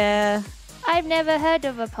politics. Don't- Yeah. I've never heard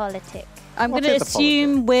of a politic. I'm What going to is a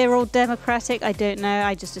assume we're all democratic. I don't know.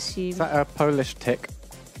 I just assume. Is that a Polish tick?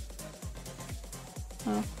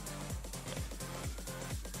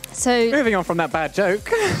 So Moving on from that bad joke.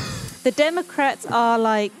 the Democrats are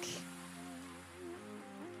like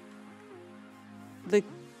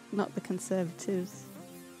not the Conservatives.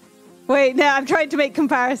 Wait, no, I'm trying to make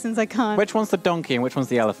comparisons. I can't. Which one's the donkey and which one's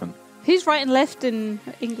the elephant? Who's right and left in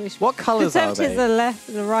English? What colours are Conservatives they? are left,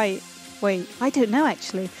 the right. Wait, I don't know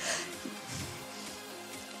actually.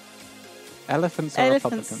 Elephants or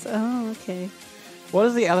Elephants. Republican? Oh, okay. What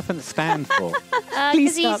does the elephant stand for?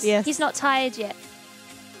 Please 'cause stop, yes. He's not tired yet.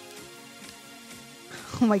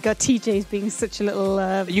 Oh my God, TJ's being such a little.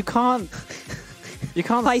 You can't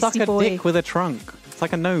Feisty suck a boy. dick with a trunk. It's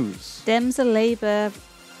like a nose. Dems are Labour,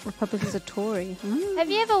 Republicans are Tory. Have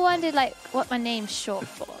you ever wondered like what my name's short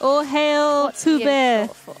for? All hail What's Leo Hubert.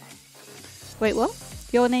 short for? Wait, what?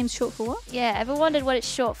 Your name's short for what? Yeah, ever wondered what it's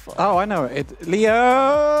short for? Oh, I know it. Leo!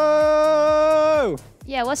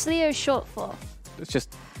 Yeah, what's Leo short for? It's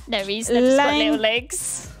just No reason. I've just got Lang- little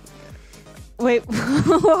legs. Wait,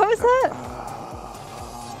 what was that?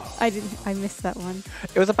 I missed that one.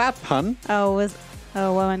 it was a bad pun. Oh,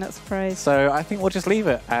 well, I'm not surprised. So I think we'll just leave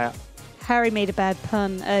it at Harry made a bad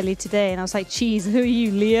pun early today, and I was like, "Cheese, who are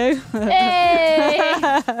you, Leo?" Hey!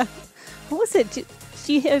 What was it?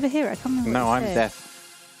 Do you overhear it? I can't remember. no, what I'm it said. deaf.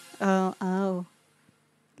 Oh,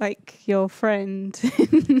 like your friend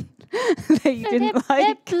that you didn't they're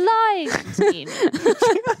like. blind. Nina.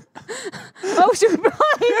 Oh, she's blind.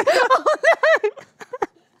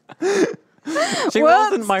 Oh She Whoops.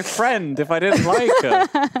 wasn't my friend if I didn't like her.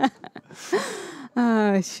 no!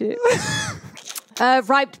 Oh shit.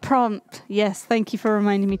 Ripe prompt. Yes, thank you for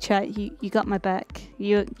reminding me, chat. You got my back.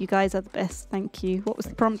 You guys are the best. Thank you. What was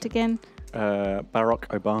the prompt again? Barack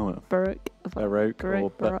Obama. Barack.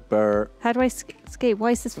 Burr. How do I escape?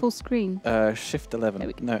 Why is this full screen? Shift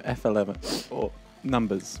 11. No, F11. Or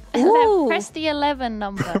numbers. Ooh. Press the 11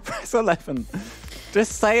 number. Press 11.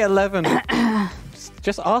 Just say 11.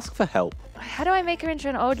 just ask for help. How do I make her into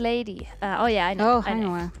an old lady? Oh yeah, I know. Oh, I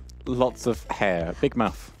know. Lots of hair. Big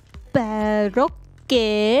mouth. Barack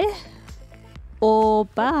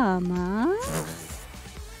Obama.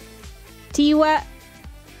 Tiwa.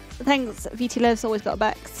 Thanks, VT Love's always got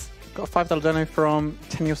backs. Got a $5 dono from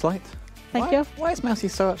 10 Years Light. Thank you. Why is Mousy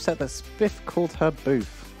so upset that Spiff called her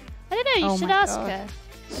boof? I don't know. You Oh should my ask God. her.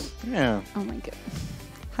 Yeah. Oh my god.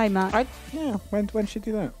 Hi, Mark. Yeah. When did she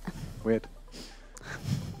do that? Weird.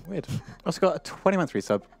 Also got a 20-month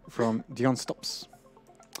resub from Dion Stops.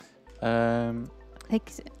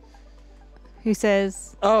 Who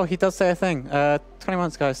says, Oh, he does say a thing. 20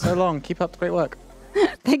 months, guys. So long. Keep up the great work.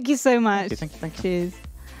 thank you so much. Thank you. Cheers.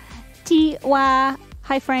 Tiwa.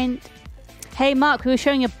 Hi, friend. Hey, Mark, we were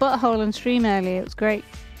showing your butthole on stream earlier. It was great.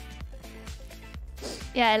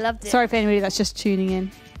 Yeah, I loved it. Sorry for anybody that's just tuning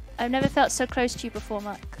in. I've never felt so close to you before,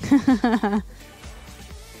 Mark.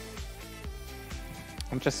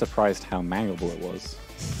 I'm just surprised how manglable it was.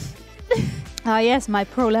 Ah, yes, my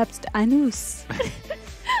prolapsed anus.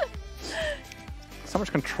 So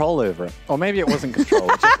much control over it. Or maybe it wasn't control.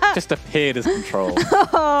 It just appeared as control. It's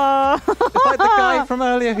Oh. like the guy from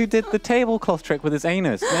earlier who did the tablecloth trick with his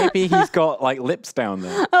anus. Maybe he's got like lips down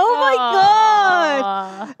there. Oh my god!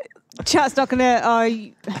 Aw. Chat's not gonna. Oh,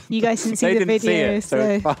 you guys didn't see They the didn't video, see it, so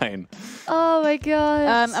it's fine. Oh my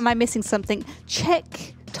god. Am I missing something?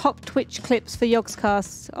 Check top Twitch clips for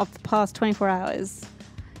Yogscast of the past 24 hours.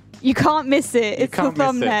 You can't miss it. You It's can't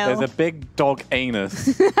the miss it. thumbnail. There's a big dog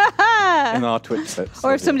anus in our Twitch clips.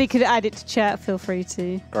 Or if somebody could add it to chat, feel free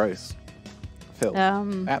to. Gross. Filth.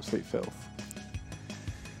 Absolute filth.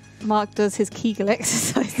 Mark does his Kegel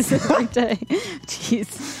exercises every day.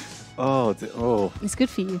 Jeez. Oh. It's good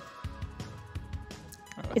for you.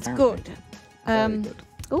 It's Apparently. good. Very good.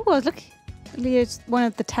 Oh, look. Leo's one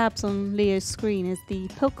of the tabs on Leo's screen is the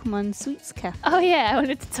Pokemon Sweets Cafe. oh yeah, I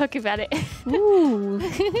wanted to talk about it. Ooh.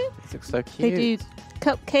 This looks so cute. They do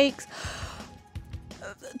cupcakes.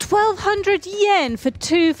 1,200 yen for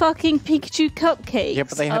 2 fucking Pikachu cupcakes. Yeah,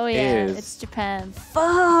 but they have Oh yeah, ears. it's Japan.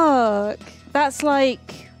 Fuck. That's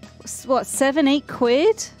like, what, 7-8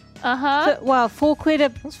 quid? Uh-huh. Wow, 4 quid a...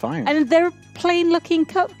 That's fine. And they're plain looking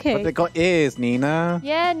But they cupcake. got ears, Nina.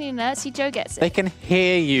 Yeah, Nina. See, Joe gets it. They can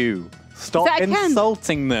hear you. Stop that a can?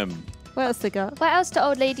 insulting them. What else they got? What else do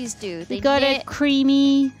old ladies do? They got a knit,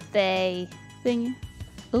 creamy they... thing.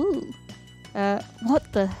 Ooh.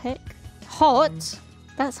 What the heck? Hot?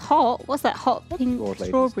 That's hot. What's that hot pink old ladies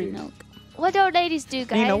strawberry do? milk? What do old ladies do,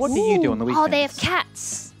 guys? Nina, what do you do on the weekends? Oh, they have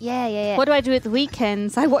cats. Yeah. What do I do at the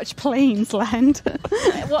weekends? I watch Planes Land.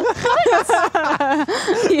 What?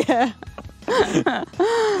 Yeah.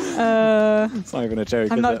 It's not even a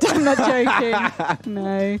joke, I'm is not it? joking.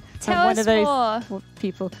 No. Tell I'm one us of those more.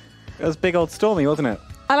 people. It was big old Stormy, wasn't it?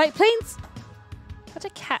 I like planes. What do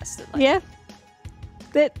cats look like? Yeah.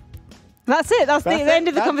 That's it. That's the That's end it.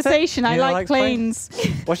 of the That's it. conversation. I Nina like likes planes.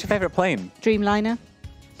 What's your favourite plane? Dreamliner.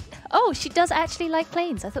 Oh, she does actually like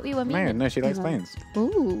planes. I thought we were mean. Man, no, she likes No. planes.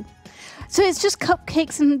 Ooh. So it's just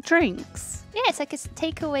cupcakes and drinks. Yeah, it's like a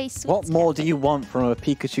takeaway sweets. What more do you want from a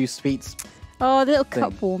Pikachu Sweets? Oh, the little Thing.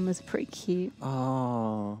 cup warmers are pretty cute.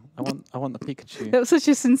 Oh, I want the Pikachu. That was such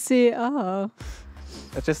a sincere. Oh.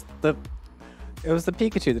 It's just it was the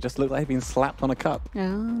Pikachu that just looked like he'd been slapped on a cup.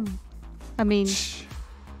 Oh. I mean, Shh.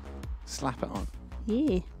 Slap it on.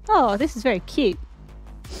 yeah. Oh, this is very cute.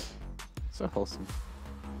 So wholesome.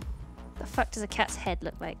 The fuck does a cat's head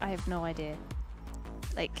look like? I have no idea.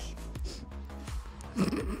 Like,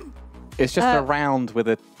 It's just a round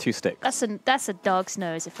with 2 sticks. that's a dog's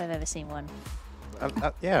nose if I've ever seen one.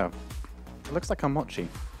 Yeah. It looks like a mochi.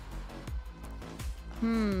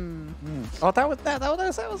 Oh, that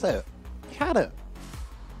was it. You had it.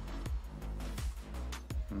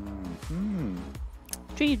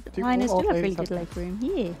 Dreamliners all do have ladies really have good leg room.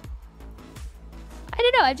 Yeah. I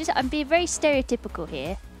don't know. I'm being very stereotypical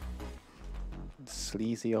here.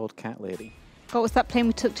 Sleazy old cat lady. What was that plane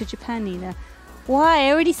we took to Japan, Nina? Why?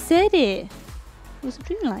 I already said it. It was a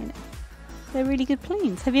Dreamliner. They're really good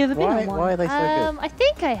planes. Have you ever been on one? Why are they so good? I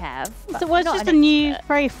think I have. but So it's not just an a new, expert.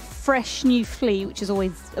 very fresh new fleet, which is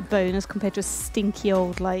always a bonus compared to a stinky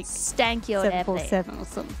old like stanky old airplane. 747 or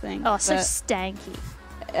something. Oh, so But, stanky.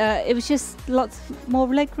 it was just lots more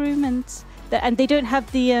leg room and they don't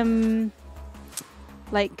have the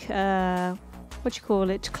what do you call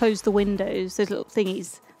it, to close the windows, those little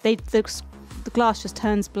thingies. The glass just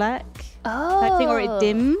turns black. Oh. That thing, or it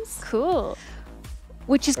dims. Cool.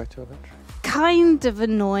 Which is kind of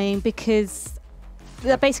annoying because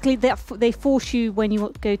basically they force you when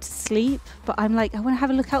you go to sleep. But I'm like, I want to have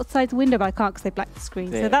a look outside the window, but I can't because they black the screen.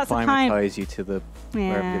 They So that's the kind. acclimatise you to the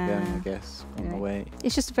wherever you're going, I guess, on the way.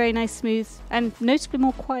 It's just a very nice, smooth, and noticeably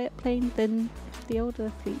more quiet plane than the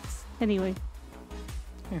older fleets. Anyway.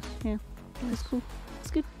 Yes. Yeah. It's cool. It's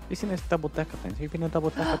good. You seen this double-decker planes? Have you been in a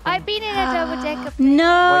double-decker plane? I've been in a double-decker Wait, you No.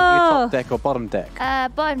 top deck or bottom deck?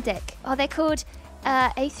 bottom deck. Oh, they're called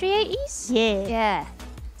A380s? Yeah. Yeah.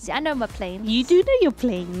 See, I know my planes. You do know your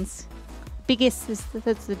planes. Biggest is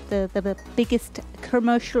the biggest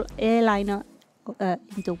commercial airliner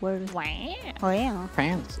in the world. Wow. Oh yeah.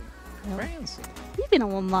 Fancy. Fancy. You've been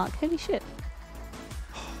on one, Mark. Holy shit.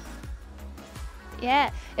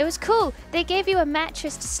 Yeah, it was cool. They gave you a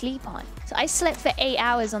mattress to sleep on. So I slept for 8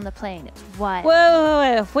 hours on the plane. It was wild.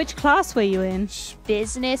 Whoa. Which class were you in?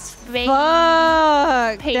 Business free.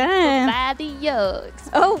 Fuck. Paid Damn. for by the Yogs.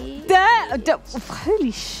 Oh, baby.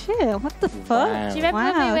 holy shit! What the fuck? Wow. Do you remember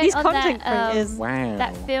when we Wow, went these on content that, creators. Wow.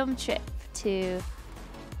 that film trip to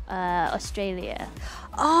Australia?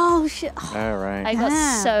 Oh shit! Oh, All right. I got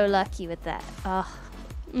Damn. so lucky with that. Oh,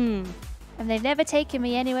 mm, and they've never taken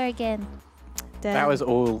me anywhere again. damn. That was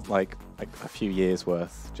all like a few years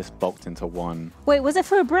worth, just bulked into one. Wait, was it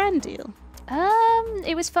for a brand deal?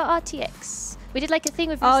 It was for RTX. We did like a thing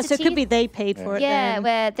with Mr. Oh, so it could Teeth. be they paid for it. Yeah, then.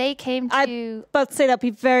 where they came to. But to say that'd be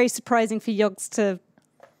very surprising for Yogs to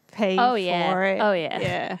pay Oh, yeah. for it. Oh, yeah.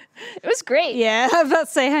 Yeah. It was great. Yeah, I was about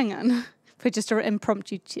to say, hang on. For just an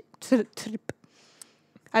impromptu trip.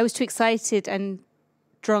 I was too excited and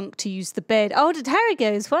drunk to use the bed. Oh, did Harry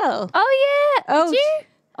go as well? Oh yeah. Oh, Did you?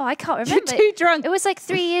 Oh, I can't You're remember. too drunk. It was like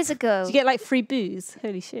 3 years ago. Did you get like free booze?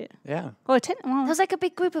 Holy shit. Yeah. Oh, There was like a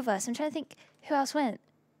big group of us. I'm trying to think who else went.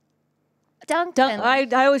 Duncan. I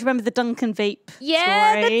always remember the Duncan vape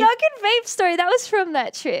yeah, story. the Duncan vape story. That was from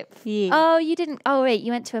that trip. Yeah. Oh, you didn't. Oh, wait,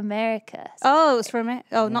 you went to America. Oh, it was from it.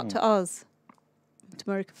 Oh, not to Oz. To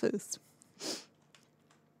America first.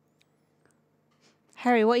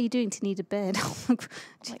 Harry, what are you doing to need a bed? Oh my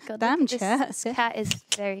Oh my God, Damn, look at chat. This cat is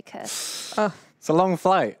very cursed. Oh, It's a long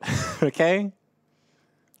flight, okay?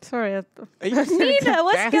 sorry. Are you Nina,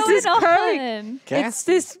 what's gas- going is Coke. on? It's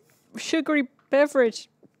this sugary beverage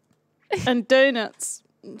and donuts.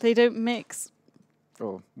 They don't mix.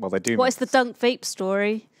 Oh, well, they do. What is the mix. Dunk vape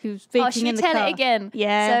story? Who's vaping Oh, should we in the tell car? it again?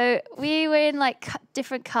 Yeah. So we were in like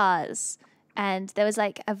different cars, and there was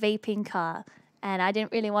like a vaping car, and I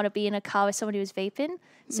didn't really want to be in a car with somebody who was vaping.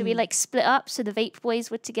 So we like split up. So the vape boys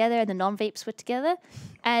were together and the non-vapes were together.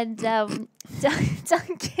 And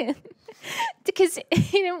Duncan, because he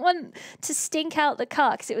didn't want to stink out the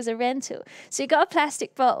car because it was a rental. So he got a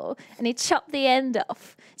plastic bottle and he chopped the end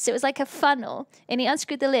off. So it was like a funnel, and he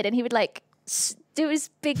unscrewed the lid and he would like do his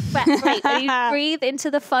big fat vape and he'd breathe into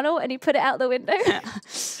the funnel and he put it out the window.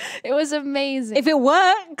 It was amazing. If it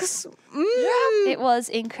works. It was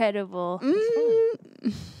incredible.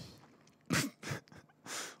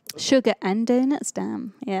 Sugar and donuts,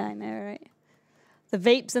 damn. Yeah, I know, right? The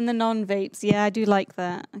vapes and the non-vapes. Yeah, I do like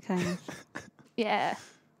that. Okay. Yeah.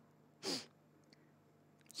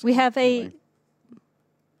 We have a...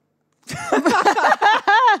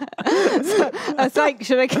 I was like,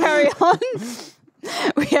 should I carry on?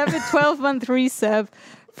 We have a 12-month resub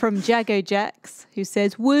from Jago Jax, who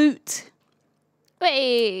says, woot.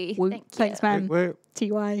 Wait. Woot. Thank you. Thanks, man. Wait,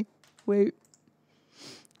 TY. Woot.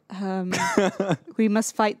 We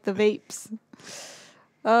must fight the vapes.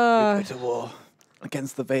 go to war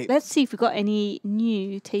against the vape. Let's see if we've got any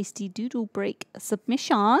new tasty doodle break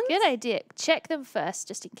submissions. Good idea. Check them first,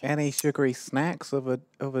 just in case. Any sugary snacks of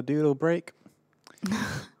a doodle break?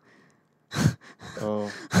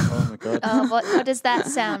 oh my god. Oh, what does that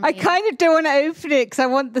sound? I mean? kind of don't want to open it because I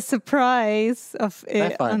want the surprise of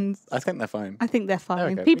They're it. fine. And I think they're fine. I think they're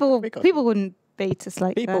fine. okay. People We got people wouldn't bait us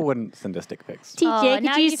like People that. wouldn't send us dick pics. TJ, Oh, could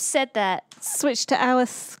now you you've said that. switch to our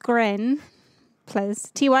screen, please?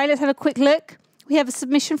 TY, let's have a quick look. We have a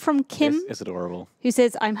submission from Kim, It's adorable. who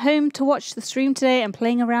says, I'm home to watch the stream today and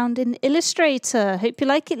playing around in Illustrator. Hope you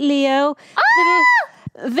like it, Leo.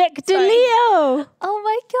 Little Vector Sorry. Leo. Oh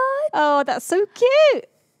my god. Oh, that's so cute.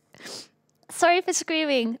 Sorry for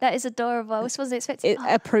screaming. That is adorable. I wasn't expecting.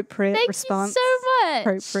 Oh, Appropriate thank response. you so much.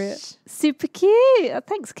 Appropriate. Super cute.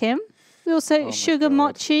 Thanks, Kim. We also my Sugar God.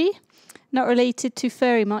 Mochi, not related to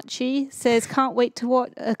Furry Mochi, says can't wait for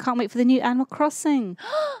the new Animal Crossing.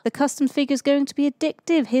 The custom figure is going to be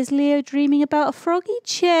addictive. Here's Leo dreaming about a froggy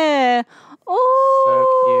chair.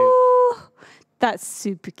 Oh, That's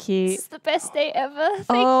super cute. It's the best day ever.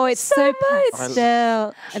 Oh, it's so much.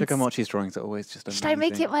 pastel. Sugar Mochi's drawings are always just amazing. Should I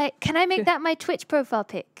make it my? Can I make that my Twitch profile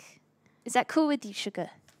pic? Is that cool with you, Sugar?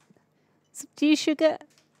 Do you, Sugar?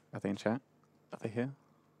 Are they in chat? Are they here?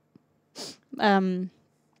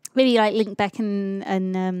 Maybe like link back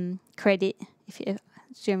and credit if you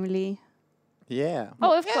generally. Yeah.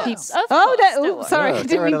 Oh, of course. Of Oh course. no! Don't Oh, worry. sorry, I Ugh, get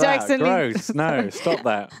didn't rid mean of to that. accidentally. Gross. No, stop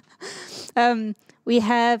that. We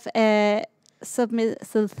have a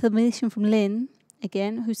submission from Lynn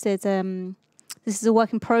again, who says, "This is a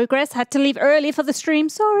work in progress. Had to leave early for the stream.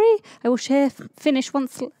 Sorry. I will finish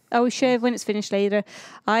once. I will share when it's finished later.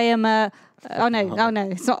 I am oh no,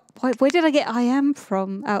 it's not. Where did I get I am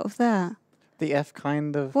from out of that? The F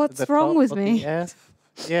kind of. What's the wrong top with of me? The F.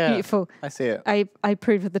 Yeah. Beautiful. I see it. I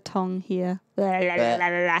approve of the tongue here.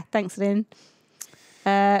 Thanks, Lynn.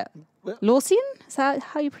 Lawsian, is that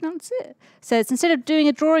how you pronounce it? Says, instead of doing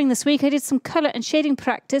a drawing this week, I did some colour and shading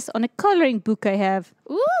practice on a colouring book I have.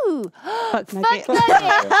 Ooh. Fuck Fuck nugget.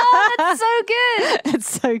 nugget. Oh, that's so good. It's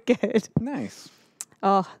so good. Nice.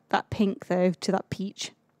 Oh, that pink, though, to that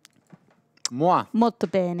peach. Moi. Molto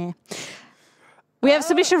bene. We have a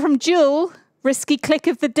submission from Jewel. Risky click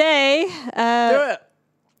of the day. Do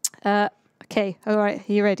it. Okay, all right.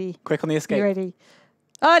 Are you ready? Quick on the escape. You ready?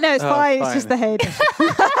 Oh, no, it's fine. It's fine. just the head.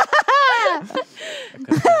 It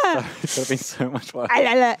could have been so much worse.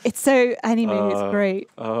 It's so animated. It's great.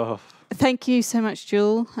 Oh. Thank you so much,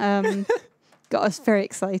 Jewel. Got us very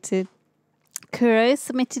excited. Kuro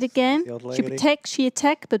submitted again. The old She lady. protect, she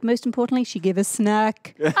attack, but most importantly, she give a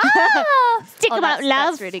snack. Stick about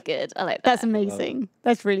love. That's really good. I like that. That's amazing.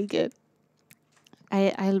 That's really good.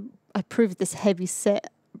 I proved this heavy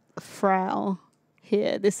set Frau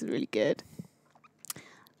here. This is really good.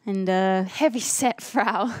 And Heavy set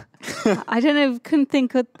Frau. I don't know, couldn't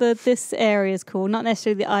think what this area is called. Not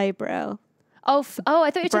necessarily the eyebrow. Oh, I thought you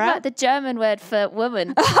were talking Brow? about the German word for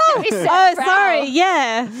woman. Heavy set Frau. Sorry,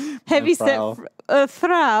 yeah. Heavy set Frau.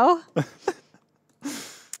 Frau.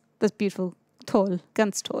 That's beautiful. Tall,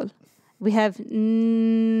 ganz tall. We have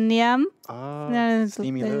Niam. No,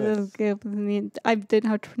 Steamy Lewis. I don't know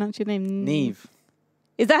how to pronounce your name. Neve.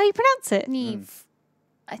 Is that how you pronounce it? Neve.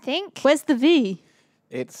 I think. Where's the V?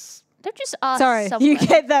 It's Don't just ask Sorry, someone. you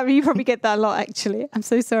get that. You probably get that a lot, actually. I'm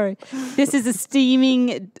so sorry. This is a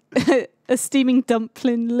steaming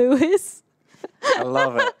dumpling, Lewis. I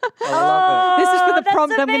love it. I love This is for the that's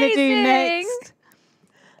prompt I'm going to do amazing. next.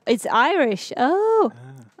 It's Irish. Oh.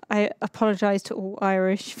 I apologise to all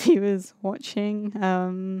Irish viewers watching.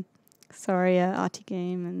 Sorry, Artie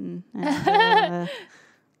Game and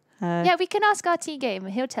Yeah, we can ask RT Game.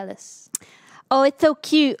 He'll tell us. oh, it's so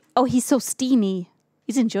cute. Oh, he's so steamy.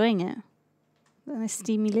 He's enjoying it. Nice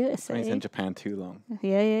steamy Lewis. it. He's Eh? in Japan too long.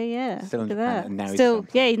 Yeah. Still in Look at Japan, that. and now he's Still, gone.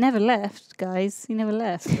 yeah, he never left, guys. He never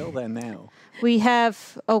left. Still there now. We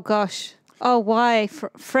have, oh gosh. Oh, why?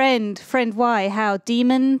 Friend, why? How?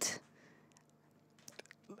 Demon?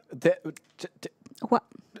 What?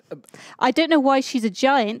 I don't know why she's a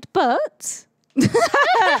giant, but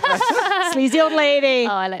sleazy old lady.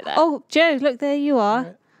 Oh, I like that. Oh, Joe, look, there you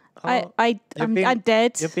are. Oh, I'm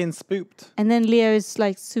dead. You're being spooked. And then Leo's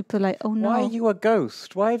like super like, oh no. Why are you a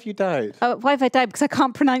ghost? Why have you died? Why have I died? Because I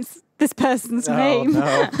can't pronounce this person's Oh, name.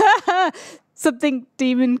 no. Something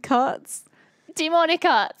demon cuts. Demonic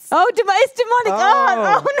arts. Oh, it's demonic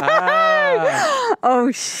art. Oh no. Ah.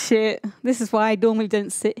 Oh shit. This is why I normally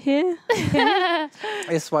don't sit here.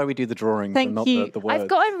 This is why we do the drawings Thank and not you. the words. I've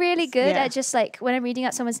gotten really good Yeah. at just like when I'm reading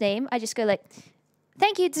out someone's name, I just go like,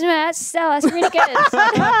 "Thank you, that's really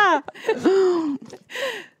good."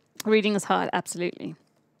 Reading is hard, absolutely.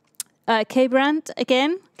 K Brandt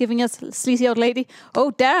again, giving us sleazy old lady.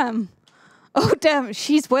 Oh damn.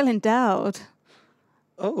 She's well endowed.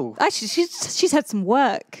 Oh. Actually, she's had some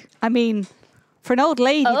work. I mean, for an old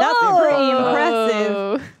lady, that's pretty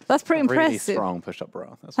impressive. That's pretty Really impressive. strong push-up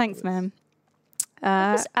bra. That's Thanks, what it is.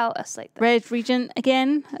 ma'am. Just out us like that. Red Regent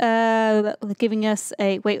again, giving us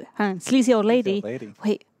a hang on, sleazy old lady. old lady.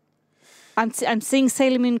 Wait, I'm seeing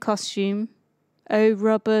Sailor Moon costume. Oh,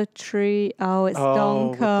 rubber tree. Oh, it's Oh,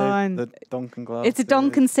 with Donkan. the Donkan glasses. It's a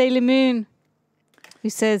Donkan Sailor Moon.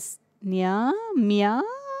 Who says meow meow.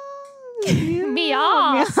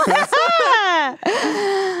 Meow.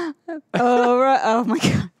 Oh, right. Oh my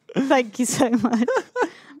god! Thank you so much.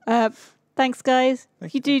 Thanks, guys.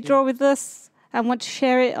 If you do draw with us and want to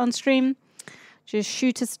share it on stream, just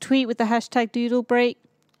shoot us a tweet with the hashtag Doodle Break,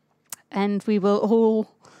 and we will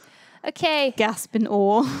all Okay. gasp in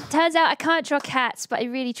awe. Turns out I can't draw cats, but I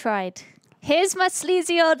really tried. Here's my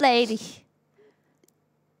sleazy old lady.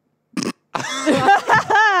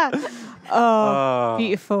 Oh,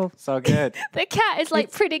 beautiful. So good. The cat is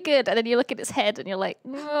like pretty good, and then you look at its head and you're like,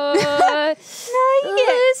 no,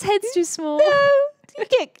 his head's too small. No, you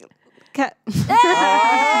get cat.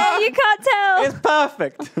 You can't tell. It's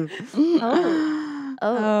perfect.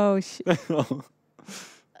 Oh shit.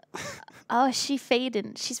 Oh, she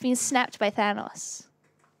faded. She's been snapped by Thanos.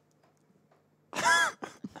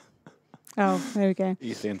 Oh, there we go.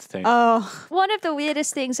 Easily entertained. Oh, One of the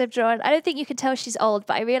weirdest things I've drawn, I don't think you can tell she's old,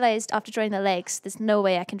 but I realized after drawing the legs, there's no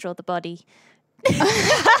way I can draw the body.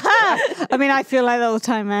 I mean, I feel like that all the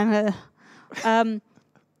time, man. Yeah,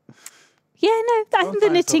 no, I think the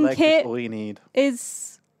Sometimes knitting leg is kit all you need.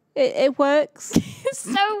 it works. It's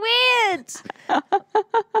so weird. I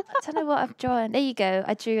don't know what I've drawn. There you go.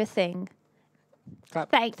 I drew a thing. Clap.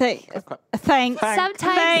 Thanks. Thanks.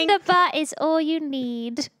 Sometimes the butt is all you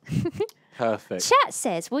need. Perfect. Chat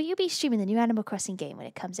says, will you be streaming the new Animal Crossing game when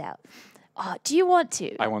it comes out? Oh, do you want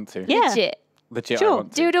to? I want to. Yeah. Legit. Legit, Sure. I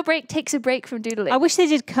want to. Doodle break takes a break from doodling. I wish they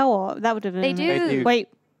did co-op. That would have been. They do. They do. Wait,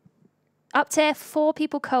 Up to 4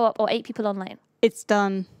 people co-op or 8 people online. it's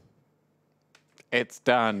done. It's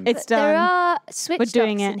done. It's There done. are Switch We're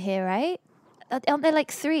doing docks it. in here, right? Aren't there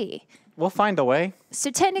like 3? We'll find a way.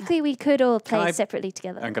 So technically we could all play I- separately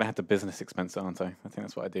together. I'm going to have to business expense it, aren't I? I think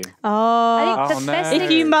that's what I do. I think Oh, the Oh, best no. thing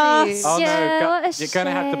If you to must. do- Oh, yeah, no. what a You're going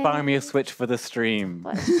to have to buy shame. me a Switch for the stream.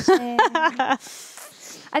 What a shame.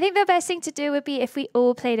 I think the best thing to do would be if we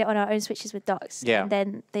all played it on our own Switches with docks. Yeah. And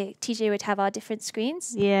then the TJ would have our different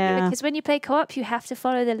screens. yeah. Because when you play co-op, you have to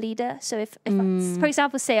follow the leader. So if I, for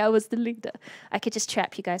example, say I was the leader, I could just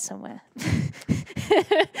trap you guys somewhere.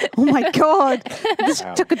 Oh my god, this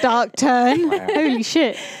Wow. took a dark turn. Wow. Holy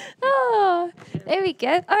shit. Oh, there we go.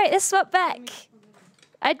 All right, let's swap back.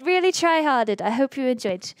 I'd really try harded. I hope you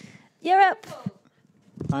enjoyed. You're up.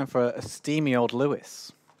 Time for a steamy old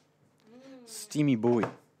Lewis. Steamy boy.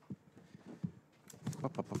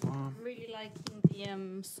 I'm really liking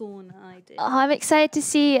the sauna idea. Oh, I'm excited to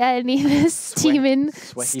see Nina's steaming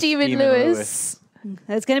sweaty Steaming steaming Lewis.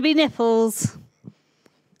 There's going to be nipples.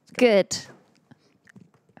 Good.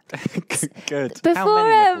 Good. How Before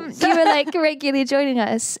many nipples? you were like regularly joining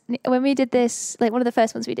us, when we did this, like one of the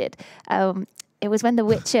first ones we did, it was when The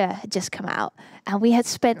Witcher had just come out, and we had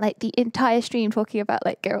spent like the entire stream talking about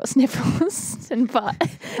like girls' nipples and butt.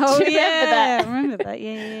 Oh, Do you remember that? I remember that.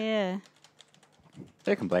 Yeah.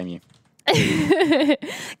 Who can blame you? Can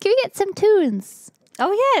we get some tunes?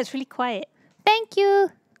 Oh, yeah, it's really quiet. Thank you.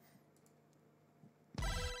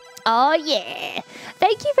 Oh, yeah.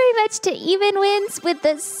 Thank you very much to Even Wins with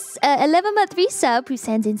this 11-month resub who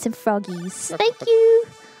sends in some froggies. Thank you.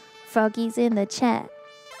 Froggies in the chat.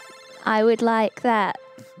 I would like that.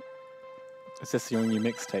 Is this your new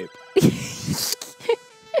mixtape?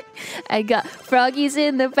 I got froggies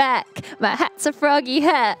in the back. My hat's a froggy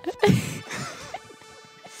hat.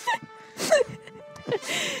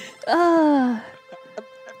 Oh.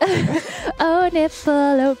 Oh, nipple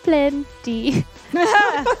oh plenty.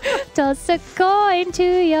 Toss a coin to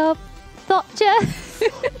your thoughter.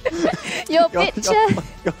 Your picture.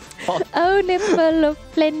 Oh, nipple of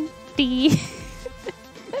plenty.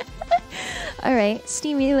 All right,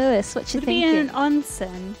 Steamy Lewis, what you Would it be in thinking? an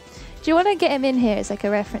onsen? Do you want to get him in here as like a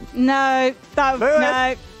reference? No,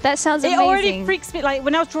 no. That sounds It amazing. already freaks me. Like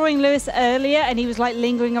when I was drawing Lewis earlier and he was like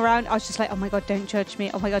lingering around, I was just like, oh my god, don't judge me.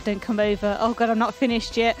 Oh my god, don't come over. Oh god, I'm not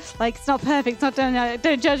finished yet. Like it's not perfect. It's not done.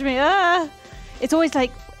 Don't judge me. Ah! It's always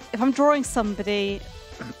like if I'm drawing somebody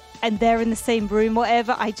and they're in the same room,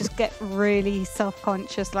 whatever, I just get really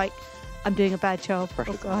self-conscious. Like I'm doing a bad job.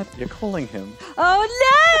 Pressure. Oh god. You're calling him.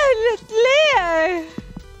 Oh no, Leo.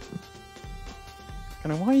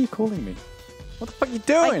 And why are you calling me? What the fuck are you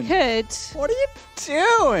I doing? could What are you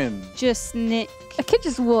doing? just nick I could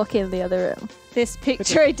just walk in the other room. this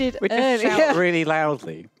picture I did We just earlier. shout really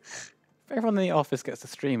loudly. If everyone in the office gets to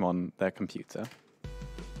stream on their computer,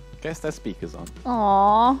 gets their speakers on.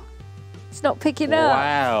 Aww. It's not picking up.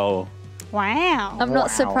 Wow. Wow. I'm not Wow.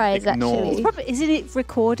 surprised, Ignored. actually. Probably, isn't it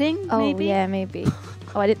recording? Oh, maybe. yeah, maybe.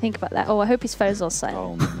 Oh, I didn't think about that. Oh, I hope his phone's all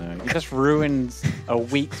silent. Oh no. You just ruined a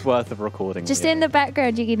week's worth of recording. Just here. in the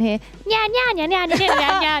background, you can hear. Nya, nya, nya, nya, nya,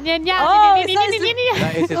 nya, nya, nya, Oh, nya, nya, nya, it's nya, nya, nya.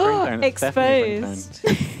 That is his ringtone. It's definitely his Exposed.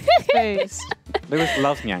 ringtone. Lewis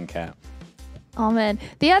loves Nyan Cat. Oh man,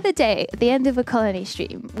 the other day at the end of a colony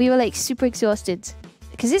stream, we were like super exhausted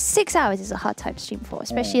because it's 6 hours is a hard time to stream for,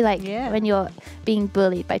 especially like Yeah. when you're being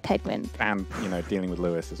bullied by Penguin. And, dealing with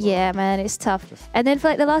Lewis as well. Yeah, man, it's tough. And then for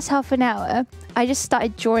like the last half an hour, I just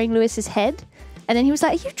started drawing Lewis's head, and then he was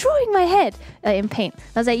like, "Are you drawing my head in paint?" And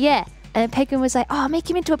I was like, "Yeah." And then Penguin was like, "Oh, make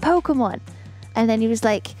him into a Pokemon." And then he was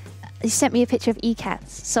like, he sent me a picture of Ecans,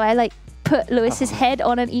 so I like put Lewis's head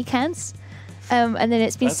on an Ecans. And then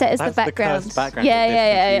it's been set as the That's the background. cursed background Yeah, of this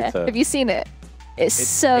yeah. computer. Have you seen it? It's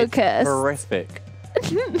so cursed. Horrific.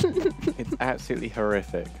 It's absolutely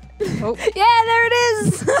horrific. Oh. Yeah, there it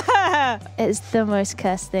is. It's the most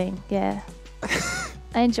cursed thing. Yeah.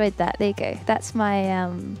 I enjoyed that. There you go. That's my.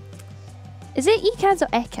 Is it Ecans or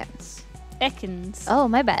Ekans? Ekans. Oh,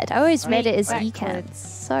 my bad. I always read it as Snake Ecans. backwards.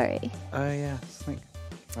 Sorry. Oh yeah, snake.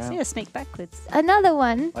 Wow. See a snake backwards. Another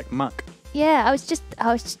one. Like muck. Yeah, I was just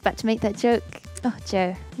about to make that joke. Oh,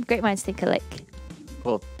 Joe. Great minds think alike.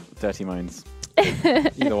 Well, dirty minds.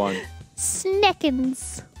 Either one.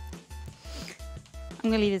 Sneckins. I'm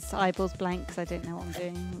going to leave his eyeballs blank because I don't know what I'm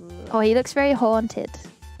doing. Oh, he looks very haunted.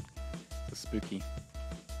 It's spooky.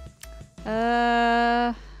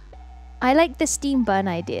 I like the steam bun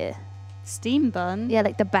idea. Steam bun? Yeah,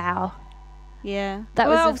 like the bow. Yeah. That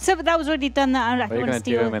was so that was already done that. I don't you're want to gonna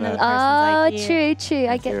do steal him in another a- person's Oh, idea. true.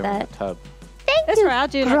 I Do get it in that. the tub. Thank That's you, right, I'll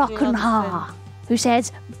do like a little Grockenha, who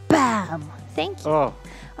says BAM. Thank you. Oh.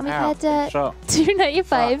 And we ow, had good shot.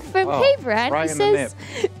 295 from Oh, Paybrand, right who in the says,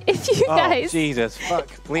 if you Oh, guys Jesus. Fuck.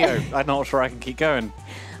 Leo, I'm not sure I can keep going.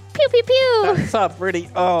 pew pew pew. That's up, really.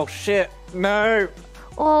 Oh, shit. No.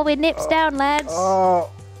 Oh, we're nips down, lads. Oh.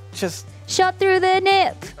 Just. Shot through the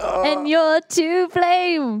nip, and you're to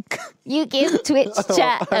blame. You give Twitch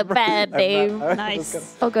chat a bad name.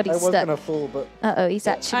 Nice. Oh god, he's stuck. fall, but. Uh-oh, he's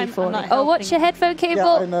actually I'm falling. not Oh, watch helping. your headphone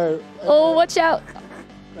cable. know. Oh, watch out.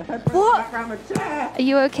 What? Are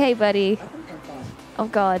you okay, buddy? Oh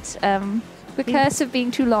god. The curse of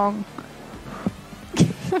being too long.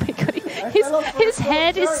 Oh my god. His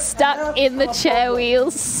head is stuck in the chair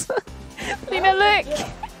wheels. Lena, look.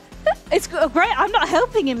 It's great. I'm not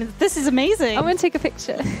helping him. This is amazing. I'm gonna take a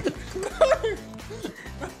picture.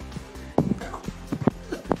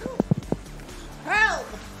 Help!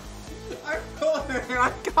 I'm falling.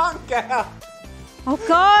 I can't get up. Oh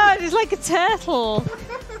God, it's like a turtle.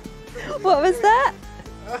 What was that?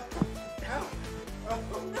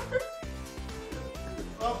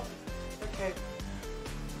 Oh, okay.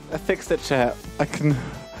 I fixed the chair. I can.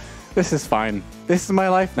 This is fine. This is my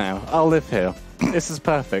life now. I'll live here. This is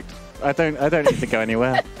perfect. I don't need to go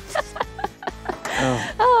anywhere.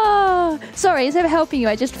 Oh, sorry. Instead of helping you,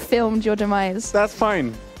 I just filmed your demise. That's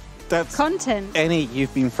fine. That's Content. any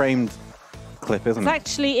you've been framed clip, isn't It's it?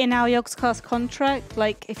 actually in our Yogscast contract.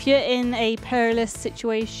 Like, if you're in a perilous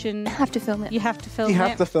situation, I have to film it. you have to film You it.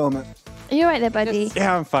 have to film it. Are you right there, buddy? Just-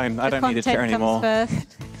 Yeah, I'm fine. I The don't need a chair content anymore. comes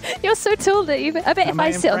first. You're so tall that you. I bet if Am I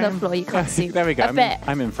in sit on the frame? floor, you can't see. There we go. I bet.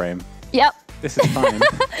 I'm in frame. Yep. This is fine.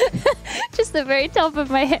 Just the very top of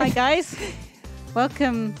my Hi head. guys,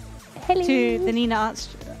 welcome Hello. to the Nina Art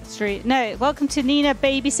Street. No, welcome to Nina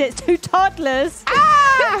Babysits Two Toddlers.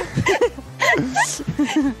 Ah!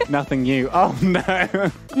 Nothing new. Oh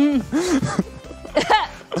no.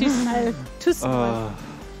 Too small. Too small. Oh,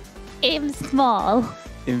 I'm small.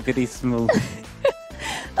 infinitesimal.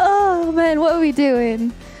 Oh man, what are we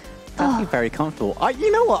doing? That'd be very comfortable.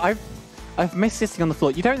 You know what? I've missed sitting on the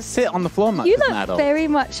floor. You don't sit on the floor much You as an look adult. very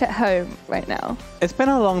much at home right now. It's been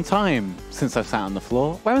a long time since I've sat on the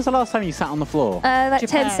floor. When was the last time you sat on the floor? Like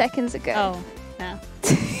Japan. 10 seconds ago. Oh, no.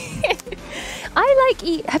 I like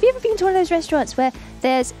eat. Have you ever been to one of those restaurants where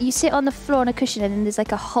you sit on the floor on a cushion and then there's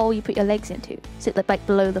like a hole you put your legs into? Sit like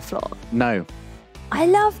below the floor. No. I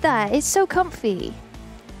love that. It's so comfy.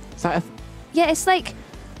 Is that Yeah, it's like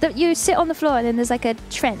you sit on the floor and then there's like a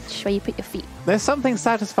trench where you put your feet. There's something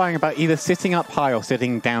satisfying about either sitting up high or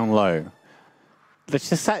sitting down low.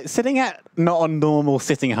 Sitting at not a normal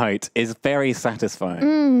sitting height is very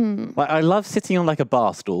satisfying. Like I love sitting on like a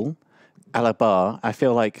bar stool, a la bar. I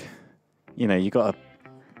feel like, you got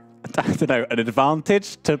I don't know, an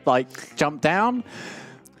advantage to like jump down,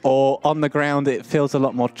 or on the ground it feels a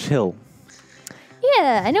lot more chill.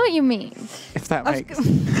 Yeah, I know what you mean. If that makes.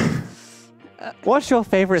 What's your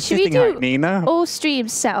favorite Should we sitting do height, Nina? all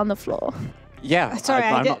streams sat on the floor? Yeah, Sorry,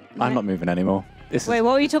 I'm not moving anymore. This Wait, is,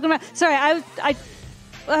 what were you talking about? Sorry, I was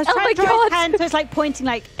Oh trying my to draw God. his hand, so it's like pointing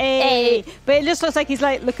like A, but it just looks like he's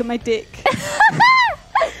like, look at my dick.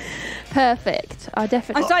 Perfect. I I'm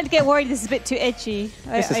definitely. starting to get worried. This is a bit too edgy.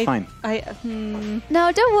 This is fine.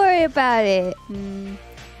 No, don't worry about it.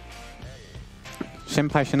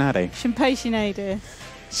 Shinpai Shinade. Shimpatiinator.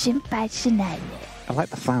 Shimpai. I like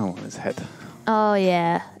the flower on his head. Oh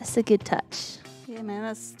yeah, that's a good touch. Yeah, man,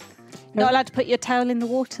 that's not allowed to put your towel in the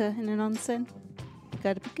water in an onsen. You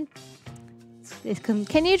gotta be good. It's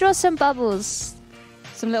Can you draw some bubbles?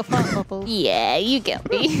 some little fart bubbles. Yeah, you get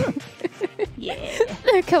me.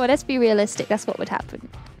 Yeah. Come on, let's be realistic. That's what would happen.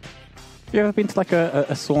 Have you ever been to like a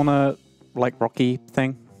sauna, like rocky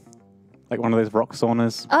thing? Like one of those rock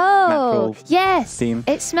saunas. Oh, Natural yes. steam.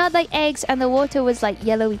 It smelled like eggs, and the water was like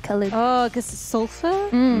yellowy colored. Oh, because it's sulfur?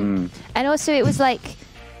 And also, it was like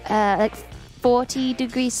 40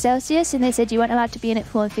 degrees Celsius, and they said you weren't allowed to be in it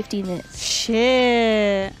for more than 15 minutes.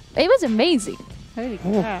 Shit. It was amazing. Holy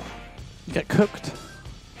crap. You get cooked.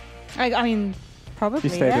 I mean, probably,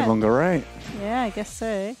 You stayed in longer, right? Yeah, I guess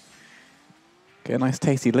so. Get a nice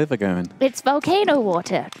tasty liver going. It's volcano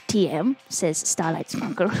water, TM, says Starlight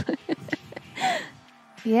Sparkle.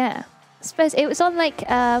 Yeah. I suppose it was on like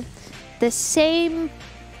the same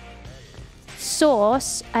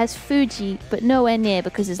source as Fuji, but nowhere near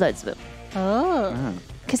because there's loads of them. Oh. Ah.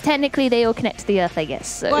 Because technically they all connect to the Earth, I guess.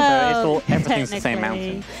 So. Well, Everything's the same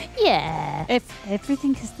mountain. Yeah. If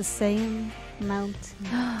everything is the same mountain.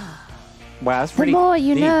 Wow, that's The really more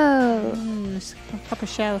you deep. know. It's a proper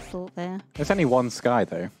shower thought there. There's only one sky,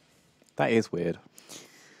 though. That is weird.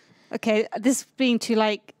 Okay, this being too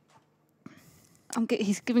like...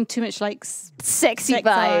 he's giving too much like... Sexy Sex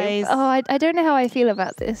vibe. eyes. Oh, I don't know how I feel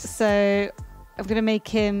about this. So I'm going to make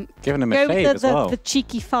him... Giving him a Go shave with as well. the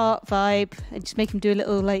cheeky fart vibe and just make him do a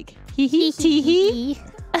little like hee hee tee hee.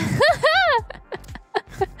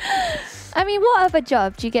 I mean, what other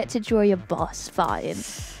job do you get to draw your boss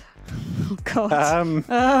farting? Oh God.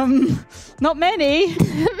 Not many.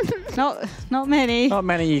 not many. Not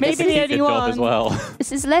many you Maybe get to the keep only your job as one. well.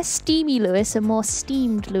 This is less steamy Lewis and more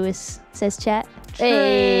steamed Lewis, says chat. True.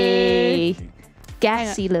 Hey.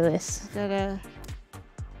 Gassy Lewis. Gotta-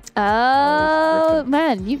 Oh, ripping.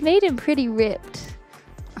 man, you've made him pretty ripped.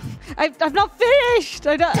 I've not finished.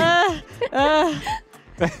 I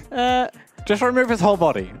don't. Just remove his whole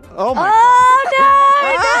body. Oh my Oh,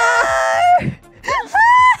 no, no!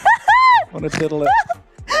 god. Want to diddle it.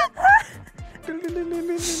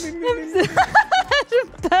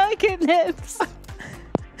 Burger nips.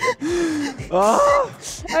 Oh,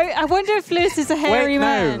 I wonder if Lewis is a hairy wait, no.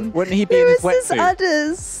 man. Wouldn't he be in his wetsuit?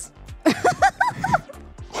 udders.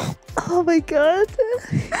 Oh my god.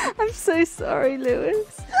 I'm so sorry,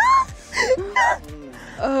 Lewis.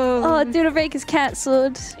 Oh, Doodle Break is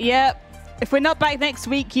cancelled. Yep. If we're not back next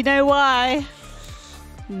week, you know why.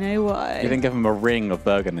 You know why. You didn't give him a ring of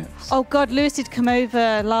burger nips. Oh God, Lewis did come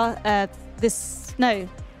over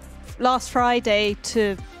last Friday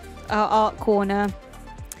to our art corner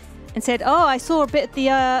and said, "Oh, I saw a bit of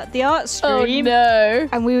the art stream." no.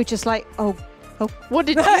 And we were just like, "Oh, What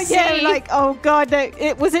did you yeah, say? like, oh God, no,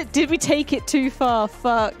 did we take it too far?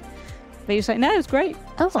 Fuck." But he was like, "No, it was great."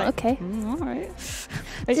 Oh, like, okay. All right.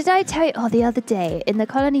 Did I tell you? Oh, the other day in the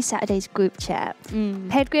Colony Saturdays group chat,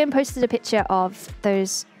 Pedgrim posted a picture of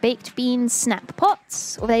those baked bean snap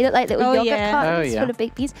pots. Or they look like little Oh, yogurt yeah. cartons Oh, yeah. full of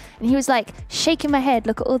baked beans. And he was like shaking my head,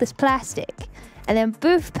 look at all this plastic. And then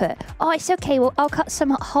Booth put, "Oh, it's okay. Well, I'll cut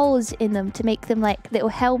some holes in them to make them like little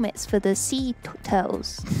helmets for the sea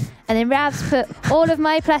turtles." And then Ravs put, "All of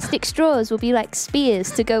my plastic straws will be like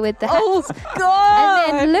spears to go with the hats." Oh God.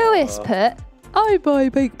 And then Lewis put, "I buy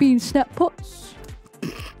baked bean snap pots."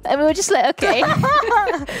 And we were just like, okay.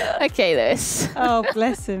 Okay, Lewis. Oh,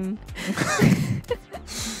 bless him.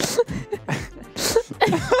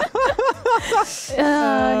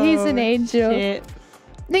 He's an angel. Shit.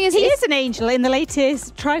 Thing is, He is an angel in the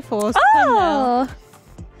latest Triforce. Oh!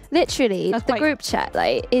 Literally, That's the quite- group chat,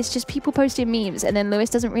 like, it's just people posting memes, and then Lewis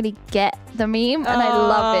doesn't really get the meme, and I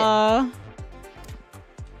love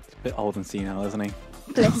He's a bit old and senile, isn't he?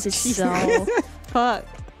 it. Bless his soul. Fuck.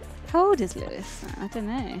 How old is Lewis? I don't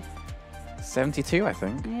know. 72, I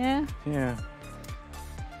think. Yeah. Yeah.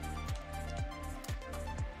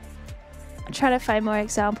 I'm trying to find more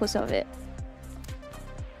examples of it.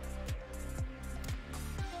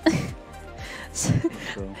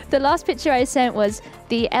 Cool. The last picture I sent was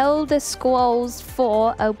the Elder Scrolls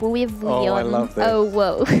 4 Oblivion. Oh, I love this. Oh,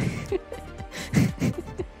 whoa.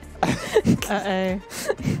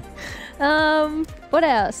 What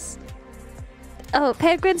else? Oh,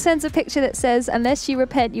 Peregrine sends a picture that says, "Unless you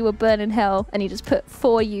repent, you will burn in hell," and he just put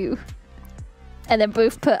 "for you," and then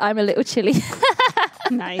both put "I'm a little chilly."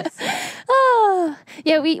 Nice. Oh,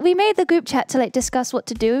 yeah. We made the group chat to like discuss what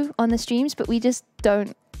to do on the streams, but we just don't.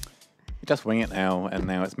 You just wing it now, and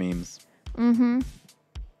now it's memes. Mm-hmm.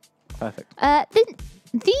 Perfect.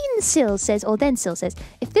 Then Sil says,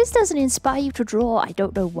 "If this doesn't inspire you to draw, I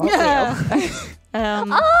don't know what will."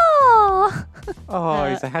 Oh! Oh,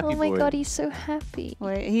 he's a happy Oh my boy. god, he's so happy.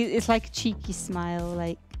 Wait, it's like a cheeky smile,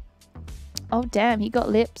 like. Oh damn, he got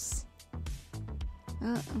lips.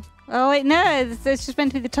 Oh wait, no, it's just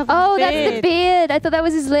meant to be the top Oh, of the beard. that's the beard. I thought that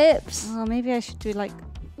was his lips. Oh, maybe I should do like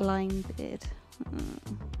line beard.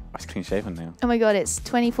 It's clean shaven now. Oh my god, it's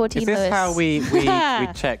 2014. Is this Lewis. how we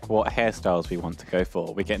check what hairstyles we want to go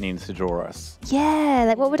for? We get Nina to draw us Yeah,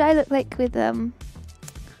 like what would I look like with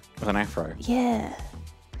with an afro. Yeah.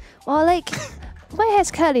 Well, like my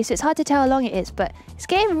hair's curly, so it's hard to tell how long it is, but it's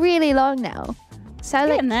getting really long now. So like,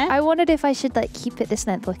 getting there. I wondered if I should like keep it this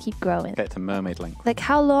length or keep growing. Get to mermaid length. Like,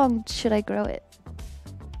 how long should I grow it?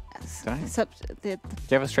 Don't It's up to Do you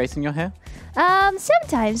ever straighten your hair?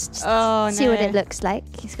 Sometimes. Just Oh, see what no. it looks like.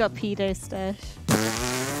 He's got a pedo stash.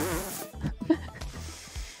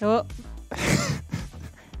 Oh,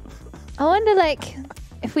 I wonder, like,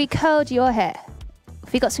 if we curled your hair,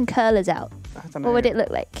 if we got some curlers out, I don't know. what would it look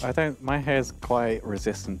like? I don't. My hair's quite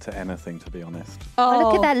resistant to anything, to be honest. Oh,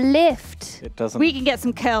 look at that lift. It doesn't. We can get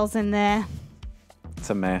some curls in there. It's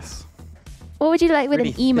a mess. What would you like with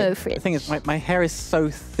Really an emo thick. fringe? The thing is, my hair is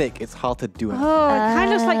so thick, it's hard to do anything. Oh, it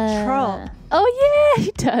kind of looks like Trot. Oh, yeah,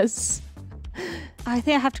 it does. I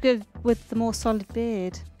think I have to go with the more solid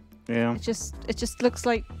beard. Yeah. It just looks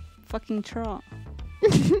like fucking Trot.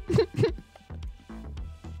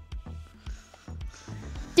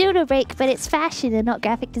 Doodle break, but it's fashion and not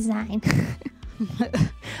graphic design.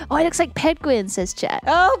 Oh, it looks like Penguin, says chat.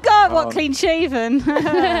 Oh God, Oh. what clean shaven?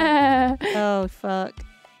 Well, Oh fuck.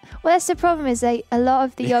 that's the problem is like a lot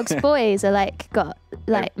of the Yogs boys are like got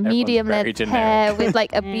like Everyone's medium very length generic. hair with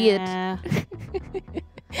like a beard. Yeah.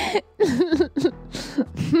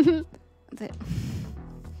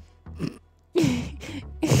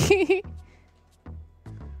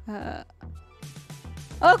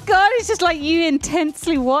 Oh God, it's just like you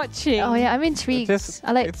intensely watching. Oh yeah, I'm intrigued.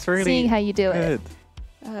 I like it's really seeing how you do it.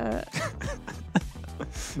 good.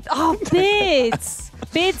 Oh, beards.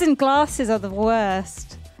 Beards and glasses are the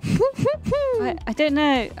worst. I don't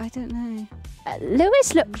know. I don't know.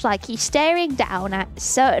 Lewis looks like he's staring down at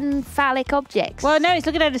certain phallic objects. Well, no, he's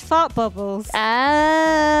looking at his fart bubbles.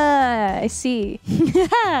 Ah, I see.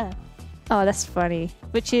 Oh, that's funny.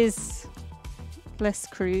 Which is less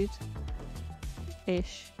crude-ish.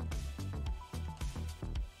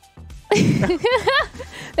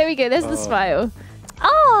 There we go. There's the smile.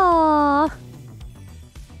 Oh.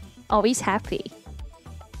 Oh, he's happy.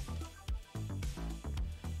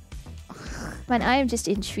 Man, I am just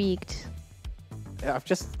intrigued. Yeah,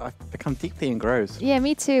 I've become deeply engrossed. Yeah,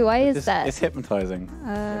 me too. Why is It's that? hypnotizing. You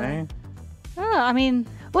know? Oh, I mean,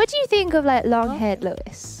 What do you think of like long-haired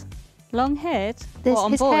Lewis? long-haired. This What,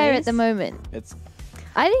 on his hair at boys? the moment. It's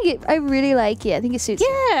I really like it. I think it suits. him.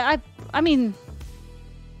 Yeah, I mean,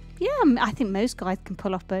 yeah, I think most guys can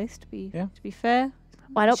pull off both. To be fair,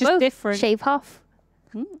 Why not It's just both? different. Shave half.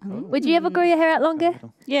 Mm. Would you ever grow your hair out longer?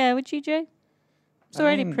 Yeah, would you, Joe? It's I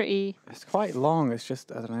already mean, pretty. It's quite long. It's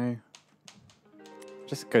just, I don't know. It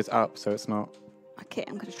just goes up, so it's not Okay,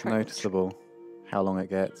 I'm gonna try. noticeable how long it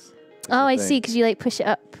gets. Oh, I see. Because you like push it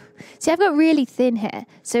up. See, I've got really thin hair,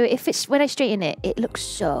 so if it's when I straighten it, it looks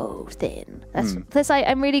so thin. That's like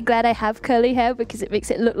I'm really glad I have curly hair because it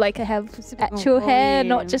makes it look like I have It's a bit more actual hair,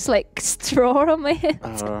 not volume. just like straw on my head.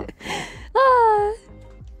 Have Ah.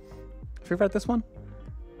 you read this one?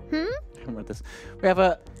 I haven't read this. We have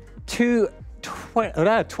a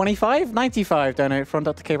 25.95 donate from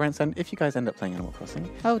Dr. K. Branson. If you guys end up playing Animal Crossing,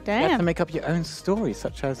 Oh you have to damn! make up your own stories,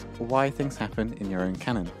 such as why things happen in your own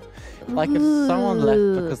canon. Like if someone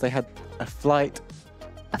left because they had a fight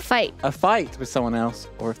A fight. with someone else,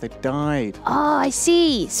 or if they died. Oh, I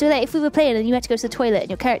see. So that if we were playing and you had to go to the toilet and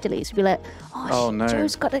your character leaves, we'd be like, Oh, no.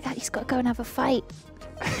 Joe's got to go and have a fight.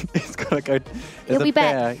 He's got to go. He'll There's be a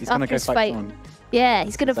bear. back He's going to after go his fight fight. someone. Yeah,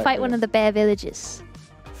 he's gonna Exactly. fight one of the bear villages.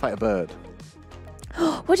 Fight a bird.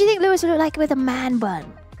 What do you think Lewis would look like with a man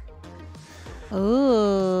bun?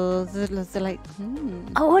 Oh, they're like.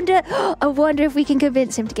 I wonder if we can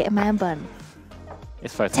convince him to get a man bun.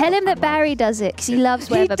 It's Photoshop Tell him that timeline. Barry does it because he loves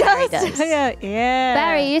whatever Barry does. Yeah.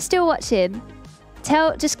 Barry, you're still watching.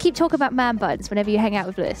 Just keep talking about man buns whenever you hang out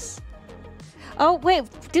with Lewis. Oh wait,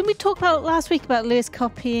 didn't we talk about last week about Lewis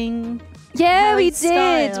copying? Yeah, we Harry's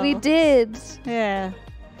did. style. We did. Yeah.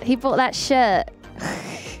 He bought that shirt.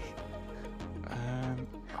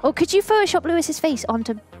 Or could you Photoshop Lewis's face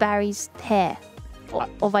onto Barry's hair?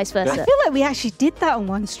 Or vice I versa? feel like we actually did that on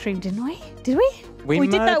one stream, didn't we? Did we? We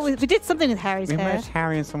did that. merged- We did something with Harry's We hair. merged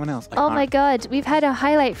Harry and someone else. Oh my god, we've had a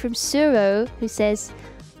highlight from Suro who says,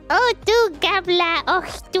 "Oh, tu gamla och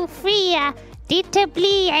tu fria, det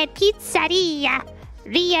blir en pizzeria.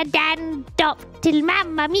 Redan dop till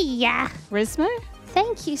Mamma Mia." Rismo?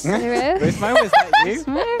 Thank you, Suro. Rismo, is that you?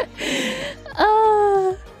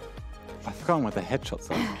 Oh, I've forgotten what the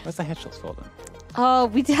headshots are. Where's the headshots for them? Oh,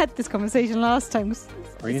 we had this conversation last time. It's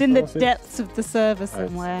in the Resources? depths of the server Oh,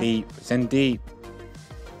 somewhere. it's deep. It's in deep.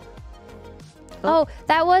 Oh,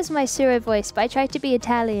 that was my Sura voice, but I tried to be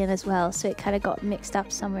Italian as well, so it kind of got mixed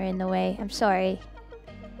up somewhere in the way. I'm sorry.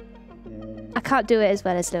 I can't do it as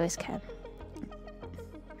well as Lewis can.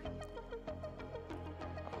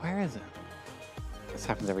 Where is it? This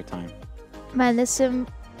happens every time. Man, there's some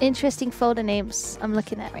interesting folder names I'm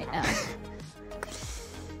looking at right now.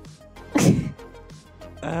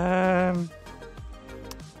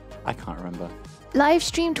 I can't remember.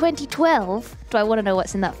 Livestream 2012. Do I want to know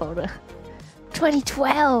what's in that folder?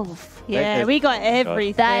 2012. Yeah, we got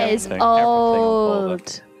everything. That is Everything on folder.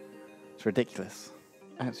 old. It's ridiculous.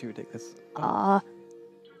 Absolutely ridiculous. Aw.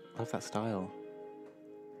 Love that style.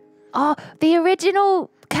 Oh, the original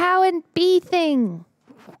cow and bee thing.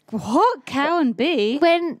 What? Cow and bee?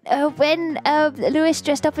 When Lewis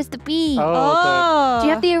dressed up as the bee. Oh. Do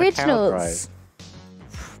you have the cow originals?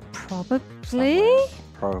 Probably.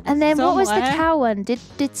 Probably. And then what was the Somewhere. cow one?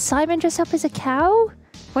 Did Simon dress up as a cow?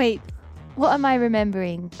 Wait. What am I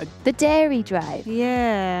remembering? The dairy drive.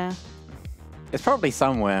 Yeah. It's probably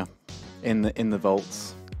somewhere in the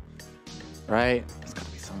vaults, right? It's got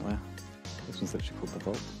to be somewhere. This one's literally called the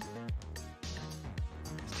vault.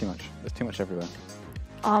 It's too much. There's too much everywhere.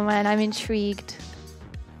 Oh man, I'm intrigued.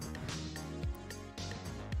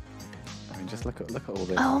 I mean, just look at all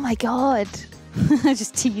this. Oh my god.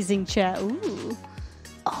 Just teasing chat. Ooh.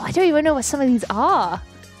 Oh, I don't even know what some of these are.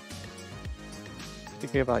 You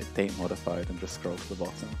could have like date modified and just scroll to the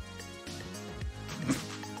bottom.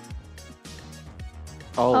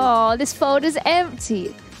 Oh, this folder's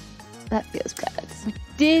empty. That feels bad.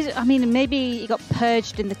 I mean, maybe it got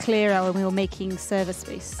purged in the clear hour when we were making server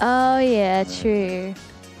space. Oh yeah, true.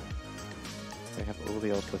 They have all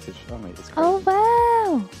the old footage. Oh mate, it's crazy. Oh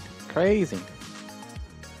wow. Crazy.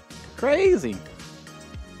 Crazy.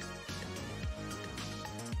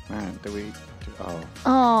 Man, oh.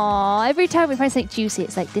 Oh, every time we find something juicy,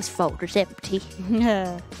 it's like this folder's empty.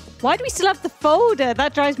 Yeah. Why do we still have the folder?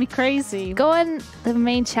 That drives me crazy. Go on the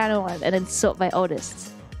main channel one and then sort by oldest.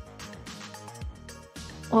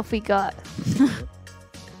 What have we got?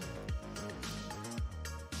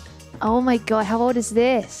 Oh my god, how old is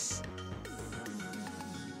this?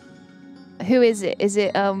 Who is it? Is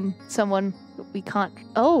it someone we can't?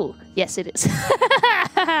 Oh, yes it is.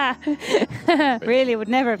 Really, would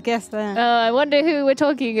never have guessed that. I wonder who we're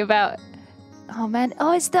talking about. Oh man,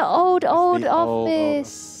 oh it's the old the old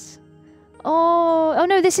office. Oh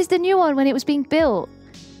no, this is the new one when it was being built.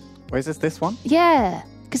 Where's this one? Yeah,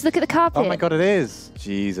 because look at the carpet. Oh my god, it is.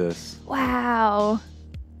 Jesus. Wow.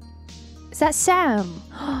 Is that Sam?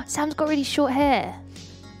 Sam's got really short hair.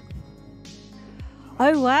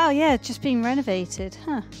 Oh wow, yeah, just being renovated,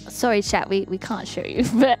 huh? Sorry, chat, we can't show you,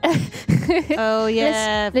 but Oh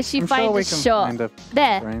yeah. let's you I'm find sure we a can shot. find a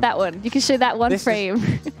There, frame. that one. You can show that one This is-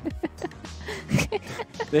 frame.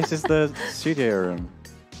 This is the studio room.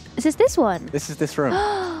 Is this one? This is this room.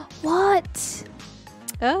 What?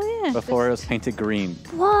 Oh yeah. Before it was painted green.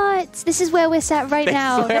 What? This is where we're sat right This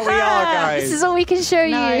now. is where we are, guys. This is all we can show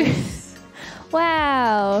you. Nice.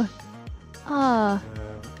 Wow.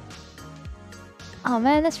 Oh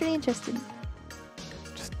man, that's really interesting.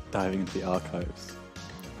 Just diving into the archives.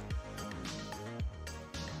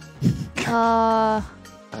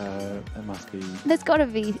 It must be. There's got to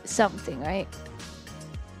be something, right?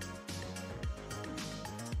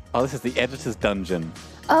 Oh, this is the editor's dungeon.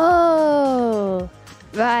 Oh,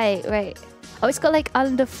 right. Oh, it's got like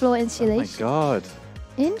underfloor Oh my insulation. god.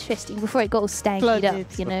 Interesting. Before it got all stankied Flooded.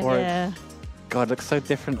 up, you know. Before it- Yeah. God, it looks so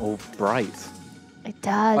different, all bright. It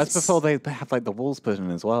does. That's before they have like the walls put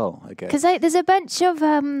in as well, I guess. Because like, there's a bunch of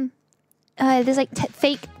there's like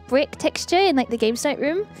fake brick texture in like the games night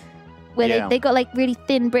room, where Yeah. they got like really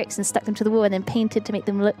thin bricks and stuck them to the wall and then painted to make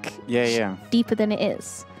them look Yeah. deeper than it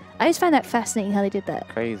is. I just find that fascinating how they did that.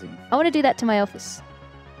 Crazy. I want to do that to my office.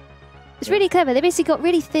 It's really clever. They basically got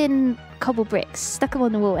really thin cobble bricks, stuck them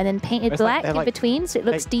on the wall, and then painted It's like- black they're in like between, so it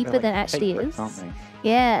looks Fake- deeper they're than it like actually fake bricks, is. aren't they?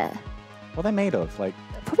 Yeah, What are they made of? Like,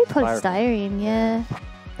 probably polystyrene. Yeah,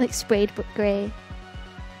 like sprayed grey.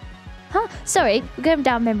 Huh? Sorry, we're going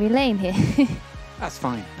down memory lane here. that's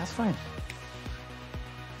fine. That's fine.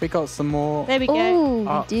 We got some more. There we go. Oh, we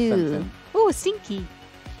art do. sent in. Oh, stinky.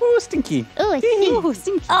 Oh, stinky. Oh, I see. Oh,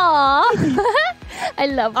 stinky. Aw, I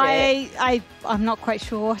love it. I'm not quite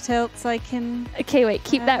sure what else I can. Okay, wait,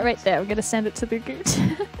 keep that right there. I'm gonna send it to the group.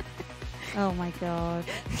 Oh my god.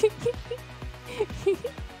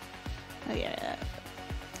 Oh yeah.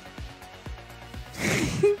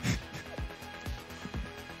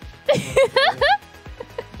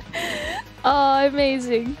 Oh,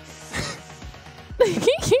 amazing.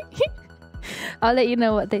 I'll let you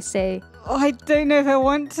know what they say. Oh, I don't know if I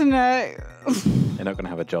want to know. You're not going to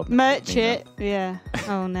have a job. Merch it. Yeah.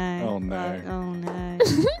 Oh no. Oh, no. Oh no.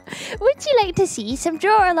 Would you like to see some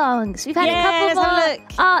draw-alongs? We've had a Yeah, couple let's have a more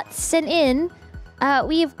look. arts sent in.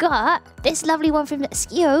 We've got this lovely one from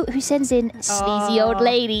Skio, who sends in Sleazy Old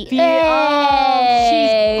Lady. She's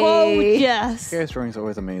Hey! gorgeous. Ghost drawing's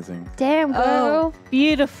always amazing. Damn, girl. Oh,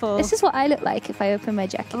 beautiful. This is what I look like if I open my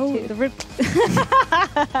jacket too. the rib.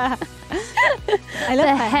 I love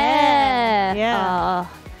The her hair. Yeah.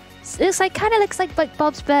 Oh. It looks like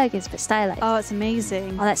Bob's Burgers, but stylized. Oh, it's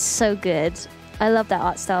amazing. Oh, that's so good. I love that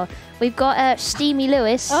art style. We've got Steamy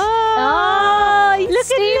Lewis. Oh, look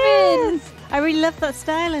Steven. at this. I really love that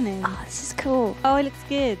style in him. Oh, this is cool. Oh, it looks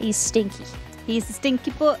good. He's stinky. He's the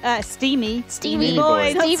stinky boy. Steamy. Steamy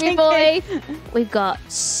boy. not Steamy stinky. boy. We've got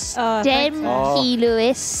Oh, Stemky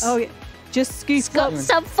Lewis. Oh, yeah. Just scoop Got up.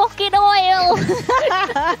 some fucking oil.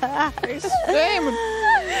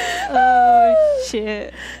 Oh,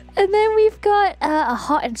 shit. And then we've got a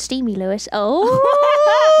hot and steamy Lewis. Oh.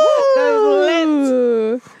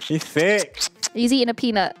 He's thick. He's eating a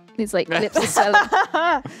peanut. He's like, lips are swelling.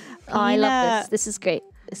 Oh, I love Peanut. this. This is great.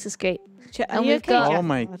 This is great. Are And you we've okay, got- Jack? Oh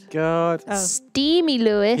my god. Oh. Steamy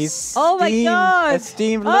Lewis. He's Oh my steamed. God. A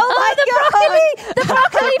steamed Oh my god! The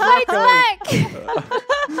broccoli fights back.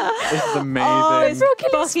 This is amazing. Oh, it's Broccoli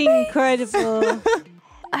fucking incredible.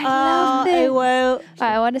 I love this. well, Alright,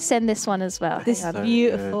 I want to send this one as well. this Hang is on.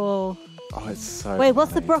 beautiful. Oh, it's so Wait,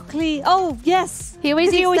 what's the funny. broccoli? Oh, yes. He always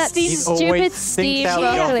Does he eats always that steam- He stupid always steamed stinks out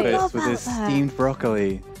the broccoli. office with his Love that. steamed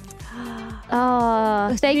broccoli. Oh,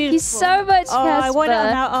 That's thank you beautiful. so much, Oh, I want it on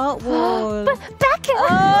Casper. our art wall. Back it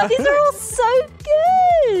Oh, these are all so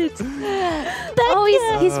good.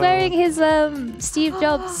 Oh, he's wearing his Steve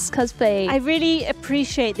Jobs cosplay. I really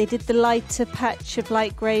appreciate they did the lighter patch of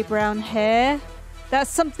light grey brown hair. That's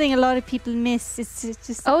something a lot of people miss. It's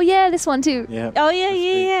just. Oh yeah, this one too. Yeah. Oh, yeah, that's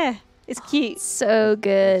yeah, sweet. yeah. It's cute. So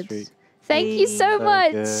good. Sweet. Thank you so So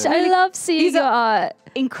much. good. I love seeing These your are- art.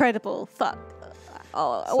 Incredible. Fuck.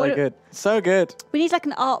 Oh, I So wanna- good. So good. We need like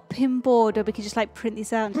an art pin board where we can just like print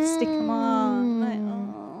these out and just stick them on. Like,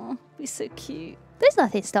 oh, be so cute. There's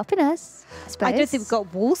nothing stopping us. I don't think we've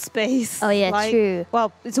got wall space. Oh yeah, Like, true.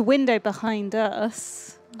 Well, it's a window behind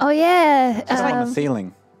us. Oh yeah. Just on the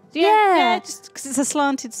ceiling. Yeah. just because it's a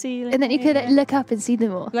slanted ceiling. And then you could yeah. look up and see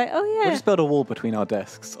them all. Like, oh We'll yeah, just build a wall between our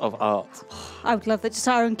desks of art. I would love that. Just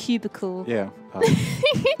our own cubicle. Yeah.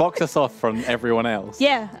 Box us off from everyone else.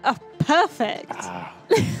 Yeah, perfect. Ah,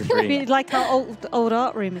 the Be dream. like our old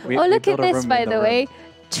art room. We- Oh, we look at built a this, room by in the room. way.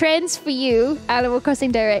 Trends for you, Animal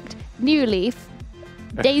Crossing Direct, New Leaf,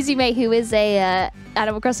 Daisy May, who is a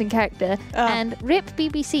Animal Crossing character, Oh. and RIP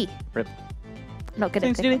BBC. Rip. Not going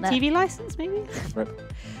Something to click do on with that. TV license, maybe. Rip.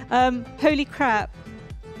 Holy crap!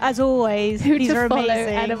 As always, Who these to are follow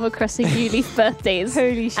amazing. Animal Crossing New Leaf birthdays.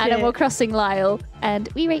 Holy shit! Animal Crossing Lyle, and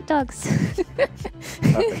we rate dogs.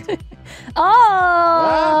 Perfect.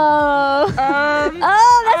 Oh!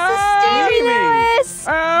 Oh, that's the Steamy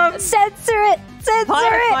Lewis! Censor it! Censor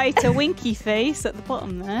it! Firefighter winky face at the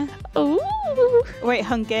bottom there. Ooh. Wait,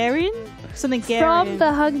 Hungarian? Something From Hungarian.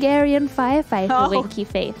 the Hungarian firefighter, Oh. winky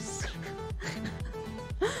face.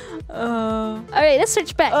 Oh. All right, let's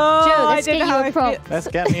switch back. Oh, Joe, I let's don't get know you how a I prompt. Let's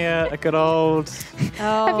get me a good old.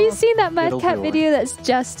 Oh. Have you seen that Mad Little Cat boy. video that's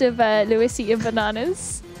just of Lewis eating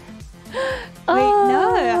bananas? Wait,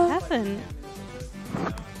 no, I Oh, haven't.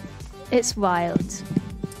 it's wild.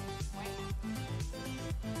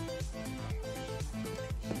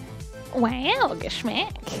 Wow,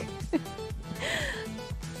 geschmack.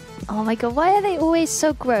 Oh my god, why are they always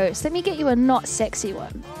so gross? Let me get you a not sexy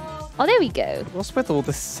one. Oh, there we go. What's with all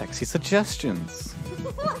the sexy suggestions?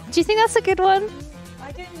 Do you think that's a good one?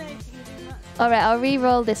 I don't know if you can do that. All right, I'll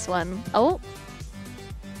re-roll this one. Oh.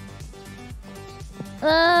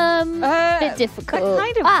 Bit difficult.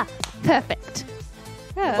 kind of- Ah, perfect.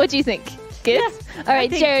 Yeah. What do you think? Good? Yeah, All right,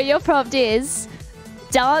 think- Jerry, your prompt is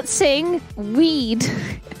dancing weed.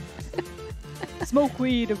 Smoke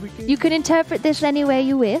weed every day. You can interpret this any way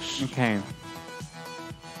you wish. Okay.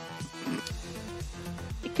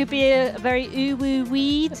 It could be a very ooh-woo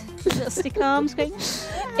weed. Little stick arms going.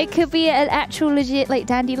 It could be an actual legit like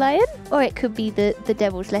dandelion, or it could be the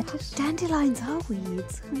devil's lettuce. Dandelions are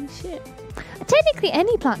weeds. Holy shit. Technically,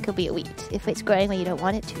 any plant could be a weed if it's growing where you don't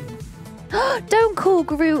want it to. Don't call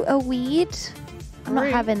Groot a weed. I'm not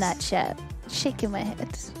Groot. having that shit. Shaking my head.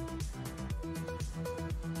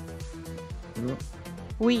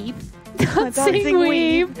 Weeb. Dancing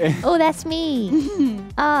weeb. Oh, that's me.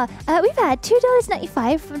 We've had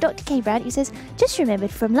 $2.95 from Dr. K. Brown, who says, just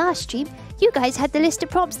remembered from last stream, you guys had the list of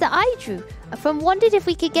prompts that I drew. From wondered if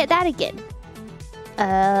we could get that again.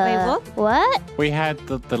 Wait, what? What? We had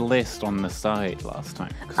the list on the side last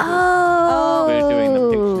time. 'cause Oh. we were doing the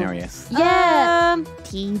Pictionary. Yeah. Um,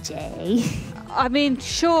 TJ. I mean,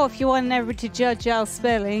 sure, if you want everyone to judge our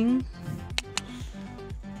spelling.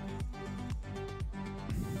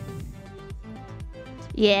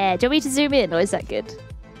 Yeah. Do you want me to zoom in, or is that good?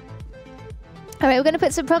 All right, we're going to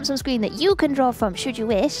put some prompts on screen that you can draw from, should you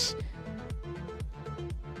wish.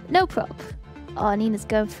 No prop. Oh, Nina's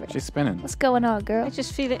going for it. She's spinning. What's going on, girl? I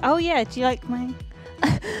just feel it. Oh, yeah. Do you like my...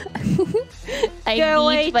 I Go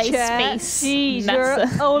need away, my chat. space. Jeez,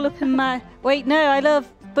 NASA. you're all up in my... Wait, no, I love...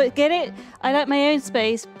 But get it? I like my own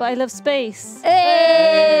space, but I love space.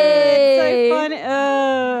 Hey! It's so funny.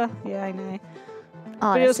 Yeah, I know.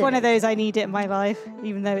 Oh, But it was that's one it. of those I need it in my life,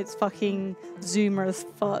 even though it's fucking Zoomer as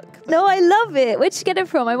fuck. No, I love it. Where'd you get it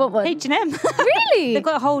from? I want one. Hey, Janem. Really? They've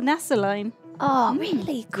got a whole NASA line. Oh,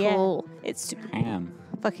 really Yeah. cool. It's super Damn.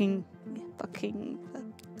 fucking...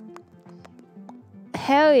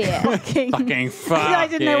 Hell yeah. Fucking fuck. I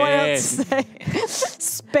didn't know what else to say.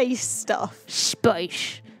 Space stuff.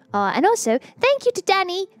 Spice. And also, thank you to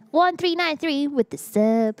Danny1393 with the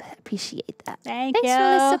sub. Appreciate that. Thank Thanks you. for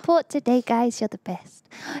all the support today, guys. You're the best.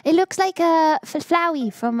 It looks like a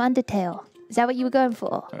Flowey from Undertale. Is that what you were going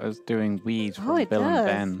for? I was doing weeds from Oh, it Bill does.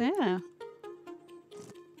 and Ben. Yeah.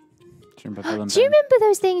 Do you remember Bill and Do you Ben? remember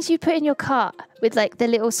those things you put in your car with like the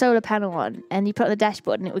little solar panel on, and you put it on the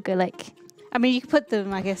dashboard, and it would go like? I mean, you can put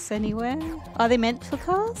them, I guess, anywhere. Are they meant for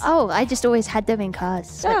cars? Oh, I just always had them in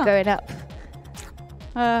cars, like Oh. growing up.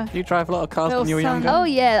 You drive a lot of cars Little when you were sun. younger? Oh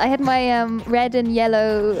yeah, I had my red and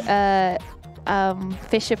yellow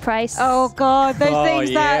Fisher Price. Oh god, those Oh,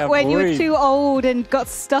 things yeah, that when you were boy. too old and got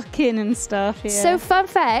stuck in and stuff. Yeah. So fun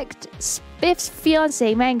fact, Spiff's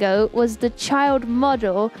fiance Mango was the child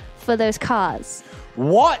model for those cars.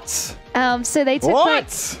 What? So they took like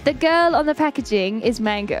What? the girl on the packaging is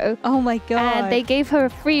Mango. oh my god. And they gave her a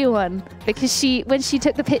free one because when she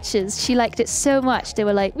took the pictures, she liked it so much. They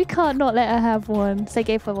were like, we can't not let her have one. So they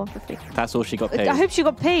gave her one for free. That's all she got paid. I hope she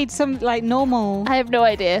got paid some like normal. I have no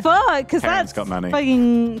idea. Fuck, because Parents that's got money.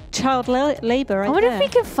 fucking child labor right I wonder there. if we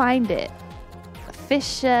can find it.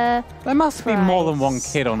 Fisher There must be more than one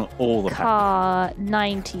Price kid on all the packages. car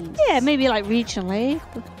 90s. Yeah, maybe like regionally.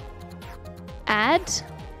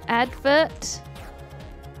 Advert.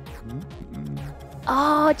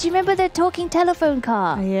 Oh, do you remember the talking telephone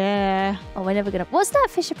car? Yeah. Oh, we're never gonna. What's that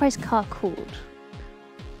Fisher Price car called?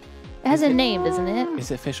 It has a name, doesn't it?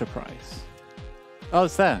 Is it Fisher Price? Oh,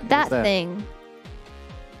 it's there. That It's there. thing.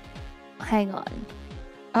 Hang on.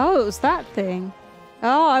 Oh, it was that thing.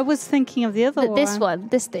 Oh, I was thinking of the other one. This one.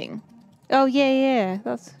 This thing. Oh yeah.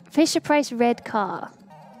 That's Fisher Price red car.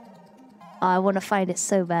 Oh, I want to find it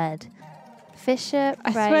so bad. Fisher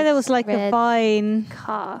I Price. swear there was like a red vine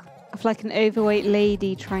car. of like an overweight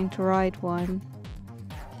lady trying to ride one.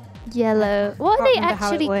 Yellow. What are can't they remember how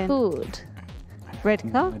it actually went. called? Red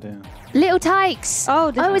No car? idea. Little Tykes.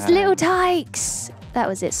 Oh, Oh, it's Ah. Little Tykes. That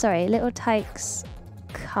was it. Sorry, Little Tykes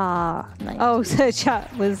car. Oh, so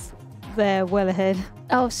chat was there well ahead.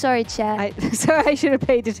 Oh, sorry, chat. Sorry, I should have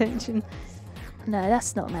paid attention. No,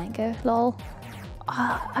 that's not Mango. Lol.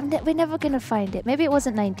 We're never gonna find it. Maybe it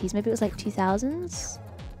wasn't 90s. Maybe it was like 2000s.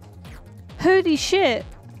 Holy shit!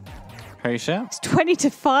 Hey, Chef? It's 20 to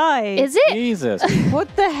 5. Is it? Jesus.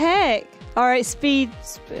 What the heck? All right, speed.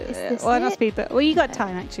 this Well, not it? speed, but well, you got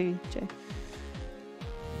time actually, Joe.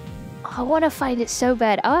 I want to find it so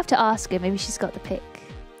bad. I'll have to ask her. Maybe she's got the pic.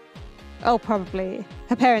 Oh, probably.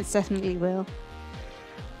 Her parents definitely will.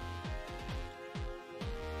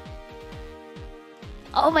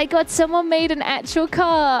 Oh my god, someone made an actual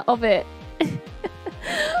car of it.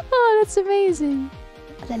 Oh, that's amazing.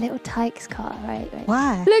 The Little Tykes car, right?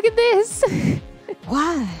 Why? Look at this.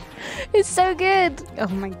 Why? It's so good. Oh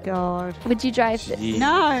my god. Would you drive this? Jeez.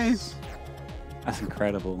 No. That's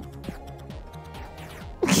incredible.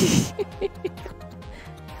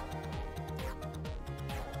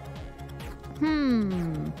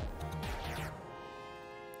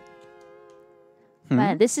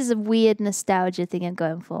 Man, this is a weird nostalgia thing I'm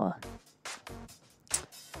going for.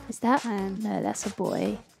 Is that? No, that's a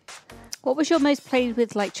boy. What was your most played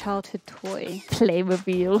with like childhood toy?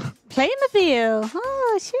 Playmobil. Playmobil.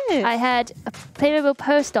 Oh shit. I had a Playmobil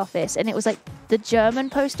post office, and it was like the German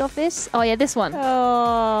post office. Oh yeah, this one.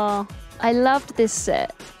 Oh. I loved this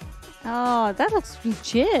set. Oh, that looks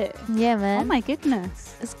legit. Yeah, man. Oh my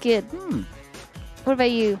goodness. It's good. What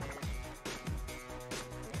about you?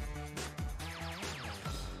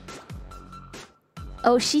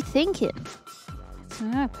 Oh, she thinking.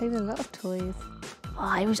 Yeah, I played with a lot of toys. Oh,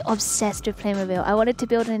 I was obsessed with Playmobil. I wanted to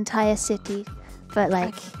build an entire city, but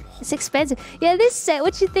like, It's expensive. Yeah, this set,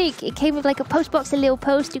 what do you think? It came with like a post box, a little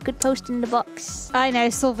post you could post in the box. I know,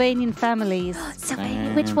 Sylvanian families. So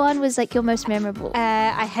which one was like your most memorable?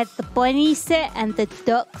 I had the bunny set and the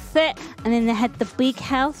duck set, and then they had the big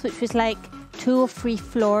house, which was like 2 or 3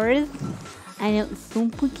 floors, and it was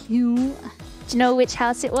super cute. Do you know which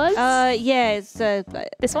house it was? Yeah, it's this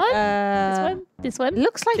one? This one? This one?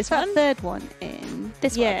 Looks like this that one? third one in.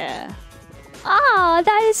 This one? Yeah. Ah,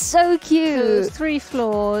 that is so So it cute. was 3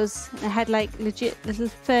 floors. And it had like legit little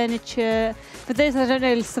furniture. For those I don't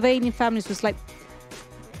know, Sylvanian families was like,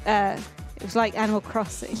 it was like Animal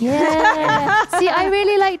Crossing. Yeah. See, I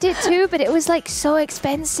really liked it too, but it was like so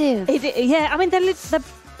expensive. Yeah, I mean they're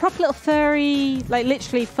proper little furry, like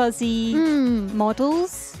literally fuzzy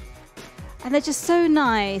models, and they're just so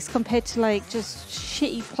nice compared to like just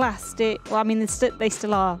shitty plastic. Well, I mean they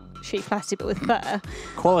still are shitty plastic, but with fur.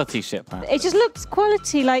 Quality shit, man. It just looks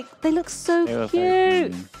quality. Like they look so They were very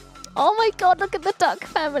cute. cute. Oh my god, look at the duck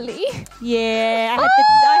family. Yeah, I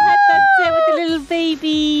had that set with the little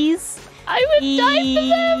babies. I would die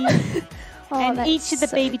for them. Oh, And that's each of the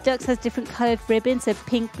so baby ducks has different coloured ribbons, so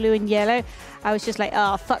pink, blue, and yellow. I was just like,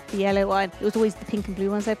 oh, fuck the yellow one. It was always the pink and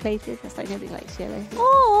blue ones I played with. That's like nobody likes yellow.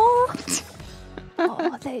 Oh.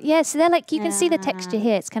 Yeah, so they're like, you can see the texture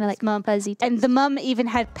here. It's kind of like Mum. fuzzy. And the mum even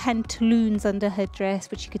had pantaloons under her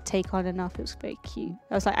dress, which you could take on and off. It was very cute.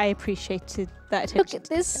 I was like, I appreciated that attention. Look at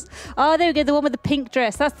this. Oh, there we go. The one with the pink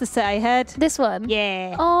dress. That's the set I had. This one.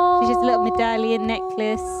 Yeah. Oh. She's just a little medallion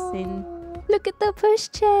necklace. And Look at the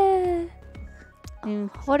pushchair.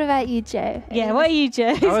 Mm. What about you, Joe? yeah, what are you,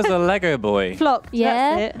 Joe? I was a Lego boy. Flock.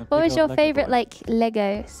 Yeah. That's it. What was big your old Lego favorite boy. like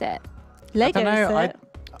Lego set? Lego I don't know. set.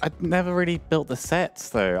 I never really built the sets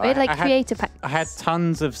though. We had like I creator packs. I had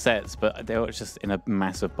tons of sets, but they were just in a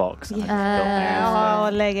massive box. And I just Yeah. built my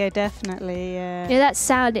own Oh, Lego, definitely. Yeah. You know that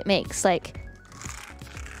sound it makes, like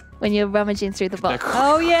when you're rummaging through the box.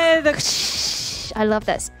 Oh, yeah. I love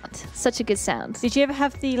that sound. Such a good sound. Did you ever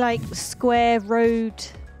have the like square road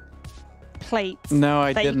plates No,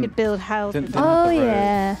 I that didn't. you could build houses? Didn't- on? Oh the road.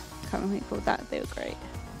 yeah. Can't remember what you called that. They were great.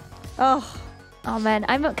 Oh, Oh man,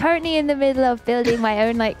 I'm currently in the middle of building my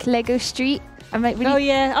own like Lego street. I'm like really. oh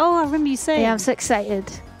yeah. Oh, I remember you saying. Yeah, I'm so excited.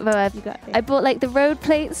 But You got it. I bought like the road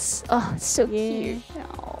plates. Oh, it's so yeah. cute.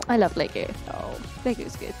 Oh, I love Lego.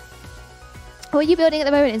 Lego's good. What are you building at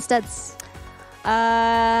the moment in studs?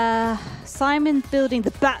 Simon's building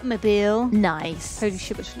the Batmobile. Nice. Holy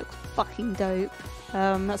shit, which looks fucking dope.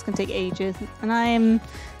 That's gonna take ages. And I'm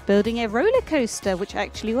building a roller coaster, which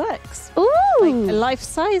actually works. Ooh. Like a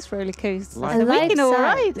life-size roller coaster. Life- So we can all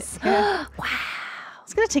ride it. Life-size. Yeah. Wow.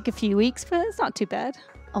 It's gonna take a few weeks, but it's not too bad.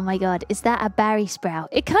 Oh my god, is that a Barry sprout?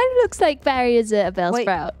 It kind of looks like Barry is a bell Wait.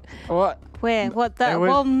 sprout. What? Where? What? It That was-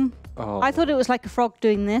 one? Oh. I thought it was like a frog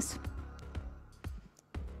doing this.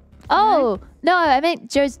 Oh, no, I meant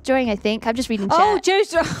Joe's drawing, I think. I'm just reading chat. Oh, Joe's.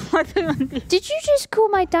 Did you just call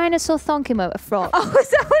my dinosaur Thonkimo a frog? Oh, is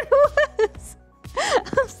that what it was?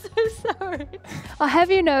 I'm so sorry. I'll have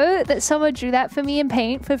you know that someone drew that for me in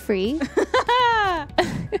paint for free.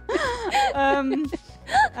 I'm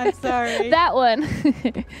sorry. That one.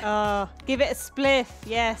 Oh, give it a spliff.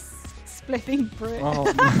 Yes, spliffing brick. Oh.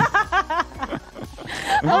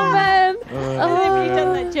 Oh man. I don't know if you've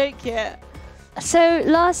done that joke yet. So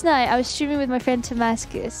last night I was streaming with my friend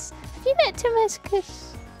Damascus. Have you met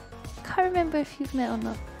Damascus? Can't remember if you've met or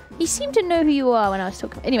not. He seemed to know who you are when I was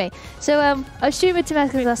talking. Anyway, so I was streaming with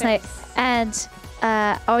Damascus last night, and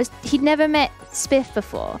he'd never met Spiff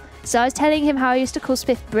before. So I was telling him how I used to call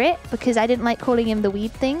Spiff Brit because I didn't like calling him the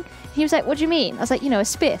weed thing. He was like, "What do you mean?" I was like, "You know, a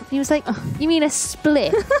spiff." He was like, "You mean a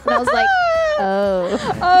split?" And I was like,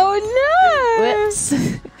 "Oh, Oh no! whoops."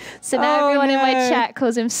 So now Oh, everyone in my no. chat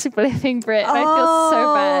calls him Spliffing Brit. And I feel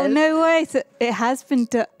so bad. No way. So it has been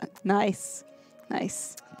done. Nice.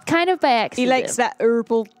 Nice. Kind of by accident. He likes that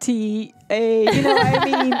herbal tea. You know what I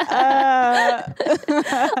mean?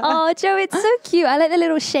 Oh, Joe, it's so cute. I like the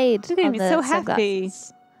little shade. Look at him, on he's the so sunglasses. happy.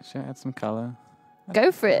 Should add some colour.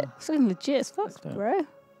 Go for it. It's looking legit as fuck, dope. bro.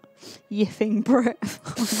 Yiffing bro.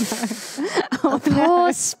 Oh no. Poor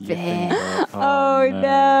You Spiff. think, Oh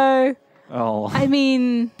no. Oh, I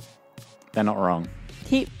mean, they're not wrong.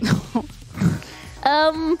 he.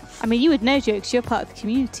 Um. I mean, you would know jokes. You're part of the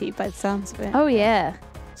community by the sounds of it. Oh yeah.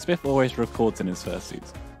 Spiff always records in his first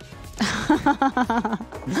season.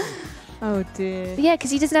 Oh dear. Yeah,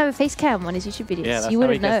 because he doesn't have a face cam on his YouTube videos. Yeah, that's you how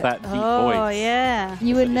he wouldn't gets know. that deep Oh voice. yeah.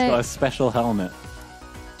 You wouldn't He's got know. a special helmet.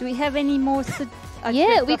 Do we have any more?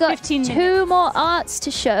 Yeah, we got 15 two minutes. more arts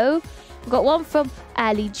to show. We've got one from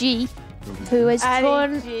Ali G, who has Ali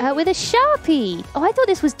drawn G. with a Sharpie. Oh, I thought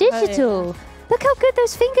this was digital. Look how good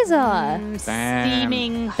those fingers are. Damn.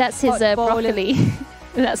 Steaming. That's his hot bowl of broccoli.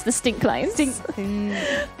 That's the stink lines. This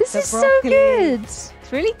The is so broccoli. good. It's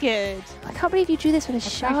really good. I can't believe you drew this with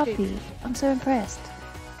a actually- Sharpie. I'm so impressed.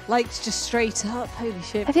 Like just straight up. Holy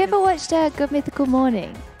shit. Have you ever watched Good Mythical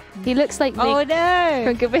Morning? He looks like Nick Oh no!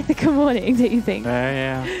 from Good Mythical Morning, don't you think?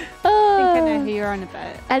 Yeah. I think Oh. I know who you're on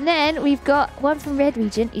about. And then we've got one from Red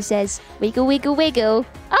Regent who says, wiggle, wiggle, wiggle.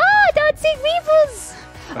 Oh, dancing weevils!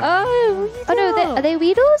 Oh, Oh no, are they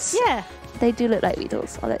Weedles? Yeah. They do look like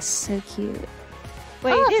Weedles. Oh, that's so cute.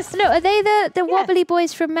 Wait, Oh, it is. no, are they the Yeah. wobbly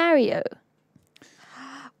boys from Mario?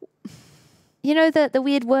 You know the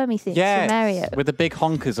weird wormy things Yeah. from Mario? With the big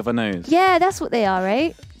honkers of a nose. Yeah, that's what they are,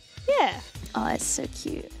 right? Yeah. Oh, it's so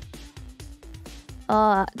cute.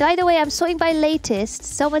 By the way, I'm sorting by latest.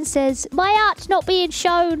 Someone says, my art's not being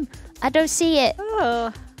shown. I don't see it.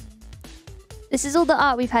 Oh. This is all the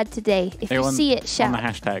art we've had today. If you see it, On shout. the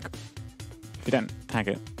hashtag. If you don't tag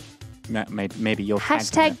it, maybe you'll tag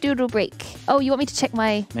Hashtag it. Doodle Break. Oh, you want me to check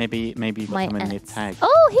my... Maybe My they'll come in your ants. tag.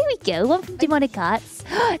 Oh, here we go. One from Demonic Arts.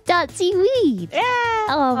 Dancing Weed. Yeah.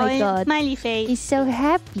 Oh my God. Smiley face. He's so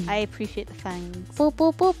happy. I appreciate the fangs. Boop,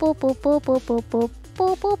 boop, boop, boop, boop, boop, boop, boop, boop,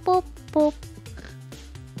 boop, boop, boop, boop.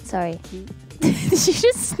 Sorry. Did you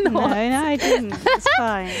just No, snort? I didn't. It's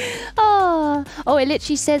fine. Oh, it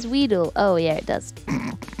literally says Weedle. Oh, yeah, it does.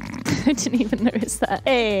 I didn't even notice that.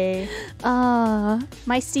 Hey. Ah,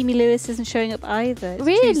 My Steamy Lewis isn't showing up either. It's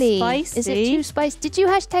really? Too spicy. Is it too spicy? Did you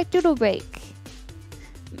hashtag Doodle Break?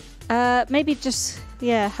 Maybe just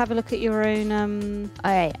have a look at your own.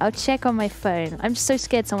 All right, I'll check on my phone. I'm so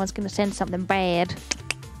scared someone's going to send something bad.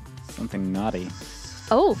 Something naughty.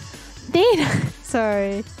 Oh, Nina.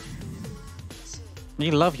 Sorry.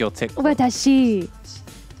 You love your TikTok. Watashi.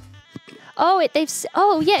 Oh,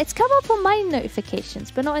 it's come up on my notifications,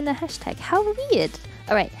 but not in the hashtag. How weird.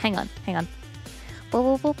 All right, hang on. Boop,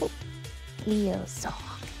 boop, boop, boop. Leo song.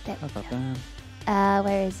 There we go.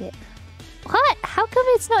 Where is it? What? How come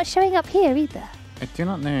it's not showing up here either? I do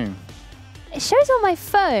not know. It shows on my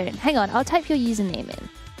phone. Hang on, I'll type your username in.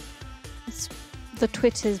 The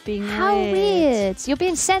Twitter's being How weird. You're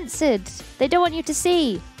being censored. They don't want you to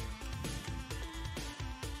see.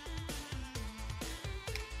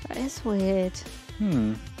 That is weird.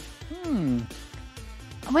 Hmm.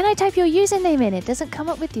 When I type your username in, it doesn't come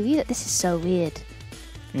up with you either. This is so weird.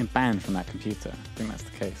 Being banned from that computer. I think that's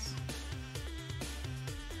the case.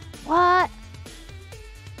 What?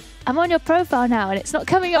 I'm on your profile now and it's not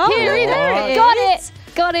coming up Oh, here either. there it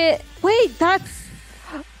Got it. Wait, that's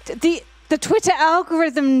the Twitter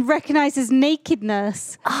algorithm recognizes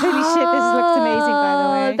nakedness. Holy shit, this looks amazing, by the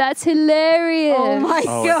way. That's hilarious. Oh my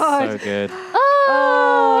Oh, god. it's so good.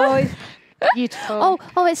 Oh, beautiful.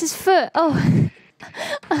 Oh, it's his foot. Oh,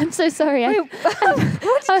 I'm so sorry. Wait, what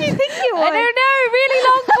did you think it was? I don't know. Really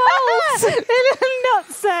long balls. Little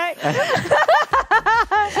nutsack.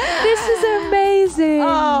 This is amazing.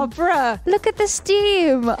 Oh, bruh. Look at the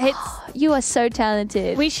steam. You are so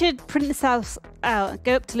talented. We should print this out,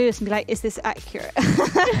 go up to Lewis and be like, is this accurate?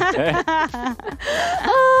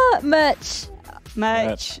 Merch.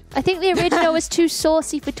 Merch. I think the original was too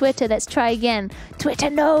saucy for Twitter. Let's try again. Twitter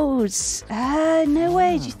knows. No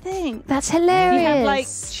way, do you think? That's You hilarious. have like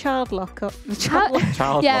child lock up.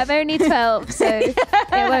 Child Yeah, I'm only 12, so it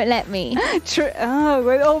won't let me. Oh,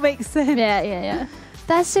 it all makes sense. Yeah.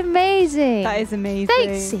 That's amazing. That is amazing.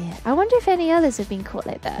 Thanks, Ian. I wonder if any others have been caught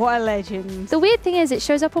like that. What a legend. The weird thing is, it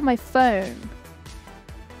shows up on my phone.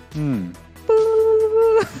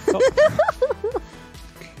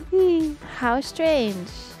 How strange.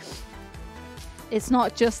 It's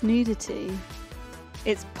not just nudity.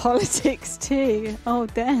 It's politics too. Oh,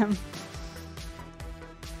 damn.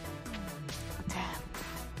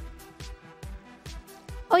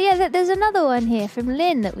 Oh yeah, there's another one here from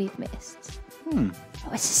Lynn that we've missed. Oh,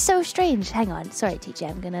 it's just so strange. Hang on. Sorry, TJ.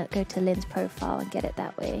 I'm going to go to Lynn's profile and get it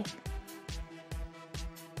that way.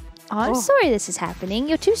 Oh, I'm sorry this is happening.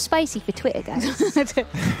 You're too spicy for Twitter, guys.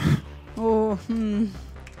 Oh,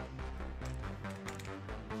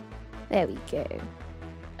 There we go.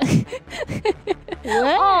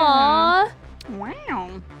 Wow. Aww.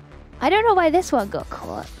 Wow. I don't know why this one got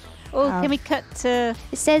caught. Oh, can we cut to...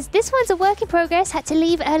 It says, this one's a work in progress. Had to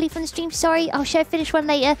leave early from the stream. Sorry, I'll share finish one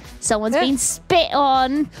later. Someone's been spit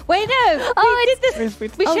on. Wait, no. Oh, we did this.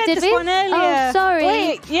 We shared did this we? one earlier. Oh, sorry.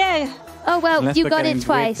 Wait, yeah. Oh, well, Unless you we're got getting it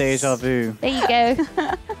twice. weird Deja vu. There you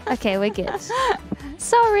go. Okay, we're good.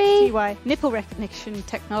 Sorry. TY. Nipple recognition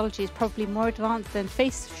technology is probably more advanced than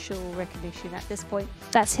facial recognition at this point.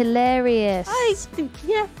 That's hilarious. I think,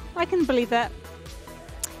 I can believe that.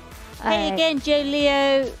 Hey Alright. again, Joe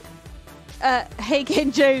Leo. Hey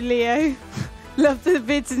again, Joe Leo. Love the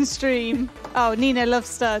vids and stream. Oh, Nina loves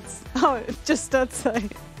studs. Oh, just studs though.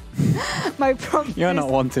 My prompt You're is not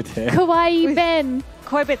wanted here. Kawaii Ben.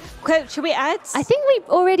 quite a bit. Should we add? I think we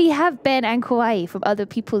already have Ben and Kawaii from other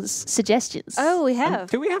people's suggestions. Oh, we have.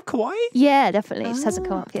 Do we have kawaii? Yeah, definitely. It just hasn't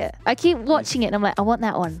come up yet. I keep watching it and I'm like, I want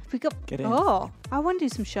that one. We got. Get in. Oh, I want to do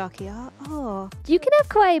some Sharky art. Oh, You can have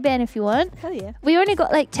Kawaii Ben if you want. hell yeah. We only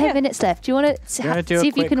got like 10 Yeah. minutes left. Do you want to You wanna do a see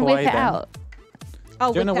if you quick can whip Kawaii it Ben? out?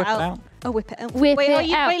 I'll Do you whip want it to whip it out. out? Oh, whip it out. Whip wait,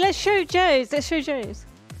 it out. Wait, let's show Joe's. Let's show Joe's.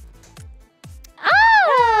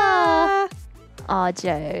 Ah! Oh,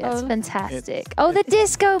 Joe, that's Oh. fantastic. Oh, the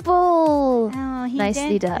disco ball. Oh, he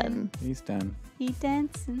Nicely dancing. done. He's done. He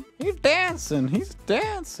dancing. He's dancing. He's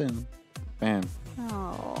dancing. Ben.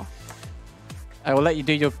 Oh. I will let you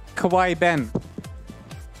do your kawaii Ben.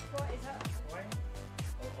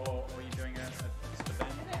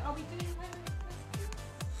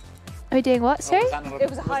 Are we doing what, sorry? It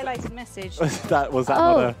was a highlighted message. that was that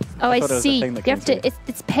not Oh, a... I thought it was a see. thing You that have came to.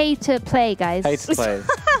 It's pay to play, guys. Pay to play.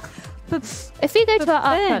 If you go to But our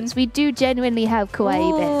art Ben- clubs, we do genuinely have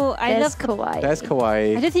kawaii Oh, Ben. I There's love the- kawaii. There's I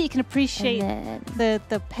kawaii. don't think you can appreciate And then,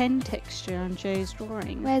 the pen texture on Joe's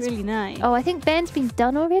drawing. Where's- It's really nice. oh, I think Ben's been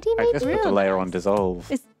done already, I maybe? just put the Real layer nice. on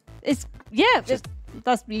dissolve. It's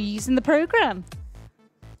that's me using the program.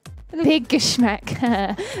 Big geschmack.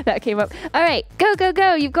 That came up. All right, go, go,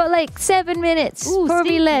 go. You've got like 7 minutes. Ooh,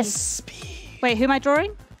 Probably sneaky. less. Wait, who am I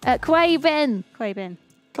drawing? Kawaii Ben. Quay Ben.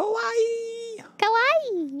 Kawaii!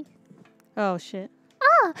 Kawaii. Oh shit.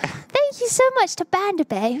 Ah, thank you so much to Banda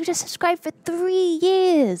Bear, who just subscribed for 3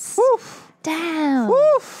 years. Woof! Damn.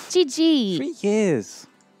 Woof! GG. 3 years.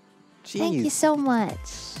 Jeez. Thank you so much.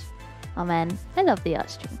 Oh man, I love the art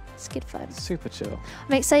stream. It's good fun. Super chill.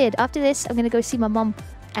 I'm excited. After this, I'm going to go see my mum.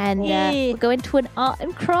 And Yay. we'll go into an art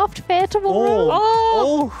and craft fair tomorrow.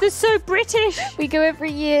 Oh, they're so British. We go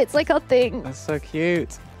every year. It's like our thing. That's so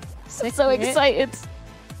cute. I'm so excited.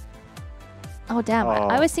 Oh, damn. Oh.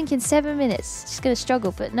 I was thinking 7 minutes. She's going to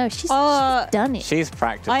struggle, but no, she's done it. She's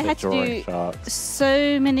practiced I at had to drawing do sharks.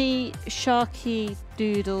 so many Sharky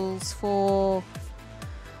doodles for.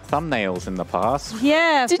 Thumbnails in the past.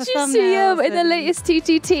 Yeah. Did for you see thumbnails in the and- ast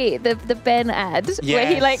TTT, the Ben ad, where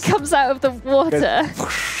he like Yes. comes out of the water?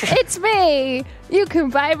 It's me. You can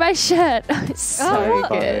buy my shirt. It's so Oh,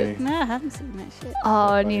 good. funny. No, I haven't seen that shit.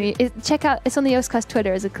 Oh, Nini, check out. It's on the Yogscast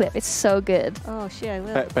Twitter as a clip. It's so good. Oh shit, I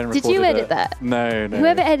will. Ben Did you recorded edit it. that? No, no.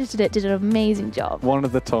 Whoever edited it did an amazing job. One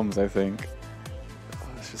of the Toms, I think. Oh,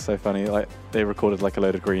 it's just so funny. Like they recorded like a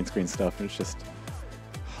load of green screen stuff, and it's just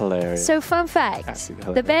hilarious. So, fun fact: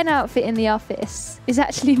 Absolutely the Ben outfit in the office is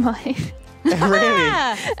actually mine. really?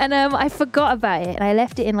 Ah, And I forgot about it, and I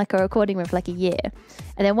left it in like a recording room for like a year.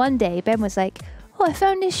 And then one day, Ben was like, "Oh, I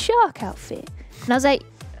found this shark outfit," and I was like,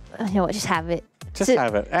 oh, "You know what? Just have it. Just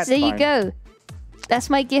have it. That's So there you fine. go. That's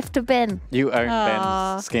my gift to Ben. You own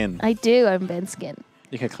Aw. Ben's skin. I do own Ben's skin.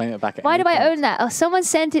 You can claim it back at Why any do I point. own that? Oh, someone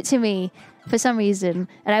sent it to me for some reason,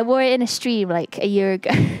 and I wore it in a stream like a year ago.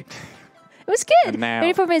 It was good. And now- The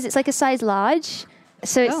only problem is it's like a size large,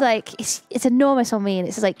 so it's Oh. like it's enormous on me, and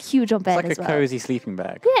it's like huge on Ben It's like as a well. cozy sleeping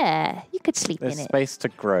bag. Yeah, you could sleep There's in it. space to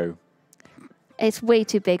grow. It's way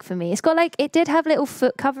too big for me. It's got like it did have little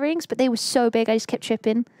foot coverings, but they were so big I just kept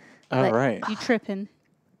tripping. Oh, Like- right. you tripping?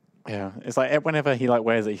 Yeah. It's like whenever he like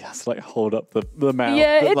wears it, he has to like hold up the mouth.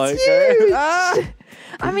 Yeah, and, it's like, huge. Ah!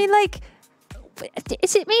 I mean, like,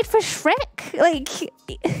 is it made for Shrek? Like,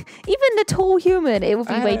 even the tall human, it would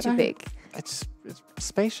be I way don't too know. big. It's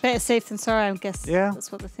spacious. Better safe than sorry, I guess. Yeah.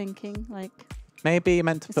 That's what they're thinking. Like, Maybe you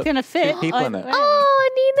meant to it's put gonna fit. people in it. Oh,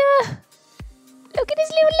 Nina! Look at his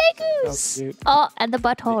little How Legos. cute. Oh, and the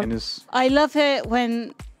butthole. And his- I love it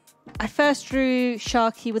when I first drew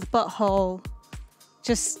Sharky with butthole.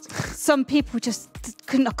 Just some people just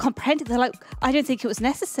couldn't comprehend it. They're like, I don't think it was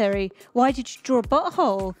necessary. Why did you draw a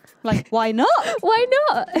butthole? Like, why not? Why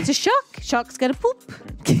not? It's a shark. Shark's gonna poop.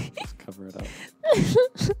 Just cover it up.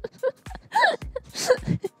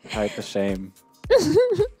 Hide the shame.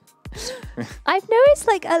 I've noticed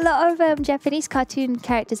like a lot of Japanese cartoon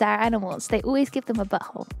characters that are animals. They always give them a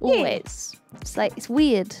butthole. Always. It's like it's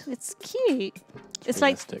weird. It's cute. It's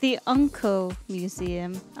like realistic. the Uncle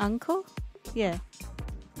Museum. Uncle? Yeah.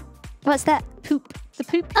 What's that? Poop. The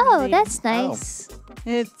poop. Oh, museum. that's nice.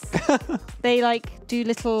 It's they like do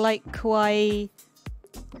little like kawaii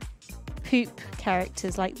poop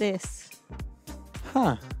characters like this.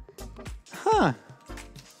 Huh. Huh.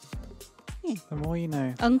 Yeah. The more you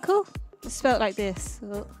know. Uncle? It's spelled like this.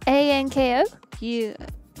 ANKO. You,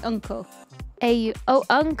 Uncle. Oh,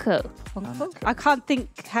 uncle. I can't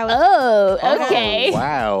think how. Oh, okay. Oh,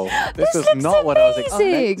 wow. This is looks not what I was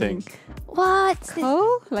amazing. expecting. What?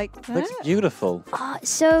 Oh, like that. Looks beautiful.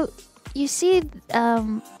 So you see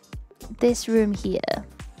this room here.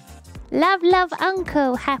 Love, love,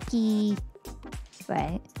 uncle, happy.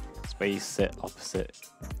 Right. It's where you sit opposite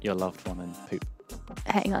your loved one and poop.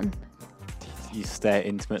 Hang on. You stare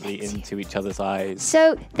intimately into each other's eyes.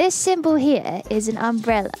 So this symbol here is an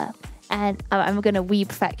umbrella. And I'm going to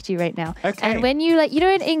weeb fact you right now. Okay. And when you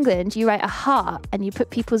in England, you write a heart and you put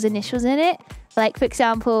people's initials in it. Like, for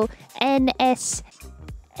example,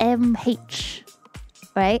 NSMH,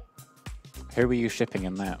 right? Who were you shipping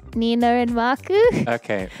in that? Nina and Marku.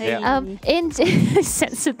 Okay. Yeah. In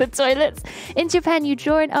censored the toilets. In Japan, you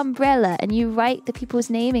draw an umbrella and you write the people's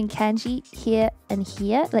name in kanji here and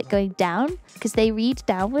here, like going down, because they read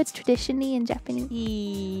downwards traditionally in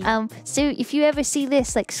Japanese. So if you ever see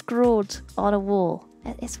this like scrawled on a wall,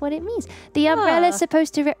 it's what it means. The umbrella is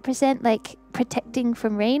supposed to represent like protecting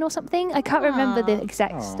from rain or something. I can't remember the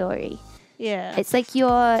exact story. Yeah. It's like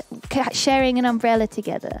you're sharing an umbrella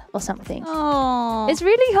together or something. Oh. It's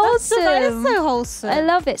really wholesome. That is so wholesome. I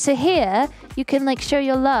love it. So here, you can like show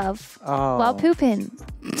your love while pooping.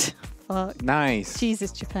 Fuck. Nice.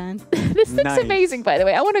 Jesus, Japan. This looks Nice. amazing, by the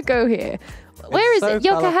way. I want to go here. Where is so it?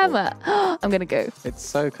 Yokohama. I'm going to go. It's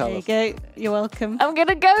so There colourful. you go. You're welcome. I'm going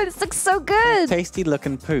to go. This looks so good. Tasty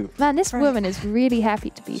looking poop. Man, this woman is really happy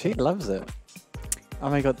to be She here. loves it. Oh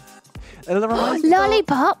my god. It reminds me of-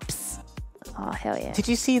 Lollipops. Oh, hell yeah. Did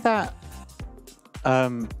you see that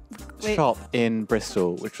shop in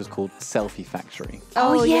Bristol which was called Selfie Factory?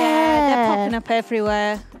 Oh, yeah. yeah. They're popping up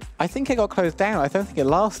everywhere. I think it got closed down. I don't think it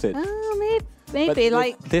lasted. Oh, maybe But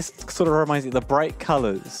like this sort of reminds me of the bright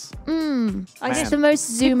colours. I It's guess the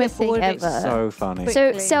most Zoomer thing forward, ever. it's So funny.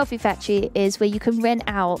 So quickly. Selfie Factory is where you can rent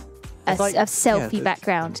out a, It's like- a selfie yeah,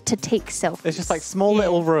 background to take selfies. It's just like small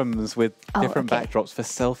little rooms with different okay. backdrops for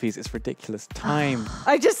selfies. It's ridiculous. Time.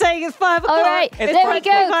 I'm just saying it's 5 o'clock. All right, It's there we fine.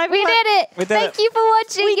 go. Five We o'clock. did it. We did Thank it. you for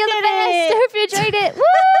watching. We You're the did best. it. I hope you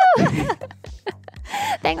enjoyed it. Woo!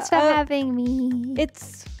 Thanks for having me.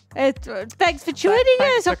 Thanks for joining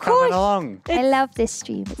Thanks us, for of coming course. along. I love this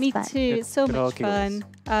stream. It's Me fun. too. It's so good much old giggles.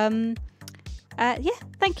 fun. Yeah,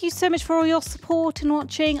 thank you so much for all your support and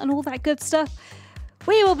watching and all that good stuff.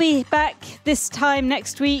 We will be back this time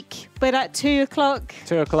next week, but at 2 o'clock.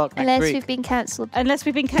 2 o'clock next Unless week. we've been cancelled. Unless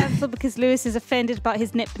we've been cancelled because Lewis is offended about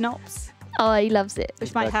his nip nops, Oh, he loves it.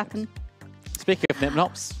 which might happen. Speaking of Nip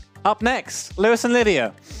Nops, up next, Lewis and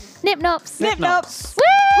Lydia. Nip nops. Nip nops. Woo!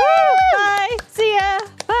 Bye. See ya.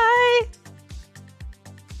 Bye.